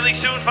 Vasily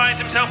soon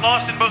finds himself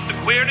lost in both the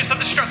queerness of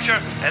the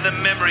structure and the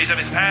memories of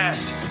his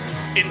past.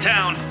 In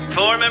town,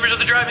 4 members of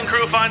the driving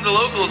crew find the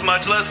locals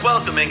much less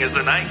welcoming as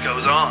the night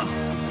goes on.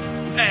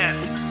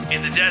 And,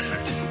 in the desert,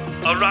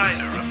 a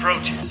rider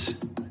approaches.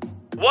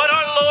 What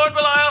are Lord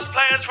Belial's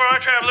plans for our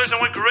travelers,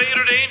 and what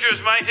greater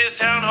dangers might his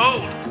town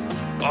hold?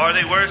 Are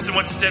they worse than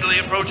what's steadily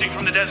approaching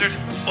from the desert,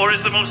 or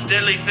is the most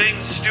deadly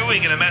thing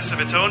stewing in a mess of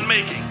its own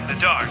making in a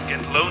dark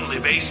and lonely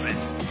basement?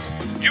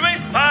 You may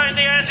find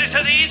the answers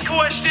to these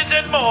questions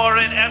and more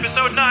in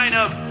episode 9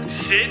 of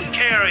Sin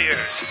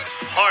Carriers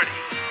Party.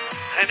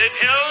 And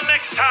until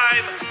next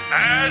time,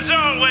 as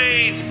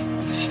always,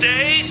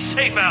 stay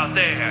safe out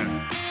there.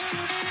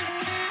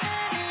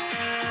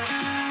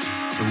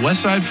 The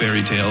West Side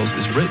Fairy Tales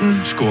is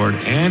written, scored,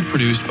 and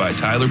produced by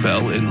Tyler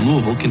Bell in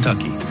Louisville,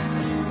 Kentucky.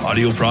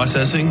 Audio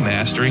processing,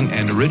 mastering,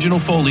 and original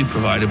Foley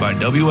provided by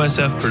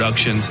WSF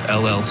Productions,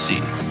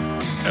 LLC.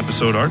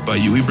 Episode art by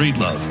Yui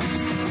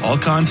Breedlove. All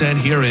content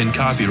herein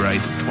copyright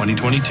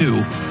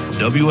 2022,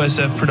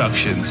 WSF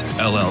Productions,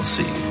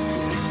 LLC.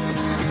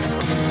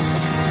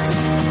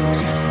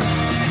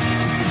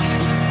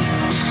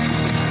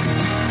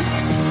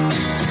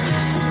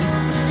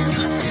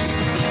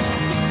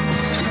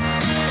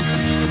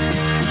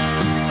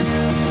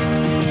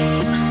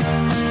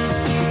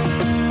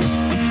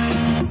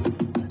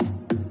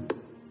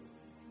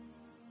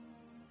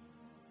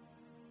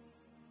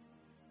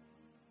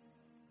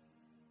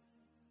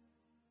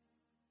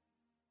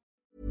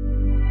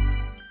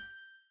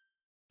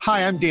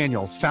 Hi, I'm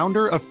Daniel,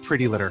 founder of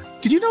Pretty Litter.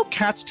 Did you know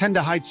cats tend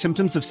to hide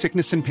symptoms of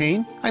sickness and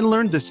pain? I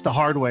learned this the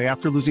hard way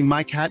after losing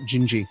my cat,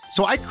 Gingy.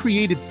 So I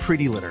created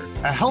Pretty Litter,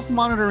 a health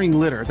monitoring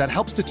litter that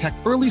helps detect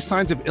early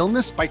signs of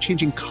illness by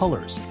changing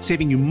colors,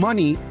 saving you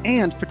money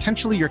and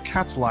potentially your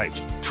cat's life.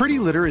 Pretty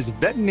Litter is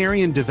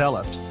veterinarian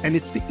developed, and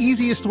it's the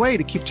easiest way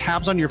to keep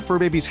tabs on your fur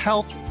baby's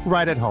health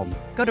right at home.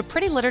 Go to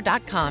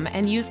prettylitter.com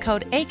and use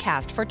code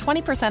ACAST for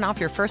 20% off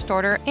your first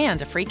order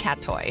and a free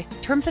cat toy.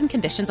 Terms and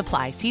conditions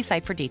apply. See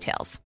site for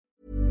details.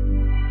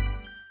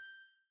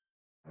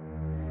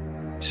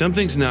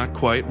 Something's not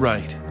quite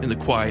right in the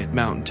quiet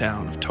mountain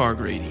town of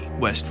Targrady,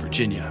 West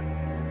Virginia.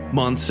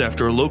 Months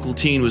after a local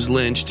teen was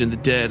lynched in the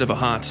dead of a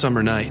hot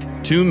summer night,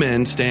 two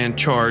men stand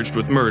charged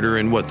with murder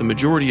in what the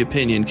majority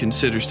opinion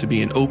considers to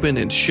be an open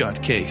and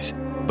shut case.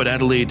 But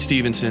Adelaide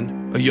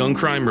Stevenson, a young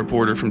crime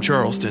reporter from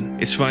Charleston,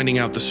 is finding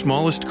out the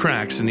smallest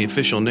cracks in the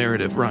official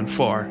narrative run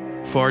far,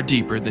 far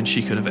deeper than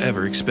she could have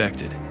ever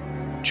expected.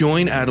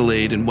 Join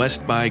Adelaide in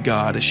West by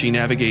God as she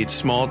navigates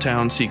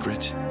small-town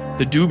secrets,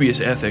 the dubious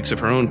ethics of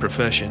her own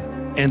profession,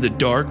 and the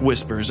dark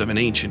whispers of an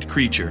ancient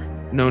creature,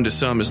 known to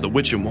some as the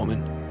Witchem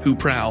Woman, who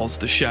prowls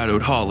the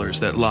shadowed hollers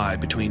that lie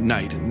between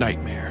night and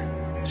nightmare.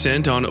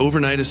 Sent on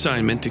overnight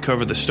assignment to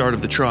cover the start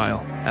of the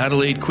trial,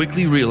 Adelaide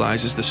quickly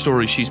realizes the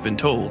story she's been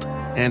told,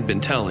 and been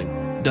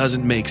telling,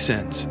 doesn't make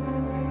sense.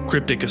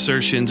 Cryptic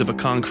assertions of a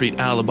concrete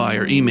alibi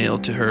are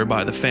emailed to her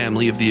by the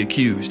family of the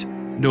accused.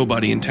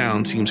 Nobody in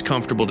town seems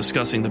comfortable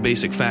discussing the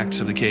basic facts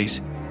of the case,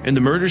 and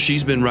the murder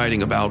she's been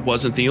writing about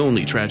wasn't the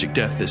only tragic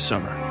death this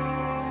summer.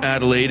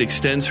 Adelaide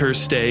extends her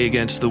stay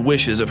against the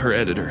wishes of her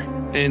editor,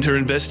 and her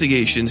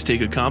investigations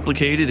take a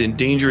complicated and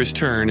dangerous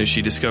turn as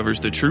she discovers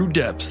the true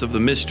depths of the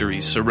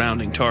mysteries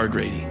surrounding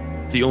Targrady.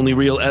 The only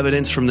real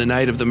evidence from the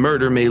night of the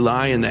murder may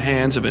lie in the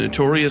hands of a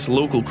notorious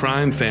local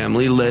crime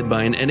family led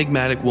by an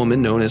enigmatic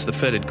woman known as the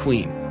Fetid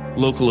Queen.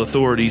 Local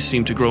authorities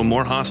seem to grow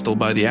more hostile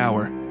by the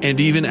hour, and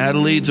even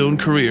Adelaide's own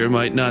career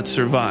might not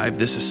survive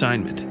this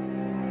assignment.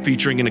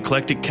 Featuring an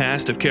eclectic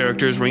cast of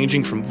characters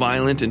ranging from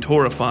violent and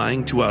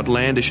horrifying to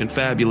outlandish and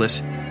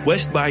fabulous,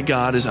 West by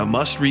God is a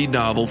must-read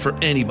novel for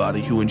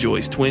anybody who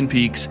enjoys Twin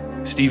Peaks,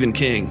 Stephen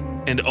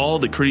King, and all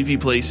the creepy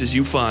places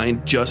you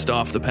find just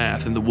off the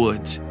path in the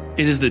woods.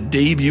 It is the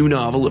debut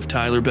novel of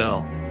Tyler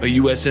Bell, a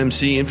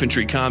USMC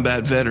infantry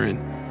combat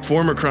veteran,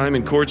 former crime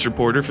and courts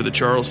reporter for the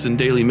Charleston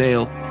Daily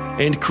Mail,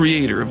 and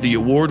creator of the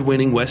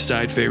award-winning West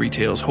Side Fairy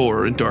Tales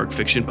horror and dark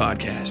fiction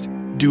podcast.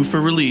 Due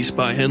for release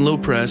by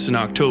Henlow Press in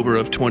October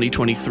of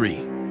 2023.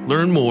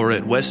 Learn more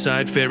at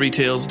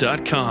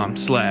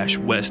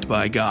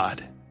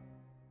westsidefairytales.com/westbygod.